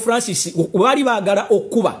Honorable Francis bwe baali baagala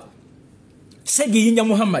okukuba Segiyinya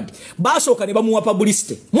Muhammad basooka ne bamuwa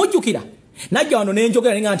publicity mujjukira najja wano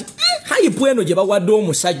nenjogera ninga nti hayipu eno gye bawadde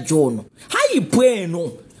omusajja ono hayipu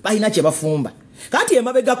eno balina kye bafumba kati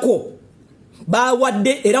emabegako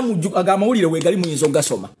bawadde era agamawulire weegali muyinza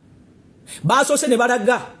ogasoma basoose ne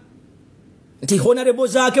balaga nti Honorable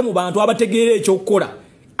Zaake mu bantu abategeera ekyokukola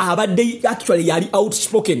abadde actually yali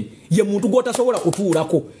outspoken ye muntu gw'otasobola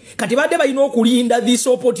kutuulako kati badde balina okulinda this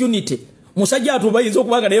opportunity musajja atu bayinza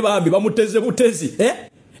okubanga naye bambi bamuteze butezi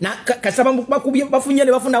na kasaba bakubye bafunye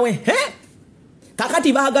ne bafuna we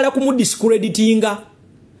kakati baagala kumudiscreditinga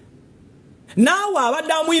naawe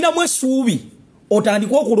abadde amuyinamu essuubi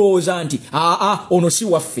otandika okulowooza nti ono si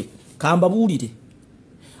waffe kambabuulire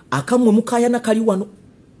akammwe mukaayana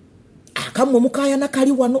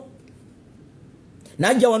kali wano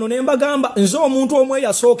najja wano ne mbagamba nze omuntu omu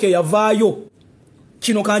eyasooka eyavaayo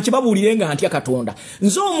kino kankibabuulire nga ntya Katonda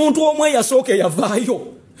nze omuntu omu eyasooka eyavaayo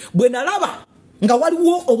bwe nalaba nga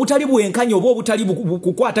waliwo obutali bwenkanya oba obutali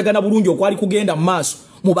kukwatagana bulungi okwali kugenda mu maaso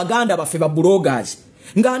mu baganda baffe ba bloggers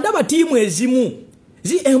nga ndaba tiimu ezimu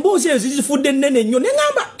emboozi ezo zifudde ennene nnyo ne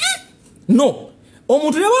ngamba no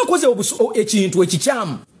omuntu ne bwakoze ekintu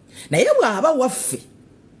ekikyamu naye bw'aba waffe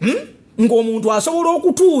ng'omuntu asobola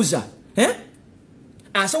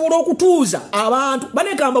okutuuza abantu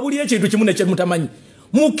banekamba buli ekintu kimu ne kyemutamanyi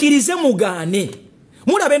mukkirize mugaane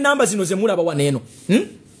mulaba ennamba zino ze mulaba waneeno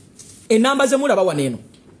enamba ze mulaba waneeno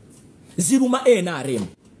ziruma NRM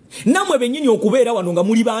namwe bennyini okubeera wano nga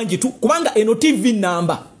muli bangi tu kubanga eno TV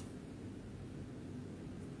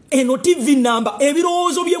namba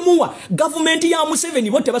ebirowoozo byemuwa gavumenti ya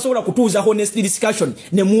Museveni bo tebasobola kutuuza honest discussion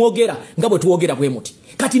ne muwogera nga bwe tuwogera bwe muti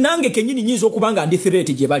kati nange kennyini nyinza okubanga ndi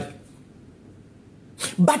threat gye bali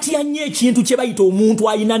batyanye ekintu kye bayita omuntu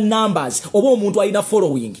alina numbers oba omuntu alina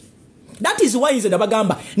following. That is why nze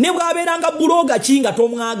nabagamba ne bwabeeranga blogger kinga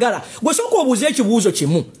tomwagala gwe sooka obuuze ekibuuzo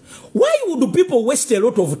kimu. Why would people waste a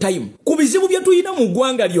lot of time ku bizibu bye tuyina mu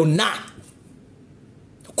ggwanga lyonna?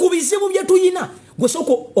 Ku bizibu bye tuyina gwe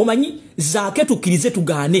sooka omanyi Zaake tukkirize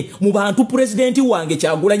tugaane mu bantu pulezidenti wange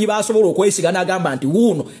Kyagulanyi basobola okwesiga n'agamba nti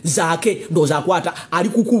wuuno Zaake ndooza akwata ali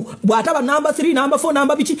kuku bw'ataba number 3 number 4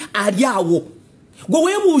 number biki ali awo. Gwe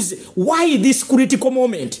weebuuze why this critical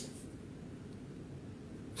moment?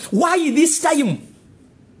 Why this time?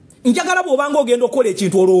 Njagala bw'obanga ogenda okukola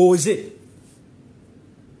ekintu olowooze.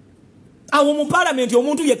 Awo mu parliament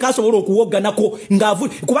omuntu yekka asobola okuwogganako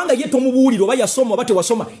kubanga ye tomubuulira oba yasoma oba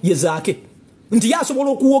tewasoma ye Zaake. Nti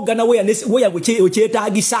yasobola okuwoggana weya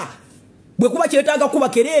kyetaagisa. Bwe kuba kyetaaga kuba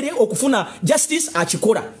kereere okufuna justice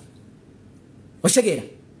akikola. Otegeera?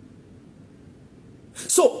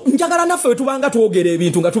 So njagala naffe tubanga twogera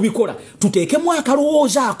ebintu nga tubikola tuteekemu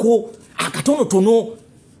akalowoozaako akatonotono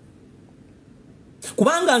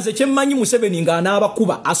kubanga nze kyemmanyi Museveni nga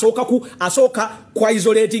anaabakuba asooka kwa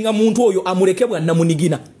isolating muntu oyo amuleke bwanna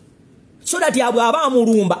munigina so that aba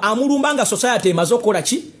amulumba nga society emaze okukola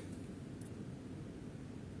ki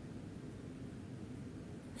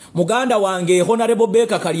muganda wange Honorable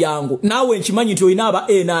Beka Kalyango nawe nkimanyi nti oyina aba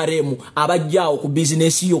NRM abajjaawo ku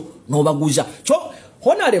business yo nobaguza so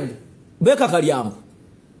Honorable Beka Kalyango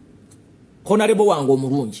Honorable wange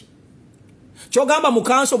omulungi kyogamba mu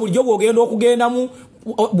kanso bulijjo bwogenda okugendamu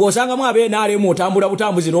bw'osangamu aba NRM otambula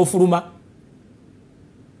butambuzi n'ofuluma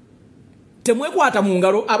temwekwata mu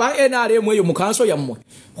ngalo aba NRM eyo mu kanso yammwe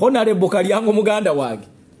Honorable Kalyango muganda wange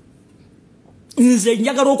nze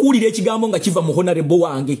njagala okuwulira ekigambo nga kiva mu Honorable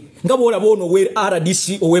wange nga bw'olaba ono we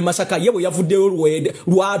RDC owe Masaka ye bwe yavuddeyo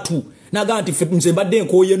lwatu naga nti nze mbadde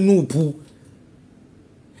nkooye nuupu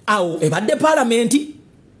awo ebadde palamenti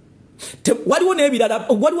waliwo n'ebirala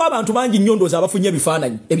waliwo abantu bangi nnyondoza abafunye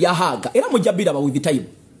ebifaananyi ebyahaaga era mujja biraba with time.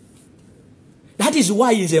 That is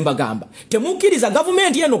why nze mbagamba temukkiriza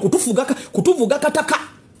gavumenti eno kutuvuga kataka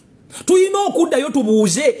tuyina okuddayo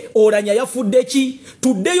tubuuze Oulanya yafudde ki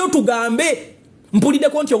tuddeyo tugambe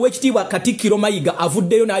mpulideko nti Owekitiibwa Katikkiro Mayiga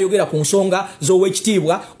avuddeyo n'ayogera ku nsonga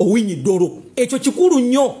z'Owekitiibwa Owinyi Ddolo ekyo kikulu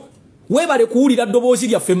nnyo weebale kuwulira ddoboozi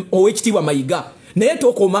lyaffe Owekitiibwa Mayiga naye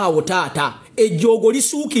tokomaawo taata ejjoogo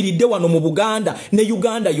lisuukiridde wano mu Buganda ne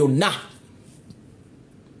Uganda yonna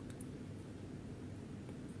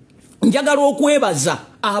njagala okwebaza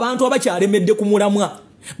abantu abakyalemedde ku mulamwa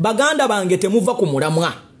baganda bange temuva ku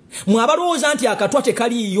mulamwa mwabalowooza nti akatwa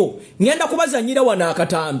tekaliiyo ngenda kubazanyira wano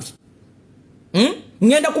akatambi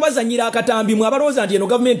ngenda kubazanyira akatambi mwabalowooza nti eno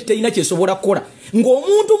gavumenti terina kyesobola kukola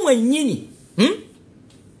ng'omuntu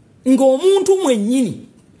mwennyini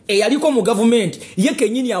eyaliko mu gavumenti ye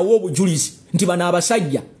kennyini awa obujulizi nti bano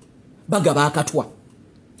abasajja bagaba akatwa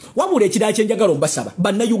wabula ekirala kyenjagala obasaba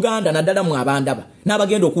bannayuganda naddala mu abandaba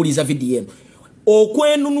n'abagenda okuwuliza vidiyo eno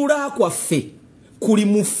okwenunula kwaffe kuli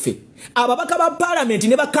muffe ababaka ba parliament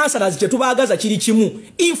ne ba councillors kyetubaagaza kiri kimu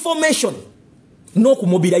information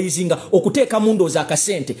n'okumobilizinga okuteeka mu ndoozi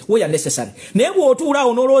akasente where necessary naye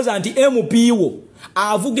bw'otuulaawo n'olowooza nti MP wo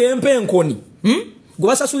avuga empenkoni gwe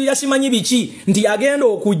basasulira simanyi biki nti agenda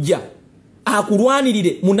okujja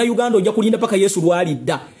akulwanirire munnayuganda ojja kulinda paka Yesu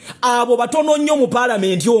lwalidda abo batono nnyo mu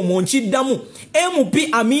parliament omwo nkiddamu MP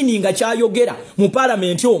Amini nga kyayogera mu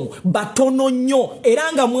parliament omwo batono nnyo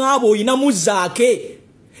era nga mwabo oyinamu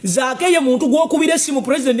Zaake ye muntu gw'okubira essimu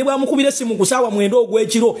president ne bwamukubira essimu ku ssaawa 9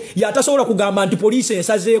 ogw'ekiro yatasobola kugamba nti poliisi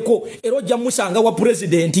ensazeeko era ojja musanga wa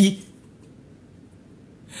president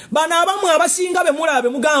bano abamu abasinga be mulaabe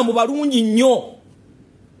mugambo balungi nnyo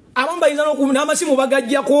abamu bayinza n'amasimu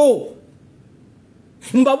bagajjako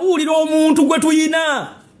mbabuulira omuntu gwe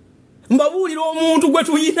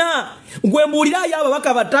tuyina gwe mbuulirayo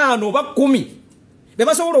ababaka 5 oba 10 be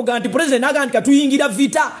basobola okuga nti president aga nti katuyingira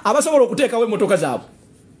vita abasobola okuteekawo emmotoka zaabwe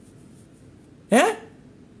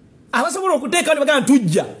abasobola okuteekawo ne baga nti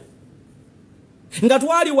tujja nga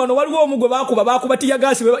twali wano waliwo omu gwe bakuba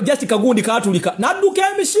tiyagasi just kagundi katulika nadduka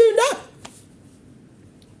emisinde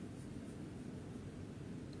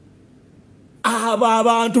abo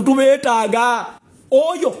abantu tubeetaaga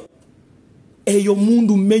eyo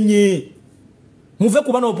mundu mmenye muve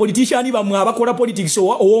kuba no politician bamwe abakola politics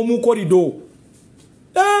ow'omu corridor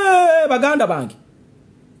baganda bange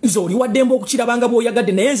nzoli waddembo okukirabanga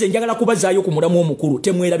bw'oyagadde naye nze njagala kubazaayo ku mulamu omukulu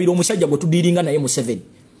temwerabira omusajja gwe tudiiringa naye Museveni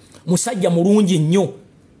musajja mulungi nnyo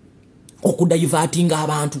okudayivatinga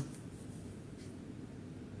abantu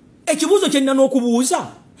ekibuuzo kye nnina n'okubuuza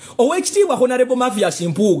Owekitiibwa Honorable Mathias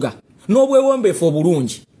Mpuuga n'obwewombeefu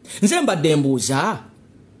obulungi nze mbadde mbuuza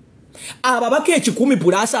ababaka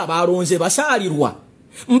 10+ abalonze basaalirwa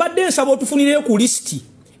mbadde nsaba otufunire ku lisiti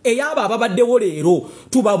ey'abo ababaddewo leero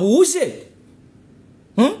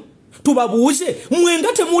tubabuuze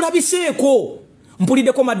mwenga temulabiseeko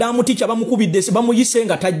mpuliddeko madamu ticha bamukubidde bamuyise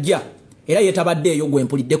nga tajja era yetabaddeeyo gwe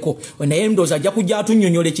mpuliddeko naye ndooza ajja kujja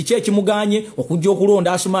atunnyonnyole kiki ekimuganye okujja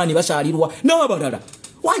okulonda Asumaani basaalirwa n'abalala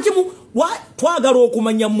twagala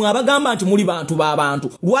okumanya mmwe abagamba nti muli bantu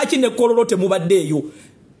b'abantu lwaki nekkololo temubaddeeyo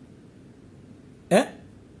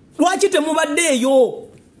lwaki temubaddeeyo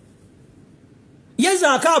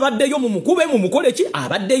Zaake abaddeyo mumukube mumukole ki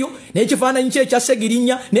abaddeyo n'ekifaananyi kye ekya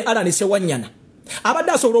Segirinya ne Alan Sewanyana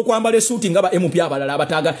abadde asobola okwambala esuuti nga ba MP abalala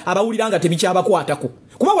abataaga abawulira nga tebikyabakwatako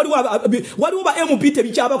kuba waliwo ba MP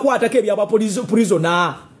tebikyabakwatako ebyaba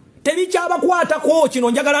prisoner tebikyabakwatako kino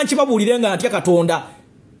njagala nkibabuulire nga ntya Katonda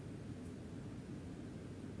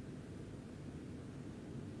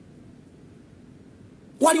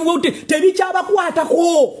waliwo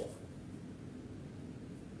tebikyabakwatako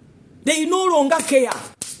they no longer care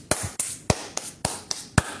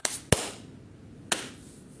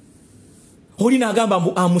Olina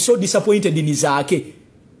agamba I'm so disappointed in Zaake.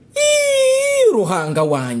 Ruhanga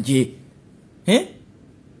wanje.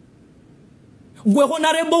 Gwe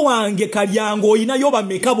honorable wange Kalyango oyina yoba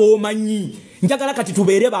mekabo omanyi. Njagala kati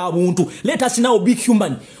tubeere ba buntu. Let us now be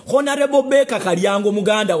human. Honorable Beka Kalyango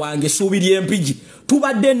muganda wange subiri empiji.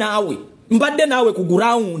 Tubadde nawe. Mbadde nawe ku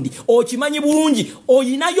ground. Okimanyi bulungi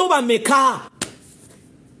oyina yoba meka.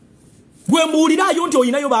 Gwe mbuulirayo nti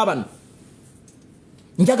oyina yoba abana.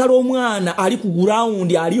 Njagala omwana ali ku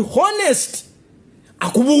ground ali honest.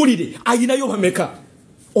 Akubuulire ayina yoba meka.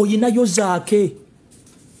 Oyina yo Zaake.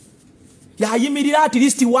 Yayimirira at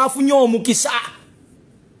least wafunye omukisa.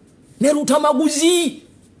 Ne lutamaguzi.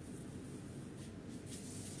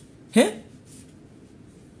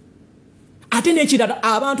 Ate nekirala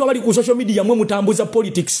abantu abali ku social media mwe mutambuza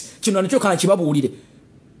politics kino nakyo kankibabuulire.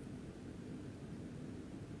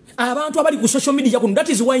 Abantu abali ku social media kuno, that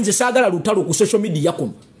is why nze saagala lutalo ku social media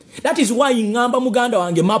kuno. That is why ngamba muganda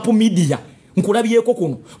wange mapu media nkulabyeko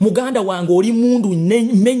kuno. Muganda wange oli mundu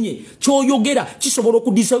menye kyoyogera kisobola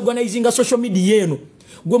okudisorganizinga social media eno.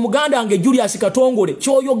 Gwe muganda wange Julius Katongole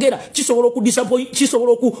kyoyogera kisobola okudisappoint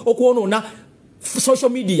kisobola okuonona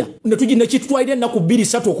social media ne tujine kitwaire na ku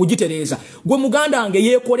 2-3 okugitereza. Gwe muganda wange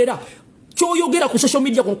yekolera kyoyogera ku social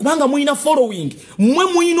media kubanga muina following mwe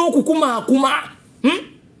muina okukuma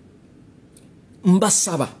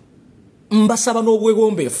mbasaba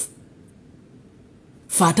n'obwegombeefu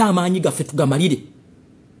fata amaanyi gaffe tugamalire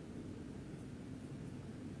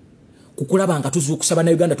kukulaba nga tuzuukusaba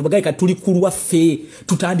na Uganda tubagaye kati tuli kulwaffe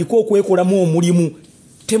tutandika okwekolamu omulimu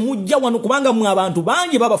temujja wano kubanga mu abantu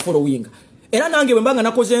bangi baba following era nange bwe mbanga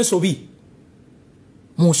nakoze ensobi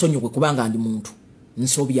munsonyiwe kubanga ndi muntu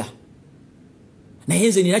nsobya naye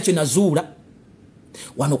nze nina kye nazuula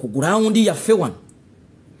wano ku ground yaffe wano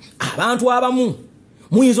abantu abamu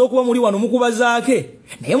muyinza okuba muli wano mukuba Zaake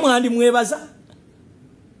naye mwandi mwebaza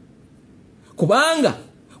kubanga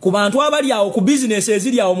ku bantu abali awo ku business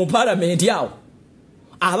eziri awo mu parliament yawo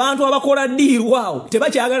abantu abakola deal awo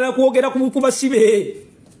tebakyagala kwogera ku basibe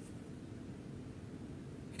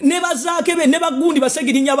ne bazaake be ne bagundi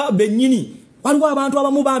basegirinya bennyini waliwo abantu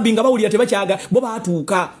abamu bambi nga bawulira tebakyaga bo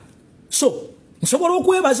baatuuka so nsobola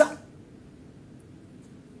okwebaza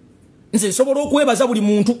nze nsobola okwebaza buli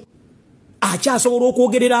muntu akyasobola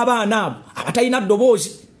okwogerera abaana abo abatalina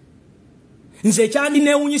ddoboozi nze kyandi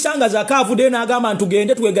neewunyisa nga Zaake avudde n'agamba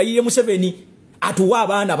ntugende twegayire Museveni atuwa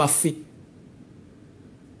abaana baffe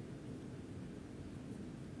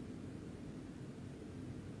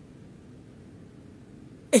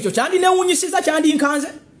ekyo kyandi neewunyisiza kyandi nkanze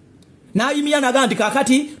n'ayimira naga nti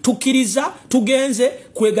kakati tukkiriza tugenze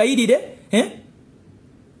kwegayirire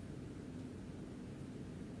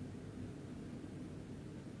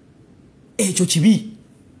ekyo kibi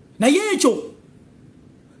naye ekyo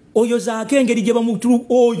oyo Zaake engeri gye bamutulu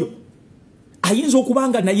oyo ayinza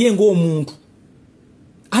okubanga naye ng'omuntu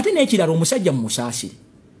ate n'ekirala omusajja mumusaasire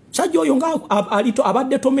musajja oyo nga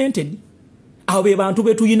abadde tormented abo be bantu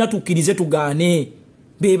betuyina tukkirize tugaane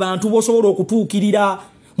be bantu bosobola okutuukirira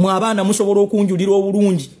mu abaana musobola okunjulira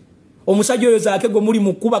obulungi omusajja oyo Zaake gwe muli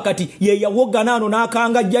mu kkuba kati ye yawogana ano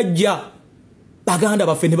n'akanga jjajja baganda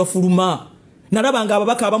baffe ne bafuluma nalabanga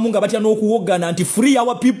ababaka abamu nga batya n'okuwogana nti free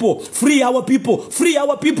our people free our people free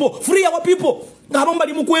our people free our people ng'abamu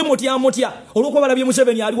bali mu kwemotya olw'okuba balabye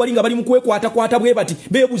Museveni ali wali nga bali mu kwekwatakwata bwe bati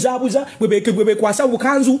beebuzaabuza bwe bekwasa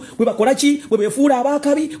bukanzu bwe bakola ki bwe beefuula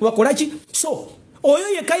abaakabi bwe bakola ki so oyo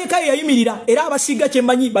yekka yayimirira era abasiga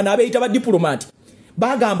kyemmanyi bano abeeyita ba diplomati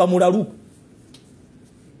bagamba mulalu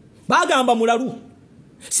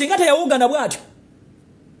singa teyawogana bw'atyo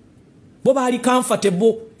bo bali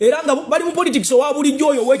comfortable era nga bali mu politics owa bulijjo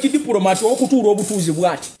oyo w'ekidiplomati okutuula obutuuzi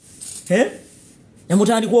bw'ati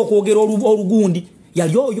nemutandika okwogera olugundi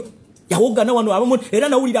yali oyo yawogana wano abamu era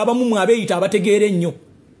nawulira abamu mwabeeyita abategeera ennyo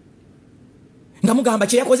nga mugamba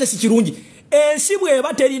kye yakoze si kirungi ensi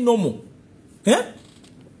bw'eba teri nomo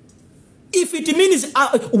if it means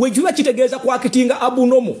wekiba kitegeeza ku actinga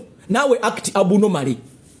abunomo naawe act abunomally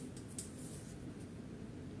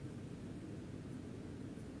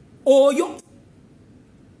oyo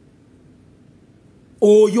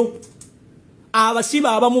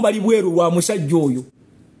abasiba abamu bali bweru lwa musajja oyo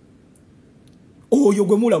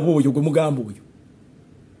gwe mulaba oyo gwe mugamba oyo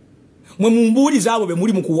mwe mumbuuliza abo be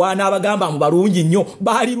muli mu kuwaana abagamba mu balungi nnyo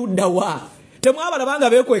baali luddawa temwabalabanga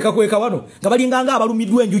beekweka wano nga balinganga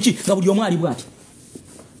abalumiddwa enjuki nga buli omu ali bw'ati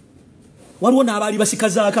waliwo n'abaali basika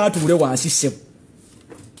Zaake atuule wansi ssebo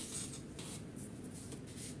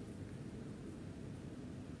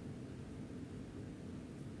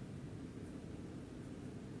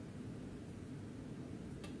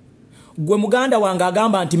gwe muganda wange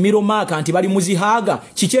agamba nti Miro Maka nti bali muzihaga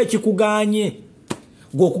kiki ekikuganye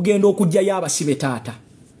gwe okugenda okujja y'abasibe taata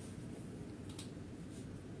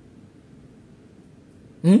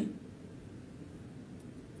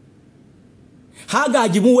haga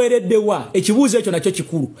agimuwereddewa ekibuuzo ekyo nakyo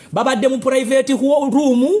kikulu babadde mu private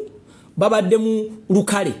room babadde mu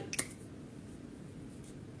lukale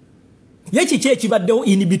yekiki ekibaddewo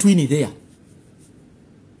in between there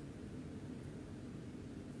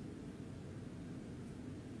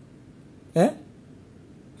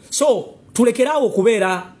so tulekerawo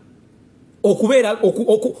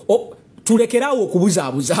tulekerawo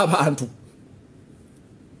okubuzaabuza abantu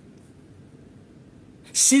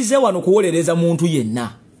size wano kuwolereza muntu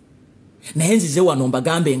yenna naye nzize wano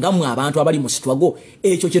mbagambe nga mwe abantu abali mu struggle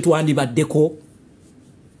ekyo kye twandibaddeko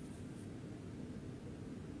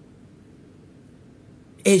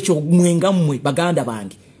ekyo mwenga mmwe baganda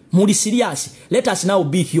bange muli serious let us now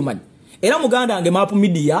be human era muganda wange Map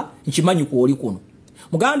Media nkimanyi ku oli kuno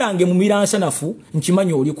muganda wange mu Miransanafu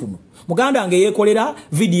nkimanyi oli kuno muganda wange yekolera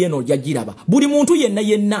video eno jagiraba buli muntu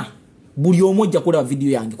yenna buli omojja kulaba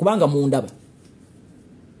video yange kubanga mundaba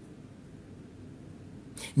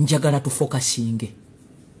njagala tufokasinge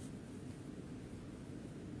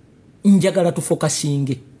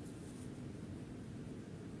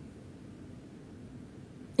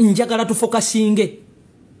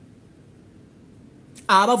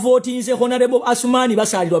aba votinze honorable Asumani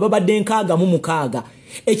basalirwa babadde nkaaga mu mukaaga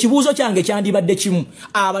ekibuuzo kyange kyandibadde kimu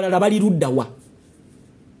abalala bali luddawa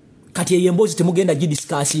kati eyembozi temugenda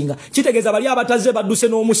gidiscussinga kitegeeza bali abataze badduse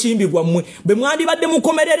n'omusimbi gwammwe be mwandibadde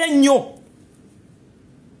mukomerere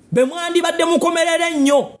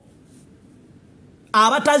nnyo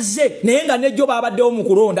abataze naye nga nejjo babaddewo mu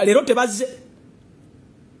kulonda leero tebazze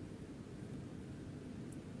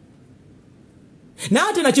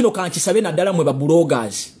naate na kino kankisabe naddala mwe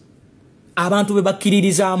bloggers abantu be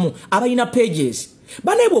bakkiririzaamu abalina pages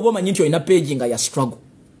bane bw'oba omanyi nti olina page nga ya struggle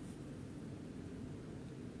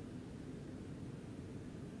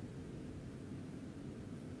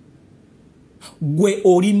gwe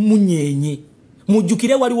oli munyenye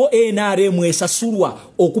mujjukire waliwo NRM esasulwa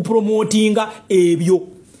okupromotinga ebyo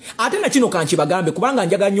ate na kino kankibagambe kubanga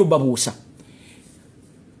njaga nnyo babuusa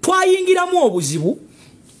twayingiramu obuzibu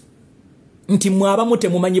nti mwabamu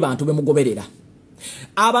temumanyi bantu bemugoberera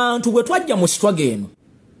abantu bwe twajja mu struggle eno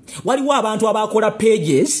waliwo abantu abakola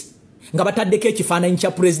pages nga bataddeko ekifaananyi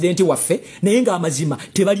kya president waffe naye nga amazima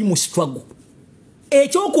tebali mu struggle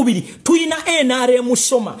ekyokubiri tuyina NRM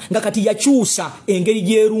soma nga kati yakyusa engeri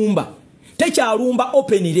gyerumba tekyalumba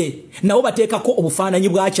openire nabo bateekako obufaananyi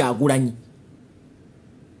bwa Kyagulanyi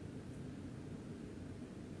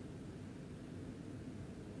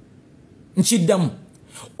nkiddamu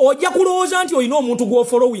ojja kulowooza nti olina omuntu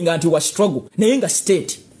gw'ofollowinga nti wa struggle naye nga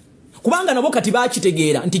state kubanga nabo kati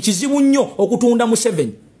bakitegeera nti kizibu nnyo okutunda mu 7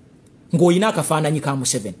 ng'olina akafaananyi ka mu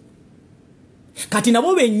 7 kati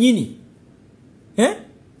nabo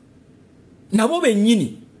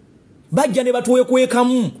bennyini bajja ne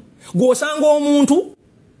batwekwekamu gw'osanga omuntu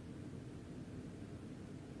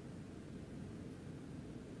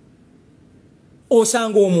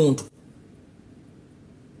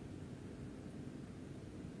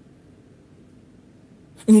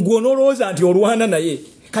ng'onolowooza nti olwana naye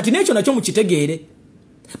kati n'ekyo nakyo mukitegeere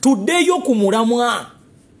tuddeyo ku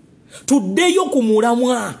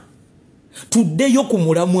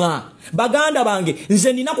mulamwa baganda bange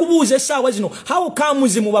nze nina kubuuza essaawa zino how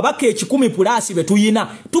comes mu babaka 10+ betuyina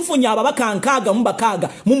tufunye ababaka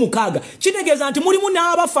 6 kitegeeza nti mulimu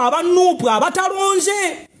n'abafa abanuupu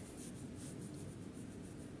abatalonze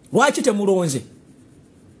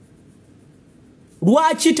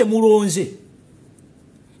lwaki temulonze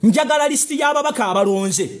njagala listi y'ababaka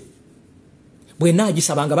abalonze bwe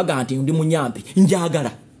naagisabanga baga nti ndi munyampi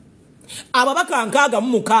njagala ababaka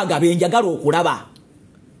 6 benjagala okulaba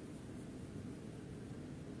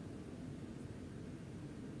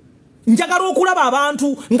njagala okulaba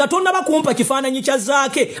abantu nga tonna bakumpa kifaananyi kya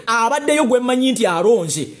Zaake abaddeyo gwe mmanyi nti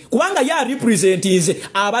alonze kubanga ya representinze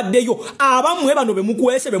abaddeyo abamwe bano be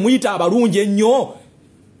mukwese be muyita abalungi ennyo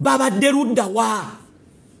babadde luddawa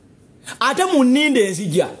ate muninde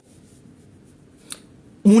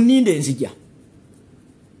enzija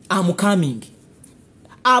am coming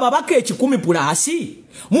ababaka 10+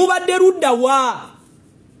 mubadde luddawa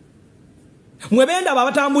mwebenda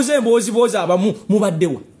babatambuze emboozi abamu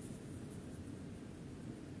mubaddewa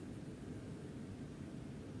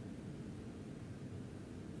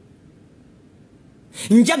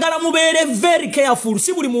njagala mubeere very careful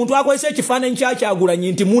si buli muntu akozesa ekifaananyi kya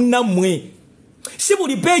Kyagulanyi nti munnammwe si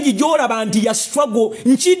buli page gy'olaba nti ya struggle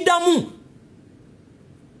nkiddamu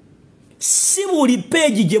si buli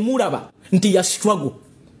page gye mulaba nti ya struggle.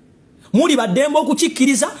 Muli baddembe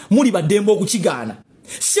okukikkiriza, muli baddembe okukigaana.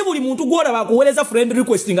 Si buli muntu gwolaba akuweereza friend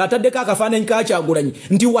request nga ataddeko akafaananyi ka Kyagulanyi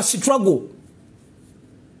nti wa struggle.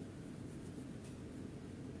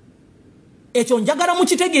 Ekyo njagala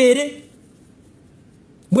mukitegeere.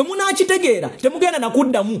 Bwe munaakitegeera temugenda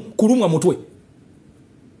nakuddamu kulumwa mutwe.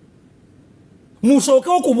 Musooke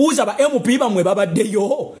okubuuza ba MP bamwe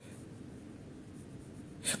babaddeyo.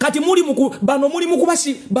 Kati muli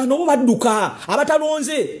mukubasi bano badduka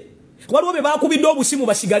abatalonze. Waliwo be bakubidde obusimu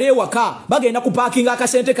basigale ewaka bagenda ku parking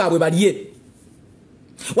akasente kaabwe balye.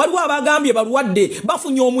 Waliwo abagambye balwadde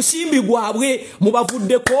bafunye omusimbi gwabwe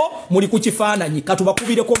mubavuddeko muli ku kifaananyi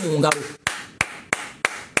katubakubireko mu ngalo.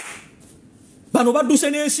 Bano badduse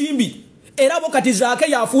n'ensimbi era bo kati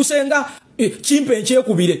Zaake yafuuse nga kimpe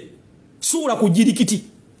enkyekubire suula ku jirikiti.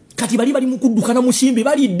 Kati bali mu kuddukana musimbi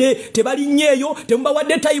balidde tebalinnyeeyo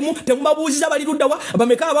temubawadde time temubabuuziza bali luddawa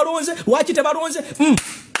bameka abalonze lwaki tebalonze.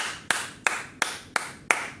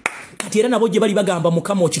 Kati era nabo gye bali bagamba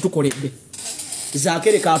Mukama okitukoledde.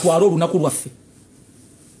 Zaake leka atwale olunaku lwaffe.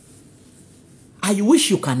 I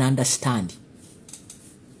wish you can understand.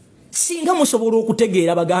 Singa musobola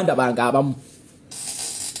okutegeera baganda bange abamu.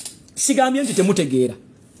 Sigambye nti temutegeera.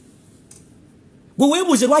 Gwe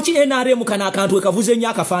weebuuze lwaki NRM kana akantu ekavuze nnyo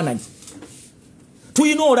akafaananyi.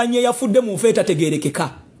 Tuyina Oulanyah eyafudde mu nfe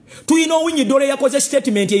etategeerekeka. Tuyina Owinyi Dole yakoze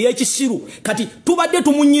statement ey'ekisiru kati tubadde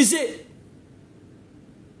tumunyize.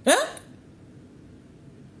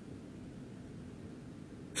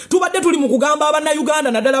 Tubadde tuli mu kugamba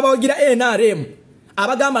abannayuganda naddala bawagira NRM.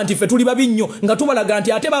 Abagamba nti ffe tuli babi nnyo nga tubalaga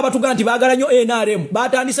nti ate baba tuga nti baagala nnyo NRM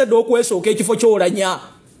baatandise dde okwesooka ekifo ky'Oulanyah.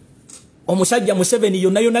 Omusajja Museveni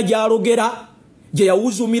yonna gy'alogera gye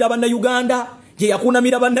yawuzumira bannayuganda gye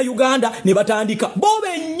yakunamira bannayuganda ne batandika bo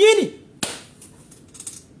bennyini.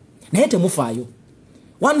 Naye temufaayo.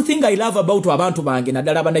 One thing I love about abantu bange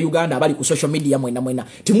naddala bannayuganda abali ku social media mwena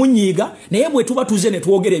timunyiiga naye bwe tuba tuze ne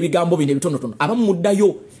twogera ebigambo bino ebitonotono abamu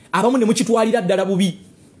muddayo abamu ne mukitwalira ddala bubi.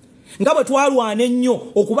 Nga bwe twalwana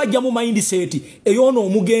ennyo okubajja mu mindset ey'ono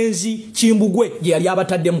omugenzi Kimbugwe gye yali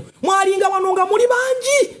abataddemu. Mwalinga wano nga muli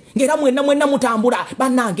bangi ngera mwenna mutambula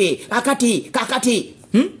bannange kakati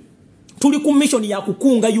tuli ku mission ya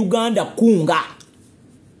kukunga Uganda kunga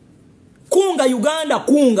Uganda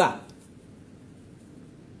kunga.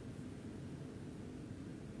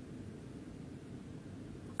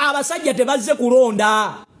 Abasajja tebazze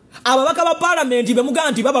kulonda. Ababaka ba parliament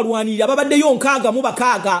bemuga nti babalwanirira babaddeyo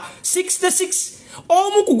 66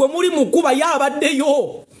 omu kugwe muli mukuba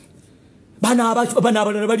yabaddeyo bana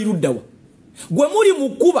bali luddawa gwe muli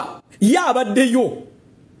mukuba yabaddeyo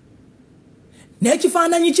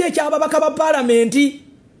n'ekifaananyi kye ky'ababaka ba parliament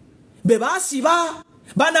be basiba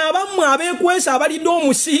bana abammwe abeekwesa abalidde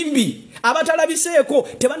omusimbi abatalabiseeko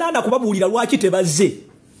tebanaana kubabuulira lwaki tebazze.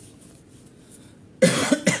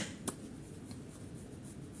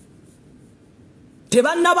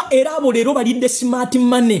 Tebannaba era abo leero balidde smart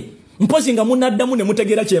money mpozi nga munaddamu ne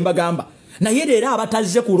mutegeera kye mbagamba naye leero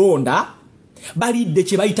abatazze kulonda balidde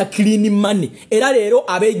kye bayita clean money era leero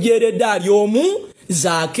abejjeeredde ali omu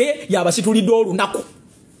Zaake yabasitulidde olunaku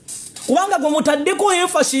kubanga gwe mutaddeko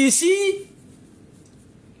emphasis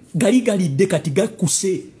galidde kati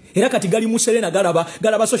gakkuse era kati gali muserena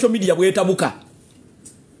galaba social media bwetabuka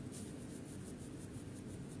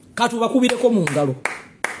katubakubireko mu ngalo.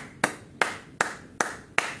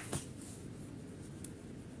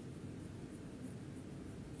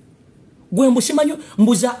 Gwe mbusimanyo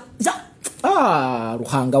mbuza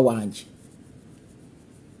Ruhanga wange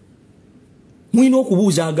mwina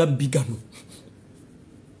okubuuza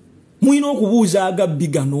agabbi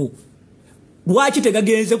gano lwaki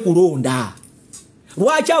tegagenze kulonda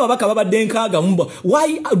lwaki ababaka babadde nkaaga mumba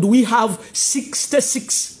why do we have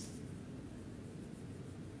 66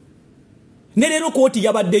 ne leero kooti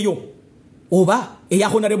yabaddeyo oba eya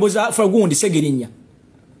Honorable Fragundi Segirinya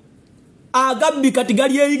agabbi kati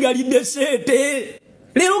galidde seete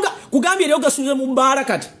leero kugambye leero gasuze mu bbaala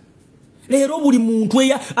kati leero buli muntu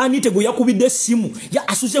eya Anita gwe yakubidde essimu ya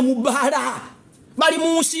asuze mu bbaala bali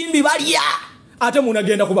mu nsimbi balya ate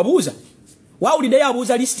munagenda kubabuuza wawuliddeyo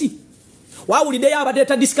abuuza listi wawuliddeyo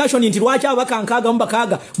abateeta discussion nti lwaki ababaka nkaaga mu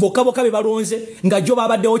bakaaga bokka be balonze nga jo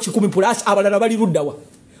babaddewo 10+ abalala bali luddawa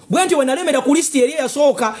bwe nti we nalemera ku listi eri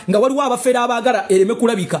eyasooka nga waliwo abafere abaagala ereme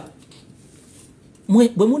kulabika.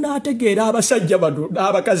 Bwe munaategeera abasajja bano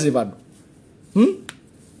n'abakazi bano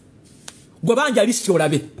gwe banja listi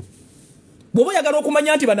olabe bw'oba oyagala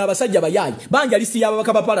okumanya nti bano abasajja bayaayi banja listi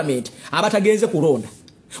y'ababaka ba parliament abatagenze kulonda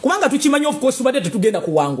kubanga tukimanya of course tubadde tetugenda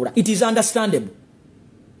kuwangula. It is understandable.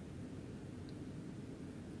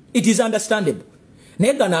 It is understandable.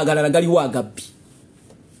 Nega na agalala galiwo agabbi.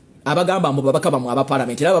 Abagamba mu babaka bamwe aba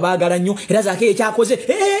parliament era babagala nnyo era Zaake ekyakoze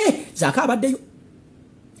Zaake abaddeyo.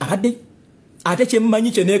 Abaddeyo. Ate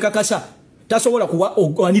kyemmanyi kye neekakasa tasobola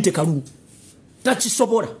kuwa Anita kalulu.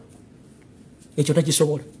 Takisobola. Ekyo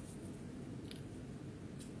takisobola.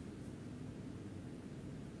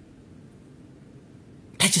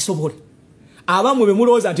 Takisobola. Abamu be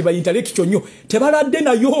mulowooza nti bayintellectual nnyo tebaladde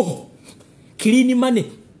nayo. Clean money.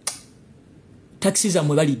 Taxis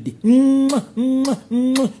amwe balidde.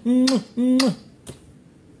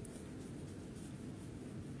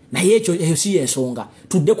 Naye ekyo si ensonga.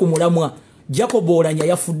 Tudde ku mulamwa. Jacob Oulanya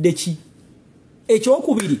yafudde ki?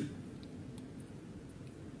 Ekyokubiri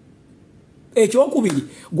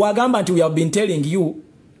gwagamba nti we have been telling you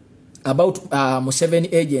about Museveni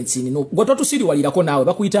agents no goto tusiriwalirako naawe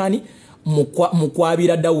bakuyitani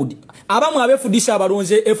mukwabira Daudi abamu FDC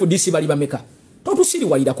abalonze FDC bali bameka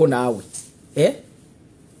totusiriwalirako naawe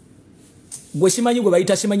gwe simanyi gwe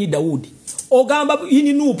bayita simanyi Daudi ogamba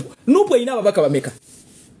ini nupu ina babaka bameka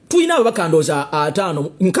tuina babaka ndoza 5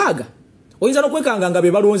 nkaga oyinza nokwekanga nga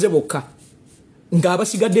be balonze bokka nga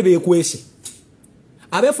abasigadde bekwese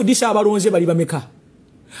FDC abalonze bali bameka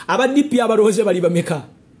DP abalonze bali bameka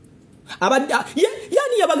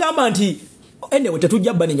yani yabagamba nti enewe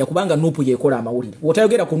tetujja banenya kubanga nupu yekola amawulire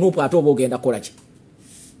wotayogera ku nupu ate obogenda kola ki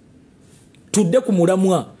tudde ku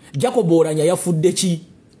mulamwa Jacob Oulanya yafudde ki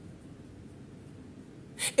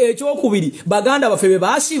ekyokubiri baganda bafebe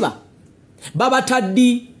basiba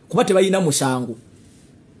babataddi kuba tebalina musango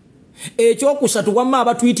ekyokusatu wamma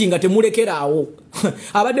abatweeting nga temulekeraawo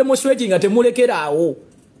abademonstrating nga temulekeraawo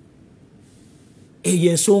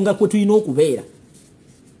eyo ensonga kwe tulina okubeera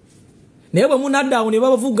naye bwe munaddawo ne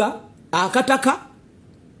babavuga akataka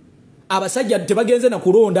abasajja tebagenze na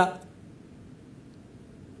kulonda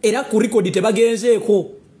era ku record tebagenzeeko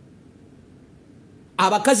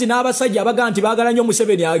abakazi n'abasajja abaga nti baagala nnyo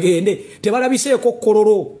Museveni agende tebalabiseeko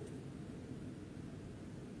kololo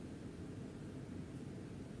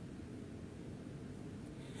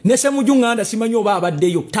nese mujunganda simanyi oba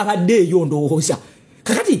abaddeyo tabaddeeyo ndowooza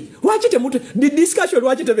kakati lwaki temutu discussion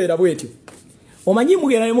lwaki tebeera bwetyo omanyi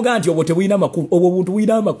mugenda ne mugaa nti obwo tebulina makulu obwo buntu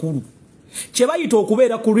bulina amakulu kye bayita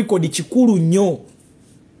okubeera ku record kikulu nnyo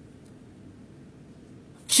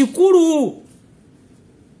kikulu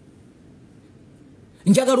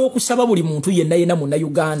njagala okusaba buli muntu yenna munna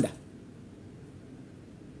Uganda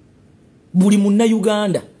buli munna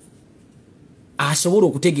Uganda asobola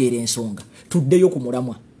okutegeera ensonga tuddeyo ku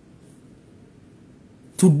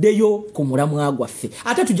mulamwa gwaffe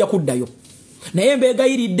ate tujja kuddayo naye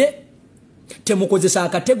mbeegayiridde temukozesa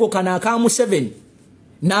akatego kana aka Museveni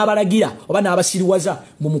n'abalagira oba n'abasiriwaza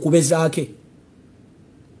mu mukube Zaake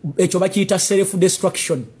ekyo bakiyita self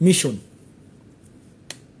destruction mission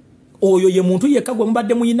oyo ye muntu yekka gwe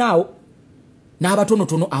mubadde muyinaawo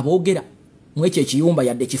n'abatonotono aboogera mu ekyo ekiyumba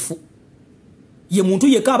yadde kifu ye muntu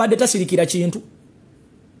yekka abadde tasirikira kintu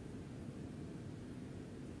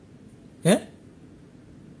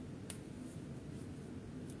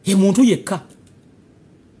ye muntu yekka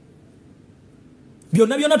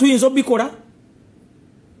byonna tuyinza obikola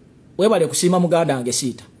webale kusiima muganda wange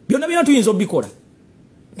siita byonna tuyinza obikola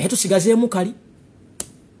naye tusigazeemu kali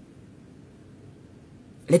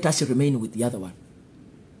let us remain with the other one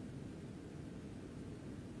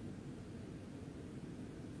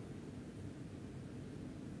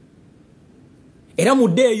era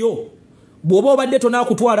muddeeyo bw'oba obadde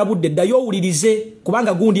tonaakutwala budde ddayo owulirize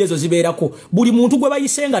kubanga gundi ezo zibeerako buli muntu gwe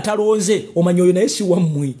bayise nga talonze omanyi oyo naye si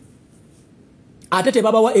wammwe ate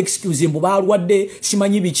tebabawa excuse mbu balwadde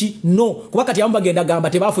simanyi biki no kuba kati abamu bagenda gamba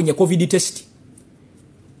tebaafunye covid test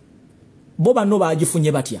bo banno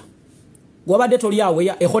baagifunye batya gwabadde toli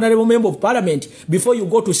aweya a honorable member of parliament before you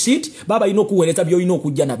go to sit baba ino kuweereza by'olina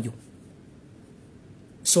okujja nabyo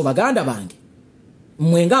so baganda bange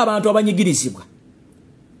mwenga abantu abanyigirizibwa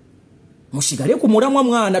musigale ku mulamwa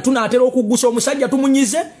mwana tunaatera okuggusa omusajja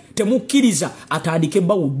tumunyize temukkiriza atandike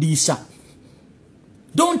bawuddiisa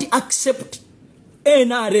don't accept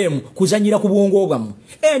NRM kuzanyira ku bwongo bwammwe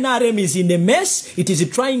NRM is in a mess it is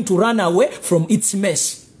trying to run away from its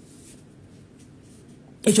mess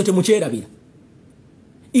ekyo temukyerabira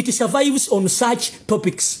it survives on such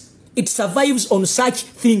topics it survives on such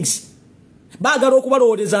things baagala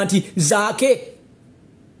okubalowooleza nti Zaake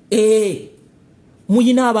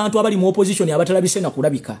muyina abantu abali mu opposition abatalabise na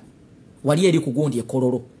kulabika wali eri kugundi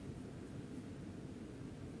ekololo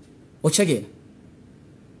okyegera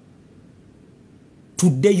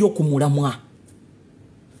tuddeyo ku mulamwa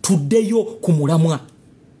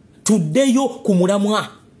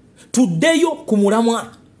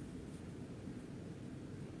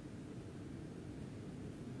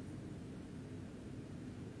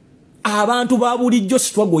abantu ba bulijjo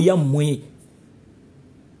struggle yammwe.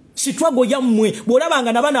 Struggle yammwe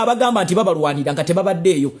bwolabanga nabana abagamba nti babalwanira nga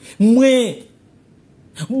tebabaddeeyo. Mwe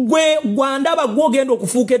gwe gwandaba gwogenda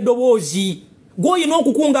okufuuka eddoboozi. Gwoyina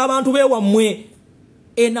okukunga abantu beewammwe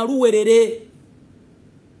enaluwerere.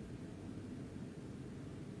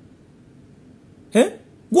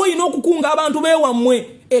 Gwoyina okukunga abantu beewammwe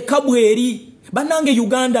ekabweri. Bannange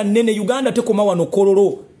Uganda nnene, Uganda tekoma wano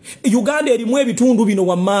kololo. Uganda erimu ebitundu bino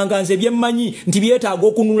wammanga nze byemmanyi nti byetaaga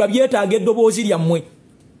okununula, byetaaga eddoboozi lyammwe.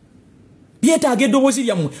 Byetaaga eddoboozi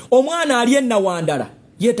lyammwe. Omwana ali e Nawandala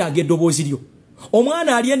yeetaaga eddoboozi lyo.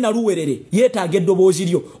 Omwana ali e Naluwerere yeetaaga eddoboozi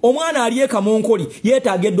lyo. Omwana ali e Kamonkoli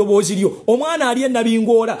yeetaaga eddoboozi lyo. Omwana ali e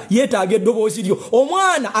Nabingoola yeetaaga eddoboozi lyo.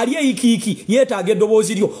 Omwana ali e Ikiiki yeetaaga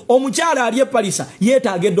eddoboozi lyo. Omukyala ali e Palisa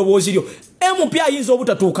yeetaaga eddoboozi lyo. MP ayinza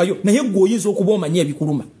obutatuukayo naye gwe oyinza okuba omanyi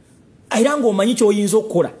ebikuluma. Era ng'omanyi ky'oyinza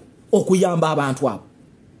okukola okuyamba abantu abo.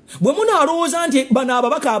 Bwe munaalowooza nti bano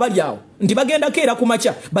ababaka abali awo nti bagenda keera ku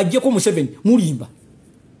makya bajjeko Museveni mulimba.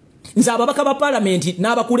 Nze ababaka ba parliament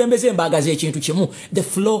n'abakulembeze embagaza ekintu kimu, the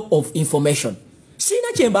flow of information.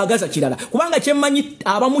 Sina kyembagaza kirala kubanga kyemmanyi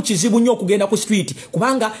abamu kizibu nnyo okugenda ku street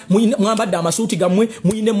kubanga mwambadde amasuuti gammwe,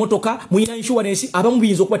 muyina emmotoka, muyina insurance, abamu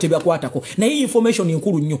biyinza okuba tebyakwatako. Naye information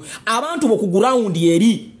nkulu nnyo. Abantu bo ku ground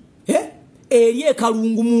eri eri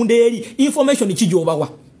ekalungu munda eri information kijoobawa.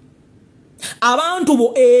 Abantu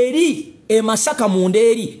bo eri emasaka munda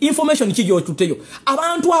eri information kijootuteyo.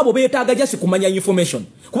 Abantu abo beetaaga jasi kumanya information.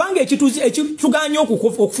 Kubanga ekituganya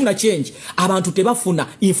okufuna change, abantu tebafuna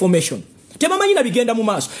information. Tebamanyi na bigenda mu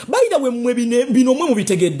maaso. Bayida mwe bino mwe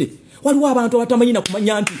mubitegedde. Waliwo abantu abatamanyi na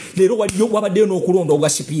kumanya nti leero waliyo wabaddeyo n'okulonda obwa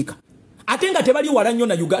sipiika. Ate nga tebali wala nnyo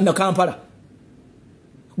na Uganda Kampala.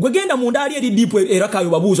 Gwe genda mu ndaali eri diipu era kayo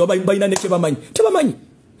babuuza bayina ne kyebamanyi. Tebamanyi.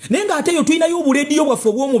 Naye ng'ate yo tulinayo obulediyo bwaffe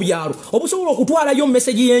obw'omu byalo obusobola okutwalayo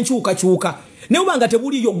message y'enkyukakyuka. Naye obanga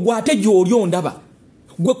tebuliyo gwe ate gy'oli ondaba.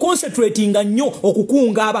 Gwe concentratinga nnyo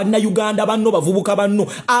okukunga Abannayuganda banno bavubuka banno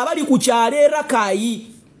abali ku kyalo era Kayi.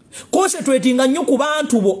 Concentratinga nnyo ku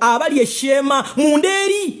bantu bo abali e Shema munda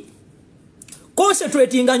eri.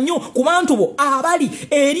 Concentratinga nnyo ku bantu bo abali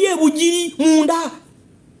eri e Bugiri munda.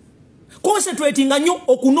 Concentratinga nnyo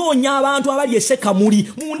okunoonya abantu abali e Sekamuli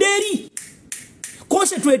munda eri.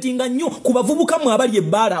 Concentratinga nnyo ku bavubuka mwe abali e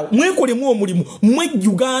Bbaala mwekolemu omulimu mwe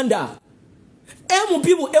Uganda.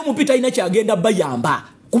 MP talina kyagenda bayamba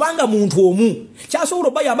kubanga muntu omu kyasobola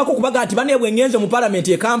bayambako kubaga ati bane bwe ngenze mu parliament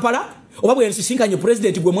e Kampala oba bwe nsisinkanye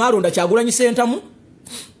president gwe mwalonda Kyagulanyi sentamu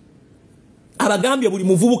abagambye buli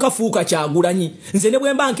muvubuka fuuka Kyagulanyi. Nze ne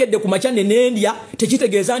bwe mba nkedde ku makyane n'endya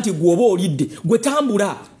tekitegeeza nti gwe oba olidde gwe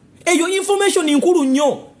tambula. Eyo information nkulu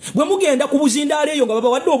nnyo. Bwe mugenda ku buzindaalo eyo nga baba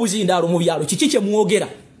wadde obuzindaalo mu byalo kiki kye mwogera.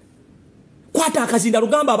 Kwata akazindaalo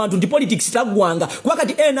gamba abantu nti politics taggwanga kuba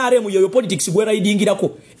kati NRM yoyo politics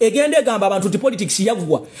gwerayidingirako egenda egamba abantu nti politics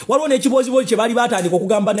yaggwa. Waliwo n'ekibooziboozi kye baali batandika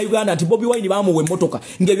okugamba na Uganda nti Bobi Wine bamuwa emmotoka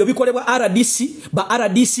ng'ebyo bikolebwa RDC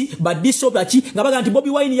ba diso baki nga baga nti Bobi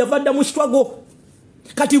Wine yavadda mu struggle.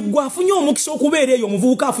 Kati gwe afunye omukisa okubeera eyo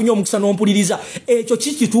omuvubuka afunye omukisa n'ompuliriza ekyo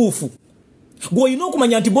kituufu. Gwe olina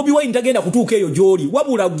okumanya nti Bobi Wine tagenda kutuuka eyo gy'oli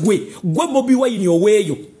wabula gwe Bobi Wine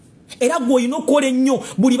oweeyo. Era gwe olina okukola ennyo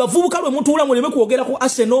buli bavubuka lwe mutuula muleme kwogera ku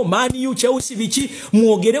Arsenal, Man U, Chelsea biki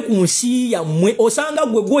mwogere ku nsi yammwe. Osanga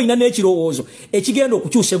gwe olina n'ekirowoozo ekigenda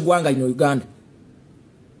okukyusa eggwanga lino Uganda.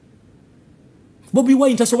 Bobi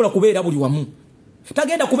Wine tasobola kubeera buli wamu.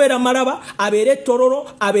 Tagenda kubeera Malaba, abeere Tororo,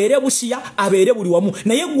 abeere Busia, abeere buli wamu.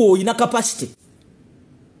 Naye gwe olina capacity.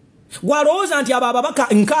 Gwalowooza nti abo ababaka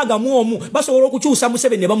nkaaga mu omu basobola okukyusa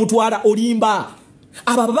Museveni ne bamutwala olimba.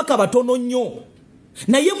 Abo ababaka batono nnyo.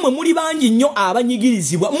 Naye mmwe muli bangi nnyo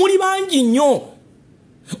abanyigirizibwa. Muli bangi nnyo.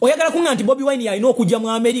 Oyagala kunga nti Bobi Wine yalina okujja mu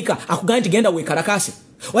America akugamba nti genda weekarakase.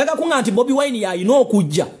 Oyagala kunga nti Bobi Wine yalina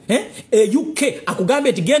okujja UK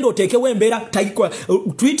akugambe nti genda oteekewo embeera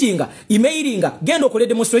tweetinga, emailinga, genda okole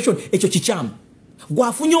demonstration. Ekyo kikyamu.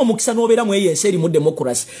 Gwafunye omukisa n'obeera mu ensi eri mu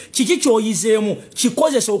democracy. Kiki kyoyizeemu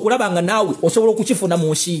kikozesa okulaba nga naawe osobola okukifuna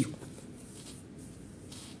mu nsi yo.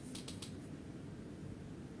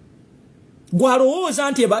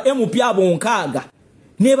 Gwalowooza nti eba MP abo nkaaga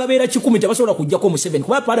ne babeera 10 tebasobola kujjako Museveni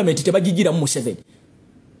kuba parliament tebagigira mu Museveni.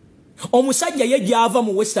 Omusajja ye gyava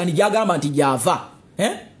mu Western gyagamba nti gyava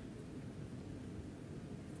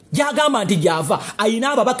gyagamba nti gyava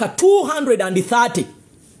ayina ababaka 230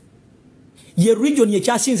 ye region ye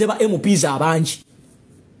kyasinze ba MPs abangi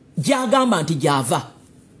gyagamba nti gyava.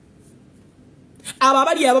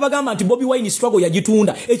 Ababali ababagamba nti Bobi Wine struggle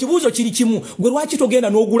yagitunda ekibuuzo kiri kimu gwe lwaki togenda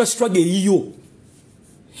n'ogula struggle eyiyo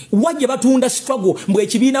Wajje batunda struggle mbwe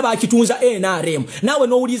ekibiina bakitunza NRM. Nawe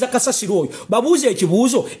n'owuliza Kasasiro oyo. Babuuze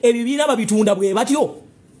ekibuuzo ebibiina babitunda bwe batyo.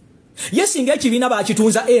 Yesinga ekibiina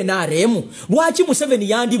bakitunza NRM. Lwaki Museveni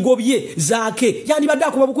yandigobye Zaake? Yandibadde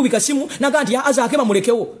akuba bukubika simu naga nti Zaake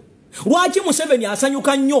bamulekewo. Lwaki Museveni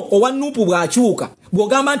asanyuka nnyo owa Nuupu bw'akyuka?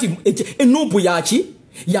 Bw'ogamba nti Nuupu yaki?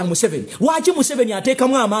 Ya Museveni. Lwaki Museveni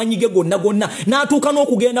ateekamu amaanyi ge gonna n'atuuka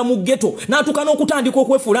n'okugenda mu ghetto n'atuuka n'okutandika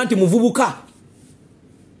okwefuula nti muvubuka?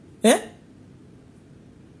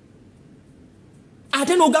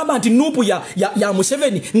 Ate n'ogamba nti Nuupu ya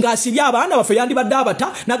Museveni ng'asibye abaana baffe yandibadde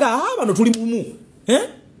abata naga bano tuli mumu.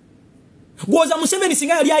 Gwoza Museveni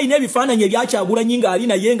singa yali alina ebifaananyi ebyakyagulanyi ng'ali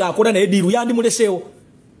naye ng'akola naye diiru yandimuleseewo.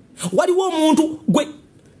 Waliwo omuntu gwe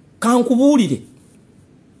kankubuulire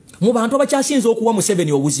mu bantu abakyasinze okuwa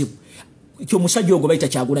Museveni obuzibu kyo musajja ogwo bayita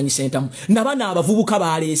Kyagulanyi Ssentamu nabana abavubuka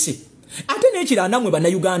baleese. Ate n'ekira namwe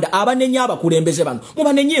bannayuganda abanenya abakulembeze bano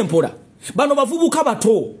mubanenye empola. Bano bavubuka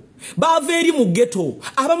bato bava eri mu ghetto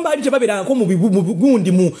abamu baali tebabeerangako mu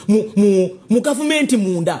bigundi mu gavumenti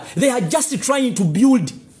munda. They are just trying to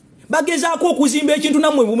build. Bagezaako okuzimba ekintu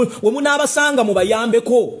namwe we munaabasanga mu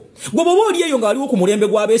bayambeko. Gwe bw'oba oli eyo nga waliwo ku mulembe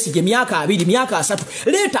gw'Abesigye myaka 2 myaka 3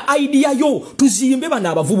 leeta idea yo tuzimbe bano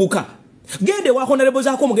abavubuka. Gende wa honorable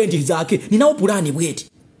Zaake omugende nti Zaake ninawo pulaani bweti.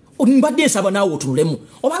 Mbadde nsaba naawe otululemu.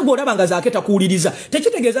 Oba ng'olaba nga Zaake takuwuliriza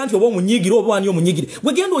tekitegeeza nti oba omunyiigire oba ani omunyiigire.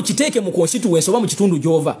 Gwe genda okiteeke mu constituency oba mu kitundu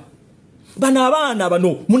gy'ova. Bano abaana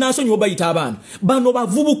bano munansonyiwa bayita abaana. Bano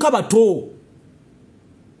bavubuka bato.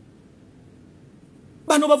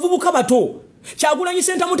 Bano bavubuka bato. Kyagulanyi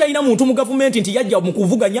Ssentamu talina muntu mu gavumenti nti yajja mu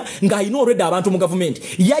kuvuganya ng'alina already abantu mu gavumenti.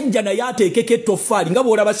 Yajja naye ateekeko ettoffaali nga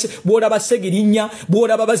bw'olaba Segirinnya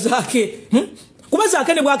bw'olaba Bazaake. Kuba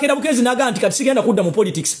Zaake ne bwakeera Bukezi n'agamba nti kati sigenda kudda mu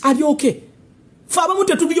politics. Ali okay. Ffe abamu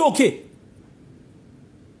tetuli okay.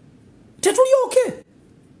 Tetuli okay.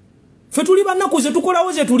 Ffe tuli bannaku ze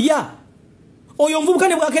tukolawo ze tulya. Oyo omuvubuka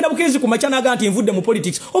ne bwakeera Bukezi ku makya n'agamba nti nvudde mu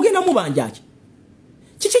politics. Ogenda mu banja ki?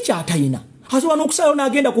 Kiki ky'atayina? Asobola n'okusalawo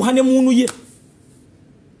n'agenda ku hanemuunu ye.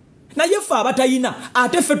 Naye ffe abatayina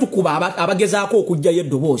ate ffe tukuba abagezaako okugjayo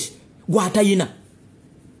eddoboozi gw'atayina.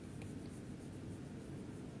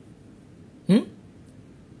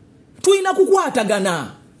 Tuyina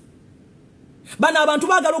kukwatagana. Bano abantu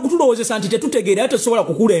baagala okutulowoozesa nti tetutegeera tetusobola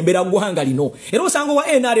kukulembera ggwanga lino. Era osanga wa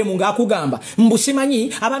NRM ng'akugamba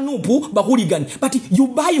mbusimanyi abanuupu bahuligani. But you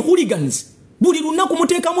buy hooligans. Buli lunaku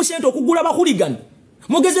muteekamu sente okugula bahuligani.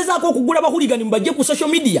 Mugezezaako okugula bahuligani mbajje ku social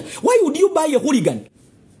media. Why would you buy a hooligan?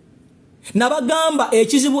 Nabagamba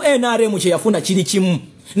ekizibu NRM kye yafuna kiri kimu.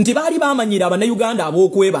 Nti baali bamanyira abannayuganda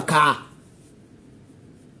ab'okwebaka.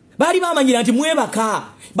 Baali bamanyira nti mwebaka.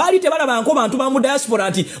 Baali tebalabangako bantu ba mu diaspora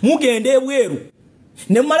nti mugende ebweru.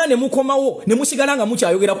 Ne mumala ne mukomawo ne musigala nga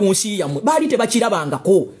mukyayogera ku nsi yammwe. Baali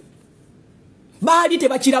tebakirabangako. Baali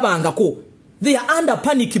tebakirabangako. They are under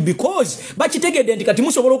panic because bakitegedde nti kati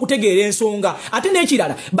musobola okutegeera ensonga. Ate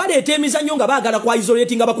n'ekirala baleeta emizannyo nga baagala kwa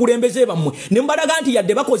isolating abakulembeze bammwe. Ne mbalaga nti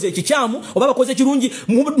yadde bakoze ekikyamu oba bakoze kirungi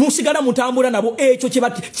musigala mutambula nabo ekyo kye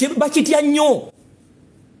bakitya nnyo.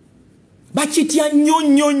 Bakitya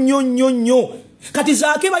nnyo. Kati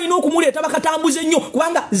Zaake balina okumuleeta bakatambuze nnyo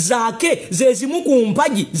kubanga Zaake ze zimu ku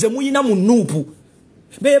mpagi ze muyina mu Nuupu.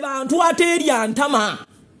 Be bantu ate erya ntama.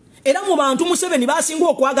 Era mu bantu Museveni basinga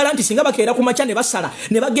okwagala nti singa bakeera ku makya ne basala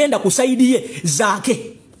ne bagenda ku saidi ye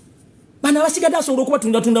Zaake. Bana basigadde asobola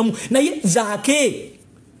okubatundatundamu naye Zaake.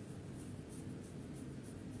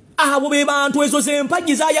 Abo be bantu ezo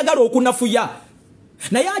z'empagi zaayagala okunafuya.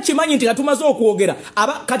 Naye akimanyi nti katumaze okwogera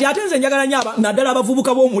kati ate nze njagala nnyo naddala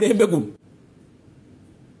abavubuka b'omulembe guno.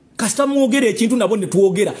 Kasita mwogera ekintu nabo ne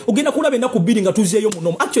twogera ogenda kulaba ennaku 2 nga tuzeeyo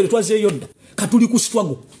munomu. Actually twazeeyo dda katuli ku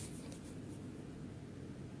struggle.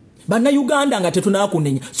 Bannayuganda nga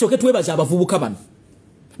tetunaakunenya soke twebaza abavubuka bano.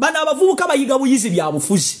 Bano abavubuka bayiga buyizi bya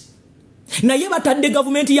bufuzi. Naye batadde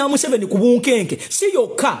gavumenti ya Museveni ku bunkenke si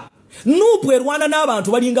yokka. Nuupu erwana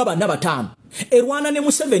n'abantu balinga banna 5. Erwana ne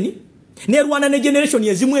Museveni n'erwana ne generation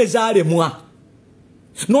ezimu ezaalemwa.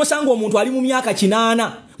 N'osanga omuntu ali mu myaka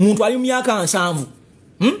 8, muntu ali mu myaka 7.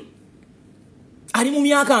 Ali mu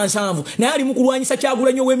myaka 7 naye ali mu kulwanyisa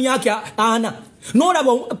Kyagulanyi ow'emyaka 4.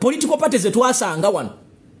 N'olaba political parties etwasanga wano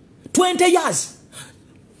 20 years.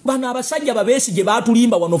 Bano abasajja babesigye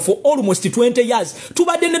batulimba wano for almost 20 years.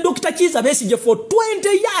 Tubadde ne Dr. Kiza besigye for 20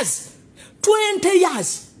 years. 20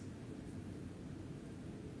 years.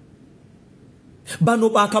 Bano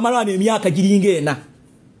bakamala emyaka giringa 4.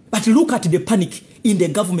 But look at the panic in the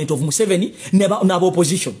government of Museveni n'aba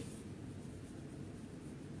opposition.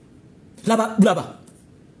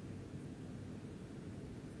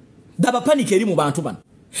 Laba panic eri mu bantu bano.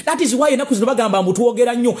 That is why enaku zino bagamba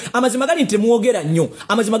mutuogera nnyo. Amazima gali nti muogera nnyo.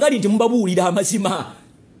 Amazima gali nti mubabuulira amazima.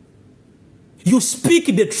 You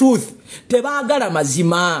speak the truth. Tebaagala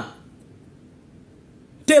mazima.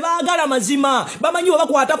 Tebaagala mazima. Bamanyi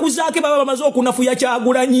bakwata ku Zaake baba bamaze okunafuya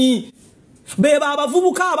Kyagulanyi. Beba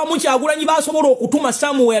abavubuka abamu Kyagulanyi basobola okutuma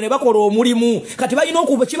somewhere ne bakola omulimu. Kati balina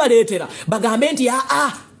okuba kibaleetera. Bagambe nti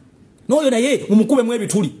n'oyo naye mumukube mu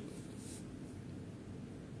ebituli.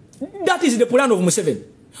 That is the plan of Museveni.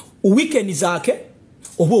 Weekend Zaake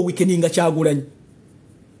oba weekendinga Kyagulanyi.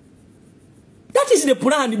 That is the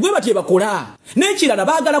plan. Bwe batye bakola. N'ekirala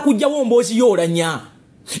baagala kujjawo mboozi y'olanya.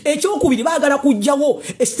 Ekyokubiri baagala kujjawo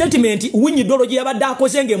statement Winyi yabadde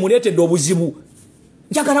akoze ng'emuleetedde obuzibu.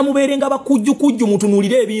 Njagala mubeerenga bakujjukujju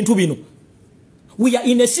mutunuulire ebintu bino. We are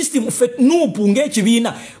in a system nuupu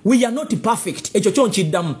ng'ekibiina. We are not perfect. Ekyo kyo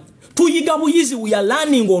nkiddamu. Tuyiga buyizi, we are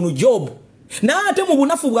learning on job. Na ate mu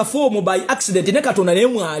bunafu bwa form by accident ne Katonda ne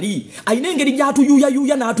mwali. Ayina engeri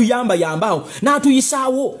gy'atuyuya n'atuyamba yambaawo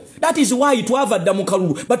n'atuyisaawo. That is why twavadda mu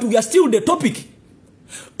kalulu. But we are still the topic.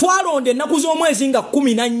 Twalonde ennaku z'omwezi nga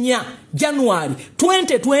 14 January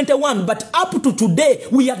 2021, but up to today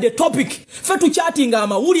we are the topic. Fetu chattinga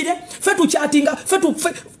amawulire, fetu chattinga,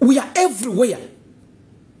 we are everywhere.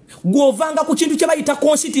 Govanga ku kintu kye bayita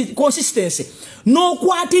consistency.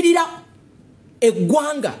 N'okwatirira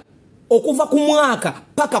eggwanga okuva ku mwaka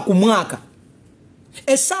paka ku mwaka.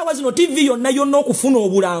 Essaawa zino TV yonna okufuna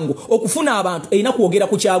obulango, okufuna abantu erina kwogera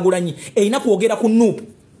ku Kyagulanyi, erina kwogera ku Nuupu.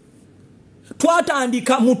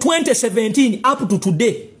 Twatandika mu 2017 up to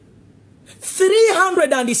today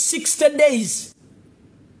 360 days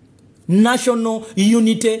National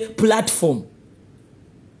Unity Platform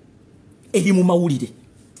eri mu mawulire.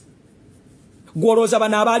 Gwolooza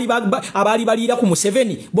bano abaali baliira ku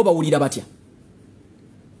Museveni bo bawulira batya?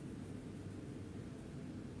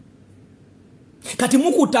 Kati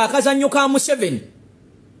mukuta akazannyo ka Museveni.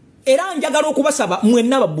 Era njagala okubasaba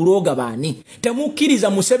mwenna babuloga baani temukkiriza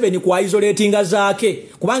Museveni ku isolatinga Zaake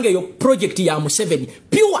kubanga eyo project ya Museveni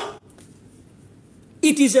pure.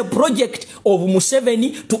 It is a project of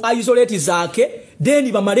Museveni to isolate Zaake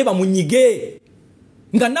then bamale bamunyige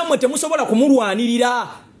nga namwe temusobola kumulwanirira.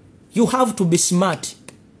 You have to be smart.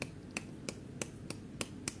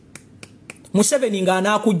 Museveni nga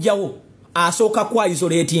anaakujjawo asooka kwa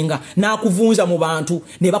isolatinga n'akuvunza mu bantu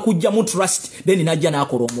ne bakujja mu trust then najja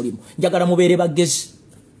n'akola omulimu. Njagala mubeere bagezi.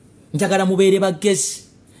 Njagala mubeere bagezi.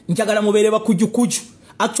 Njagala mubeere bakujjukuju.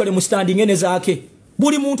 Actually mu standing ne Zaake.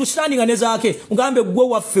 Buli muntu standing ne Zaake mugambe gwe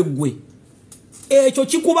waffe gwe. Ekyo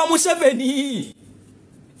kikuba Museveni.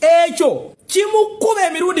 Ekyo kimukuba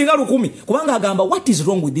emirundi nga 10 kubanga agamba what is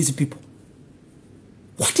wrong with these people?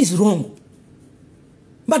 What is wrong?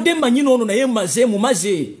 Badde mmanyi n'ono naye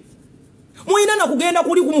mumaze. Muina na kugenda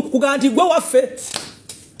kuli kuganti gwe waffe.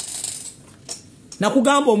 Na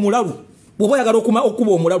kugamba omulalu. Bwoba oyagala okuba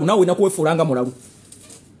omulalu nawe oyina kwefuulanga mulalu.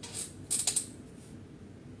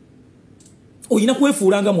 Oyina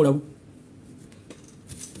kwefuulanga mulalu.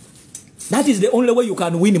 That is the only way you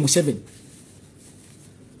can win Museveni.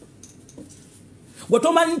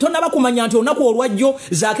 Tonna bakumanya nti olunaku olwajjo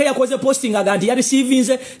Zaake yakoze posting aganti ya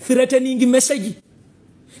receiving threatening message.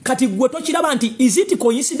 Kati gwe tokiraba nti is it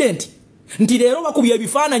coincident? Nti leero bakubye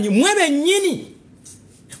ebifaananyi mwebe nnyini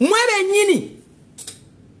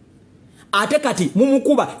ate kati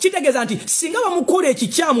mumukuba kitegeeza nti singa bamukola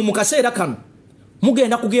ekikyamu mu kaseera kano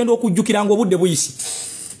mugenda kugenda okujjukiranga obudde buyisi.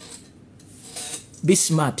 Be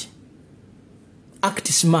smart. Act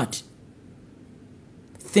smart.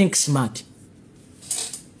 Think smart.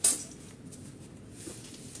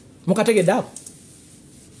 Mukategedde ako?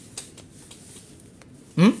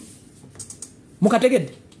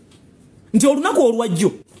 Mukategedde? Nti olunaku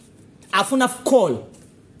olwajjo afuna call.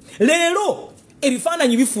 Leero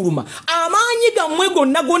ebifaananyi bifuluma. Amaanyi gammwe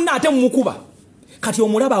gonna ate mumukuba. Kati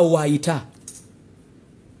omulaba awo waayita.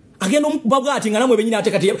 Agenda omukuba bw'ati nga namwe bennyini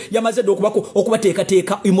ate kati yamaze dde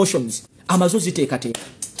okubateekateeka emotions. Amazo ziteekateeka.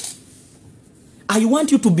 I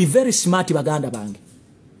want you to be very smart baganda bange.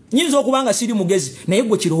 Nyinza okubanga siri mugezi naye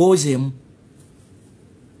gwe kirowoozeemu.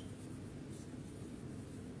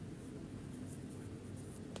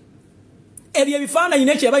 Ebyo ebifaananyi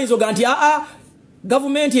nekyo bayinza oga nti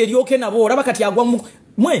gavumenti eryoke nabo olaba kati agwa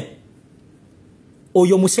mwe.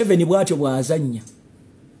 Oyo Museveni bw'atyo bw'azannya.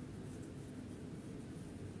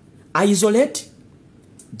 Isolate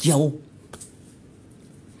jjawo.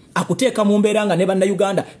 Akuteeka mu mbeera nga ne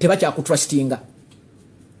bannayuganda tebakyakutrustinga.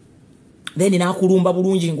 Then n'akulumba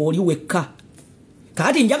bulungi ng'oli wekka.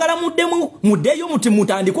 Kati njagala muddeyo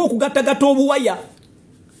mutandike okugattagatta obuwaya.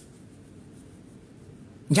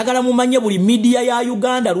 Njagala mumanye buli media ya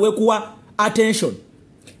Uganda lwekuwa attention.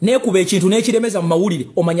 nekuba ekintu n'ekiremeza mu mawulire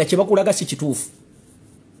omanya kye bakulaga si kituufu.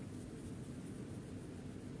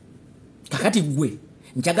 Kakati gwe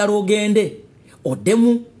njagala ogende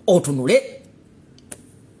oddemu otunule.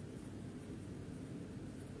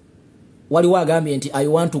 Waliwo agambye nti I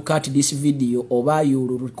want to cut this video oba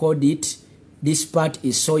you record it. This part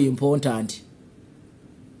is so important.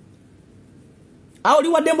 Aoli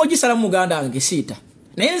wadembo gisala mu Uganda ange sita.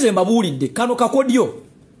 Naye nze mbabuulidde kano kakodyo.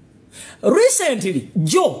 Recently,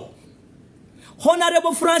 Joe,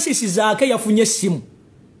 Honorable Francis Zaake yafunye simu.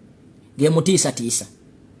 Gemutiisa tiisa.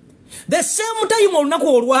 The same time olunaku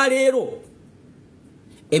olwaleero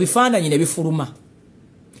ebifaananyi ne bifuluma.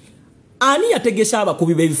 Ani yategesa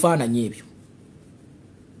abakubi b'ebifaananyi ebyo?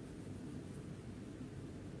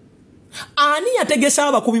 Ani yategesa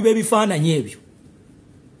abakubi b'ebifaananyi ebyo?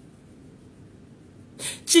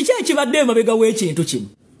 Kiki ekibadde emabega w'ekintu kino?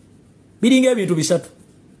 Biringa ebintu bisatu.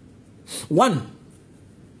 1.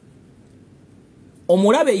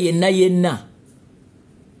 Omulabe yenna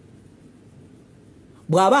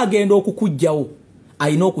bw'aba agenda okukujjawo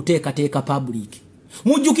alina okuteekateeka public.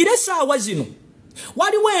 Mujjukire essaawa zino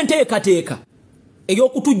waliwo enteekateeka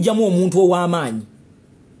ey'okutujjamu omuntu ow'amaanyi.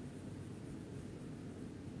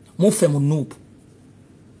 Muffe mu nuupu.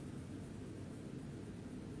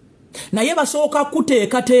 Naye basooka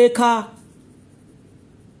kuteekateeka.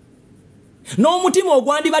 N'omutima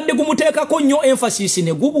ogwandibadde gumuteekako nnyo emphasis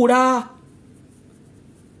ne gubula.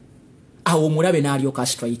 Awo omulabe n'alyoka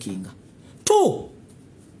strikinga. 2.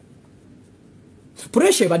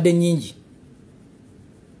 Pressure ebadde nnyingi.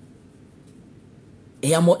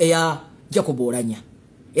 Eya Jacob Olanya.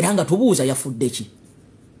 Era nga tubuuza yafudde ki?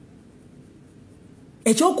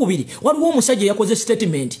 Ekyokubiri, waliwo omusajja yakoze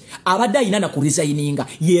statement abadde ayina na ku resigninga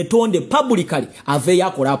yeetonde publicly aveeyo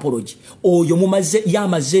akola apology. Oyo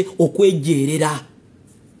yamaze okwejeerera.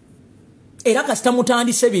 Era kasita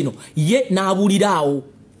mutandise bino ye n'abuliraawo.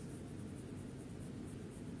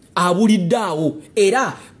 Abuliddeawo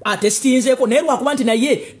era atestinzeeko naye lwakuba nti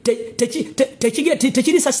naye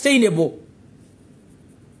tekiri sustainable.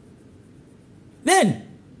 Then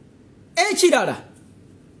ekirala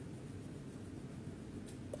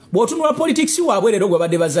bw'otunula politics waabwe leero gwe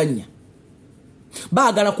badde bazannya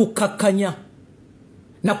baagala kukkakkanya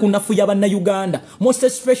na kunafuya bannayuganda, most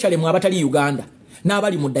especially mu abatali Uganda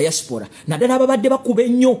n'abali mu diaspora, naddala ababadde bakuba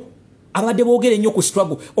ennyo, ababadde boogera ennyo ku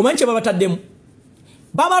struggle. Omanyi kye babataddemu?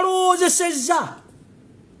 Babalowoozesezza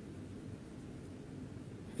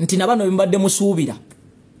nti nabano bembadde musuubira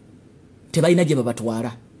tebalina gye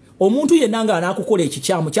babatwala. Omuntu yenna nga anaakukola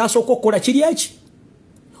ekikyamu kyasooka okukola kiri eki?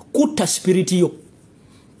 Kutta spirit yo.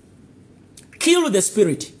 Kill the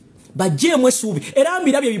spirit. Bajjeemu essuubi. Era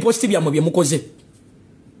mbirabye ebiposti byammwe bye mukoze.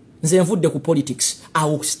 Nze nvudde ku politics.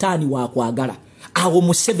 Awo Sitaani waakwagala. Awo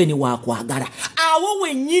Museveni waakwagala. Awo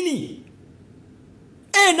wennyini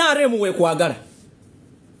NRM weekwagala.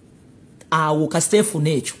 Awo Kastefu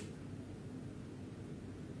n'ekyo.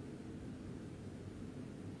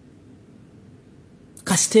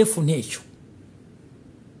 Kastefu n'ekyo.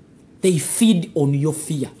 They feed on your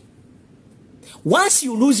fear. Once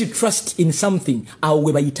you lose trust in something, awo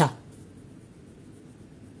we bayita.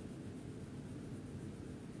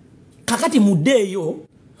 Kakati mudeeyo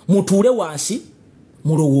mutuule wansi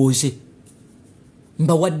mulowooze.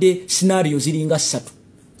 Mbawadde scenario ziringa 3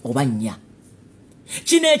 oba 4.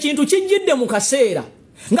 Kino ekintu kijjidde mu kaseera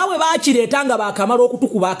nga bwe baakireeta nga baakamala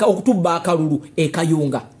okutubba akalulu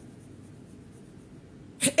ekayunga.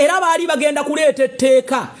 Era baali bagenda kuleeta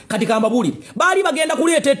etteeka kati kambabulire. Baali bagenda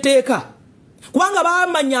kuleeta etteeka kubanga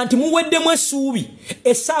baamanya nti muweddemu essuubi.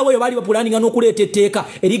 Essaawa eyo baali bapulaninga n'okuleeta etteeka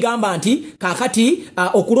erigamba nti kaakati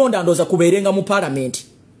okulonda ndooza kubeerenga mu palamenti.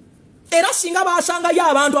 Era singa baasangayo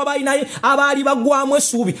abantu abaali baggwamu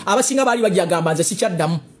essuubi, abasinga baali bajagamba nze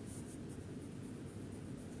sikyaddamu.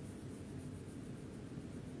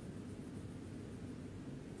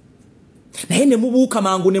 Naye ne mubuuka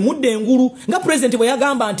mangu ne mudda engulu nga president bwe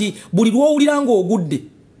yagamba nti buli lw'owulira ng'ogudde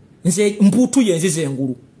nze mpuutuye enzize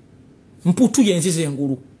engulu. Mpuutuye enzize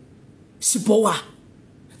engulu. Sipowa.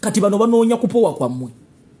 Kati bano banoonya kupowa kwammwe.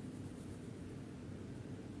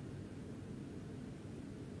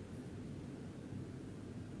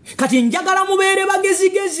 Kati njagala mubeere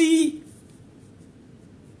bagezigezi.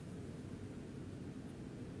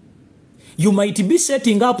 You might be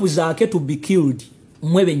setting up Zaake to be killed.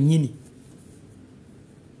 Mwe bennyini.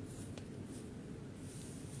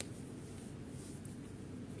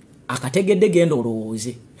 Akategedde genda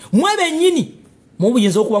olowooze. Mwe bennyini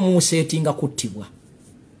mubuyinza okuba mumuseetinga kuttibwa.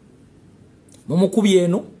 Mumukubi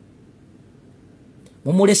eno.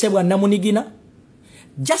 Mumulesebwa namunigina.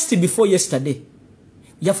 Just before yesterday.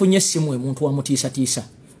 yafunye essimu omuntu wamutiisatiisa.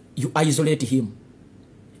 You isolate him.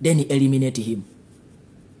 Then eliminate him.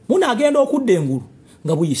 Muna agenda okudda engulu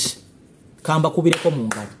nga buyise. Kamba kubireko mu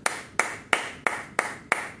ngalo.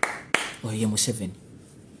 Oye Museveni.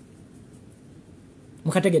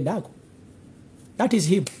 Mukategedde ako. That is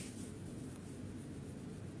him.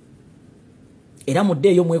 Era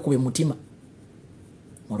muddeeyo mwekube mutima.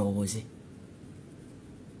 Mulowooze.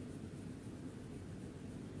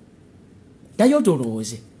 Dayo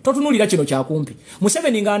tolowooze. Totunulira kino kyakumpi.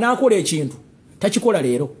 Museveni nga anaakola ekintu. Takikola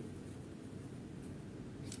leero.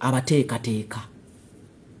 Abateekateeka.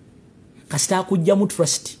 Kasita akujja mu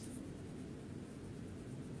trust.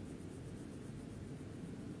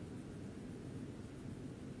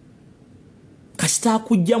 Kasita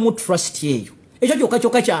akujja mu trust yeyo. Ekyo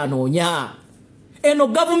kyokka kyanoonya. Eno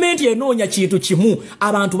government enoonya kintu kimu.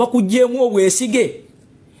 Abantu bakugjeemu obwesige.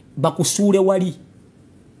 Bakusuule wali.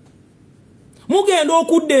 Mugenda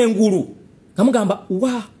okudda engulu. Nga mugamba,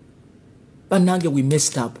 wa. Bannange we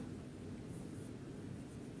messed up.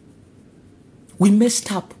 We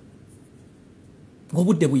messed up.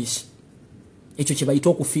 Ngobudde buyisi. Ekyo kye bayita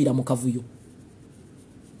okufiira mu kavuyo.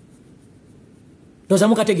 Toza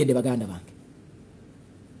mukategedde baganda bange.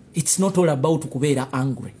 It's not all about kubeera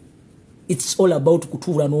angry. It's all about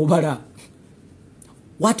kutuula n'obala.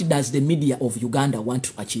 What does the media of Uganda want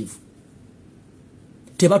to achieve?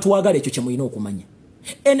 Tebatuwagala ekyo kye mulina okumanya.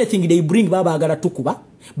 Anything they bring baagala tukuba,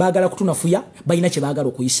 baagala kutunafuya, balina kye baagala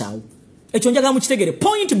okuyisaawo. Ekyo njagala mukitegere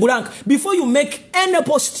point blank before you make any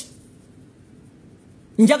post.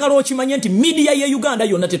 Njagala okimanye nti media ye Uganda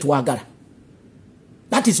yonna tetuwagala.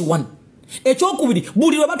 That is one. Ekyokubiri,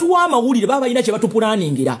 buli lwe batuwa amawulire baba balina kye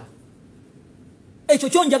batupulaningira. Ekyo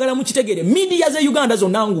kyo njagala mukitegere media ze Uganda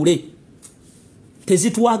zonna ngule.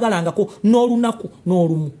 Tezituwagalangako n'olunaku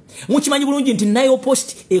n'olumu. Mukimanyi bulungi nti nayo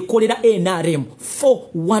post ekolera NRM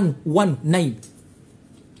 4119.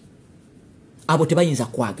 Abo tebayinza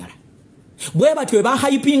kwagala. Bwe batyo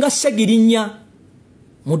bahypinga Segirinya.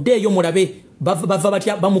 Muddeeyo mulabe bava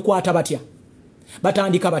batya bamukwata batya.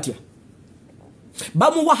 Batandika batya.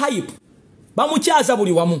 Bamuwa hype. Bamukyaza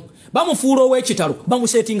buli wamu. Bamufuula ow'ekitalo.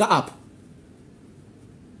 Bamusettinga up.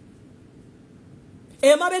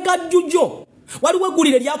 Emabega jjujjo. Waliwo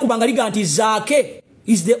eggulire lyakubanga liga nti Zaake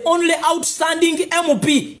is the only outstanding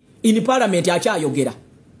MP in parliament akyayogera.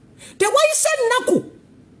 Tewayise nnaku.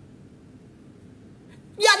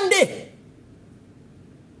 Yadde.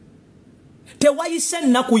 Tewayise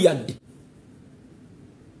nnaku yadde.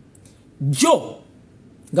 Jo.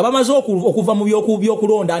 Nga bamaze okuva mu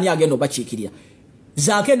byokulonda ani agenda obakiikirira.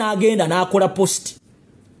 Zaake n'agenda n'akola post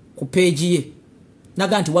ku page ye.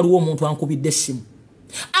 Naga nti waliwo omuntu ankubidde essimu.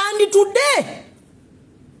 And today,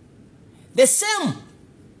 the same.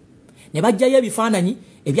 Ne bajjayo ebifaananyi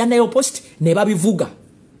ebya nayo post ne babivuga.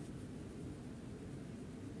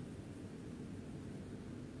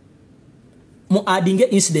 Mu adding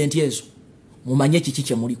incident yezo. Mumanye kiki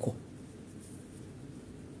kye muliko.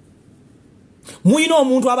 Muyina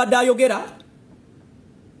omuntu abadde ayogera.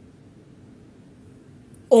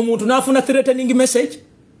 Omuntu n'afuna threatening message.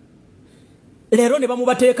 Leero ne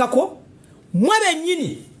bamubateekako. Mwe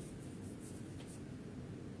bennyini.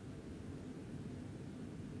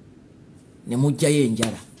 Ne mujjayo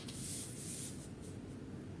enjala.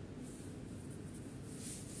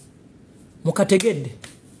 Mukategedde.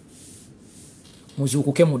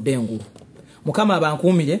 Muzuukuke mudde engulu. Mukama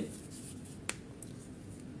abankuumire.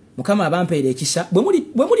 Mukama abampeera ekisa.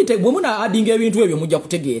 Bwe muna adinga ebintu ebyo mujja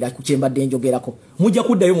kutegeera ku kyembadde njogerako. Mujja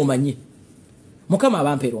kuddayo mumanye. Mukama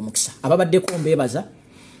abampeera omukisa. Ababaddeko mbeebaza.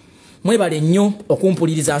 Mwebale nnyo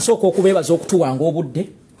okumpuliriza nsooka okubeebaza okutuwanga obudde.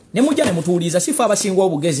 Ne mujja ne mutuuliza sifa abasinga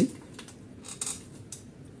obugezi.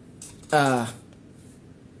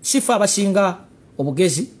 Sifa abasinga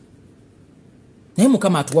obugezi. Naye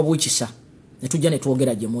Mukama atuwa bwekisa. Ne tujja ne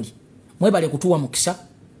twogera gye muli. Mwebale kutuwa mukisa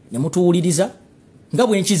ne mutuwuliriza. Nga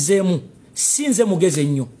bwe nkizeemu sinze mugeze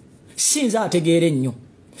nnyo. Sinze ategeere nnyo.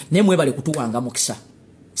 Naye mwebale kutuwanga mukisa.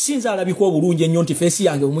 Sinze alabika obulungi ennyo nti feesi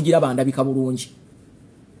yange omugiraba ndabika bulungi.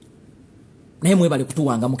 Naye mwebale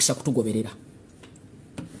kutuwanga mukisa kutugoberera.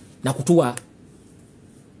 Na kutuwa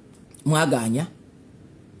mwaganya.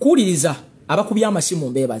 Kuwuliriza abakubya amasimu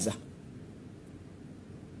mbeebaza.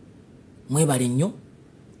 Mwebale nnyo,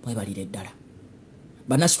 mwebalire ddala.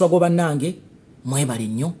 Bannasitwago bannange, mwebale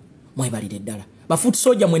nnyo, mwebalire ddala. Bafuuti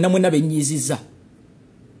soja mwenna bennyizizza.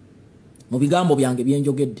 Mu bigambo byange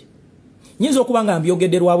byenjogedde. Nyinza okuba nga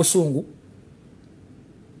mbyogedde lwa busungu.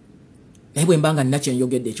 Naye bwe mbanga nina kye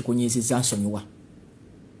njogedde ekikunyizizza nsonyiwa.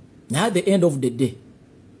 Naye at the end of the day,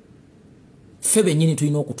 ffe bennyini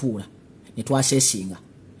tulina okutuula ne twaseesinga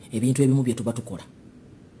ebintu ebimu bye tuba tukola.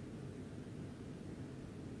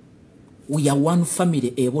 we are one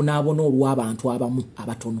family ebonaabona olw'abantu abamu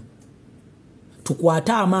abatono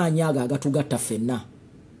tukwata amaanyi ago agatugatta ffenna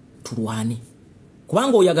tulwane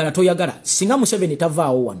kubanga oyagala toyagala singa Museveni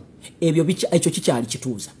tavaawo wano ekyo kikyali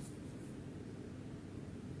kituuza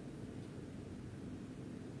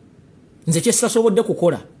nze kyesisobodde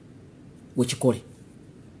kukola wekikole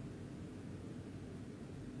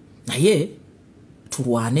naye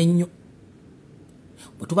tulwane nnyo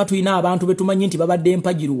bwe tuba tulina abantu betumanyi nti babadde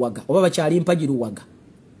empagiruwaga oba bakyali empagiruwaga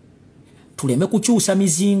tuleme kukyusa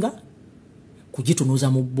mizinga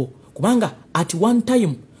kugitunuza mu bbo kubanga at one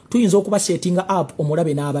time tuyinza okuba settinga up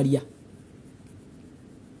omulabe n'abalya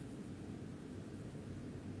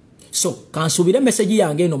so kansubire message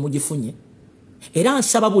yange eno mugifunye era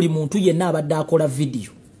nsaba buli muntu yenna abadde akola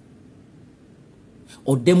video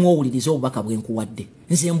oddemu owulirize obubaka bwenkuwadde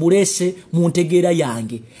nze mbuleese mu ntegeera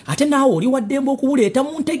yange ate naawe oli waddembe okubuleeta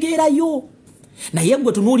mu ntegeerayo naye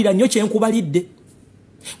gwe tunuulira nnyo kyenkubalidde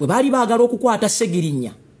bwe baali baagala okukwata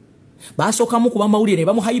Segirinnya baasookamu kuba mawulire ne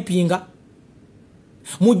bamuhayipinga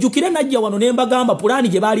mujjukire najja wano ne mbagamba pulaani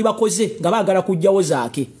gye baali bakoze nga baagala kujjawo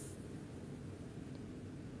Zaake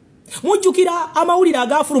mujjukira amawulire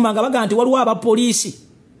agaafuluma nga baga nti waliwo abapoliisi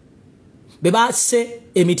be basse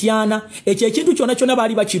Emityana ekyo ekintu kyonna kyonna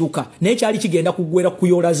baali bakiruka naye kyali kigenda kuggwera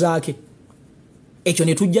kuyoola Zaake ekyo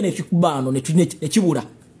ne tujja ne kikubaano ne kibula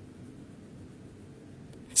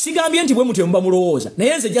sigambye nti bwe mutyo muba mulowooza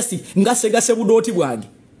naye nze just ngasegase budooti bwange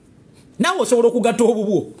naawe osobola okugatta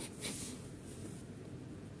obubwo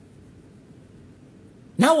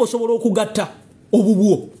naawe osobola okugatta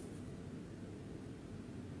obubwo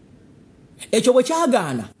ekyo bwe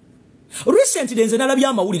kyagaana recently nze nalabye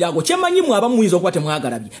amawulire ago kyemanyimu abamu muyinza okuba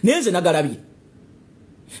temwagalabye naye nze nagalabye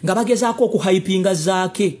nga bagezaako okuhypinga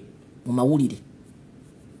Zaake mu mawulire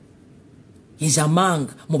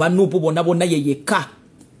izamanga mu banuupu bonna bonna ye yekka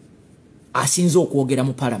asinze okwogera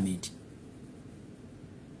mu palamenti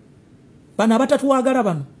bano abatatwagala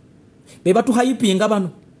bano be batuhypinga bano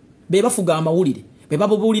be bafuga amawulire be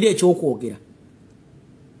babubuulira ekyokwogera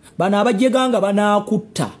bano abajjeganga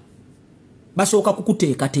banaakutta basooka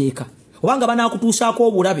kukuteekateeka obanga banaakutuusaako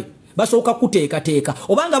obulabe basooka kukuteekateeka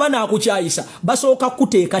obanga banaakukyayisa basooka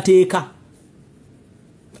kukuteekateeka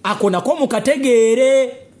ako nako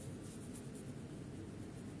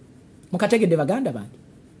mukategedde baganda bange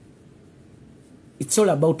it's all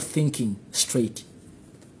about thinking straight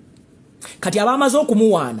kati abamaze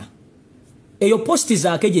okumuwaana eyo posti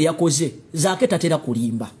Zaake gye yakoze Zaake tatera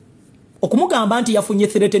kulimba okumugamba nti yafunye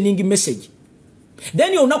threatening message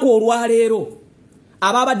then olunaku olwaleero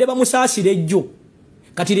ababadde bamusaasira ejjo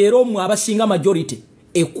kati leero mmwe abasinga majority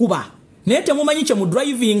ekuba naye temumanyi kye mu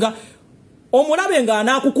drivinga omulabe nga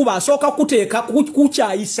anaakukuba asooka kuteeka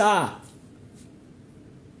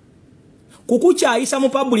kukukyayisa mu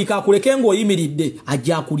public akuleke ng'oyimiridde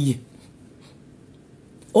ajja akulye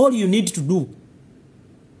all you need to do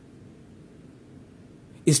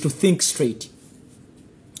is to think straight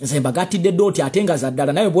nze mbagatidde dooti ate nga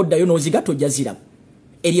zaddala naye bwoddayo n'oziga tojja ziraba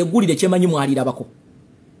eryeggulire kyemanyi mwalirabako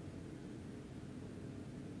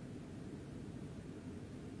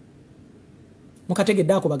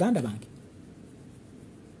mukategedde ako baganda bange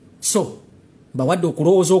so bawadde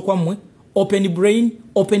okulowooza okwammwe open brain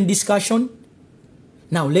open discussion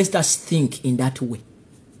now let us think in that way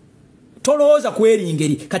tolowooza kweri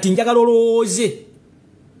ngeri kati njagala olowooze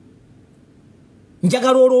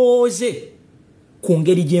ku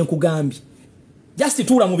ngeri gye nkugambye just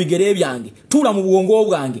tuula mu bigere byange tuula mu bwongo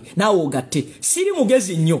bwange naawe ogatte siri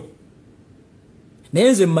mugezi nnyo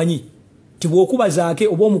naye nze mmanyi ti bw'okuba Zaake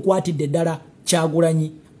oba omukwatidde ddala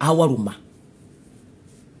Kyagulanyi awaluma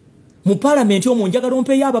mu palamenti omwo njagala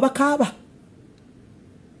ompeeyo ababaka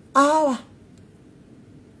aba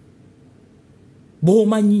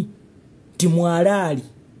b'omanyi ti mwalaali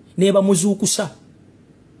neeba muzuukusa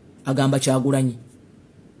agamba Kyagulanyi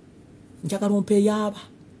njagala ompeeyo aba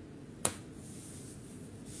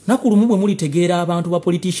naku lumu bwe mulitegeera abantu ba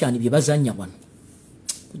politician bye bazannya wano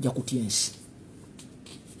kujja kutya ensi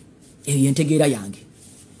eyo yentegeera yange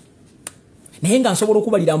naye nga nsobola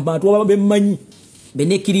okubalira mu bantu ababa bemmanyi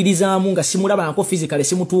benekkiririzaamu nga simulabanko physically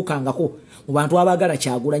simutuukangako mu bantu abaagala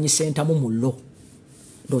Kyagulanyi sentamu mullo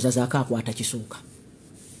ndowooza Zaake akwata kisooka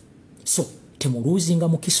so temuluuzinga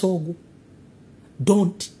mu kisoogo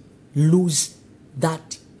don't lose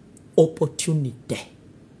that opportunity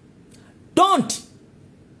don't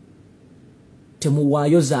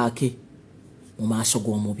temuwaayo Zaake mu maaso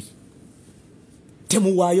g'omubi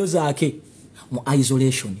temuwaayo Zaake mu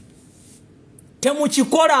isolation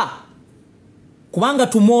temukikola kubanga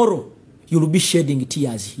tomorrow you'll be shedding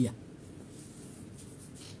tears here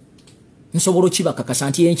nsobola kibakakasa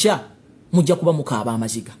nti enkya mujja kuba mukaaba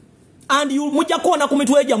amaziga. And you mujja kuona ku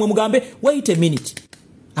mitwe gyammwe mugambe, wait a minute,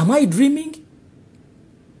 am I dreaming?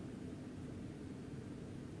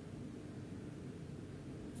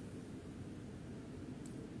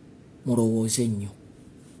 Mulowooze nnyo.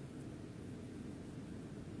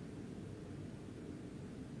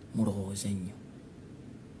 Mulowooze nnyo.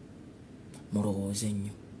 Mulowooze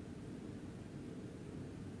nnyo.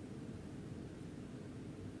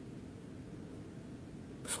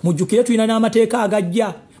 Mujjukire tulina n'amateeka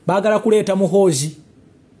agajja, baagala kuleeta muhoozi,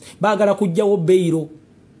 baagala kujjawo bbeiro,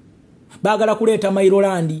 baagala kuleeta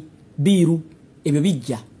mairolandi biiru, ebyo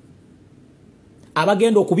bijja.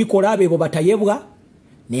 Abagenda okubikola abo batayebwa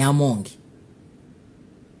ne Amongi.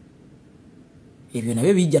 Ebyo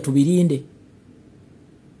nabyo bijja tubirinde.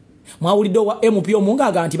 Mwawulidde wa MP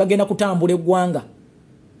omungaga nti bagenda kutambula eggwanga.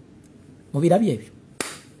 Mubirabye ebyo.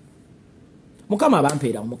 Mukama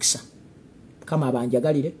abampeera omukisa. Kama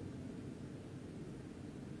abanjagalire.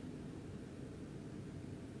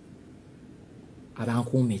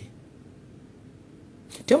 Abankuumire.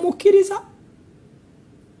 Temukkiriza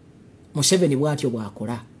Museveni bwatyo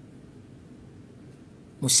bwakola.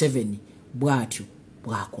 Museveni bwatyo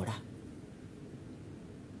bwakola.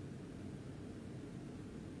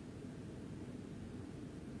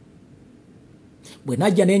 Bwe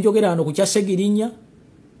najja nenjogera wano ku Kyasegirinya,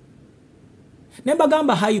 ne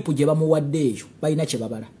mbagamba hype gye bamuwadde eyo balina kye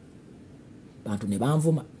babala. Bantu ne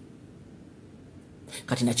banvuma.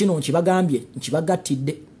 Kati na kino nkibagambye,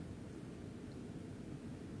 nkibagattidde.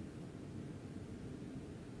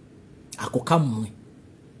 Ako kammwe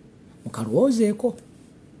mukalowoozeeko.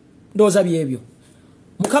 Ndowooza byebyo.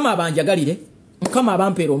 Mukama abanjagalire, Mukama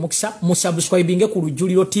abampeera omukisa, musubscribinge ku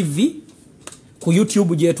Lujjuliro TV, ku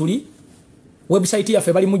YouTube gye tuli. Website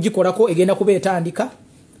yaffe bali mugikolako egenda kuba etandika.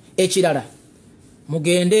 Ekirala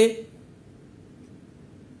mugende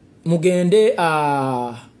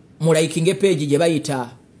mulaikinge page gye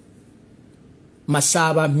bayita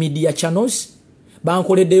Masaba Media Channels.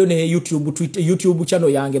 Bankoleddeyo ne YouTube channel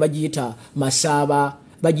yange bagiyita Masaba,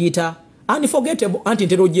 bagiyita Unforgettable,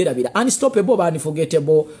 antintero gyerabira Unstoppable ba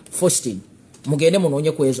Unforgettable Faustin. Mugende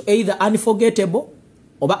munoonye kwezo either Unforgettable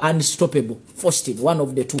oba Unstoppable Faustin, one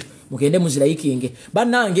of the two. Mugende muzilaikinge.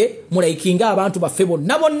 Bannange mulaikinga abantu baffe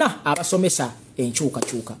bonna abasomesa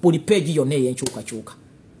enkyukakyuka. Buli page yonna ey'enkyukakyuka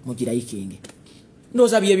mugiraikinge.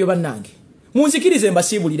 Ndowooza byebyo bannange. Munzikirize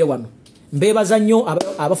mbasiibulire wano. Mbeebaza nnyo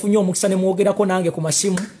abafunye omukisa ne mwogerako nange ku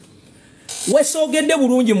masimu. Wesoogedde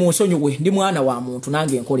bulungi mu nsonyiwe, ndi mwana wa muntu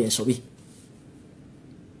nange enkola ensobi.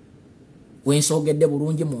 Wensoogedde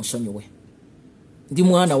bulungi mu nsonyiwe, ndi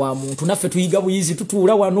mwana wa muntu, naffe tuyiga buyizi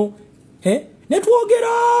tutuula wano ne twogera.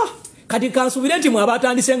 Kati kansubire nti mwe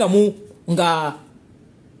abatandise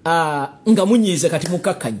nga munyiize kati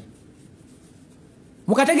mukakkanye.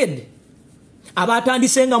 Mukategedde?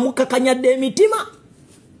 Abatandise nga mukakkanyadde emitima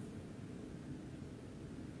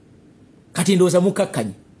kati ndowooza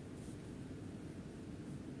mukakkanye.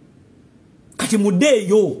 Kati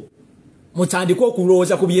muddeeyo mutandike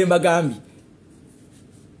okulowooza ku bye mbagambi,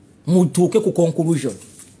 mutuuke ku conclusion.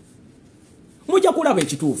 Mujja kulaba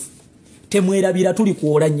ekituufu. Temwerabira tuli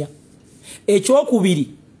kuolanya.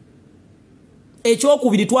 Ekyokubiri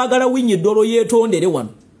twagala winyi ddolo yeetondere wano.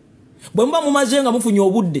 Bwe muba mumaze nga mufunye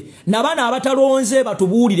obudde, n'abaana abatalonze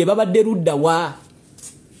batubuulire babadde ludda wa.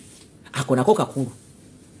 Ako nako kakulu.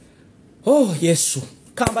 Oh Yesu,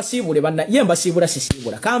 kamba siibule banna, ye mbasiibula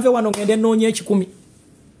sisiibula. Kanve wano ngende nnoonye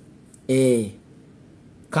 10.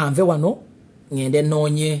 Kanve wano ngende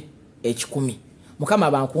nnoonye 10. Mukama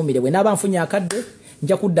abankuumire, bwe naaba nfunye akadde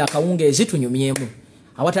nja kudda akawungeezi tunyumyemu.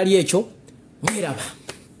 Awatali ekyo mwiraba.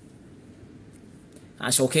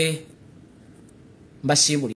 Asooke mbasiibule.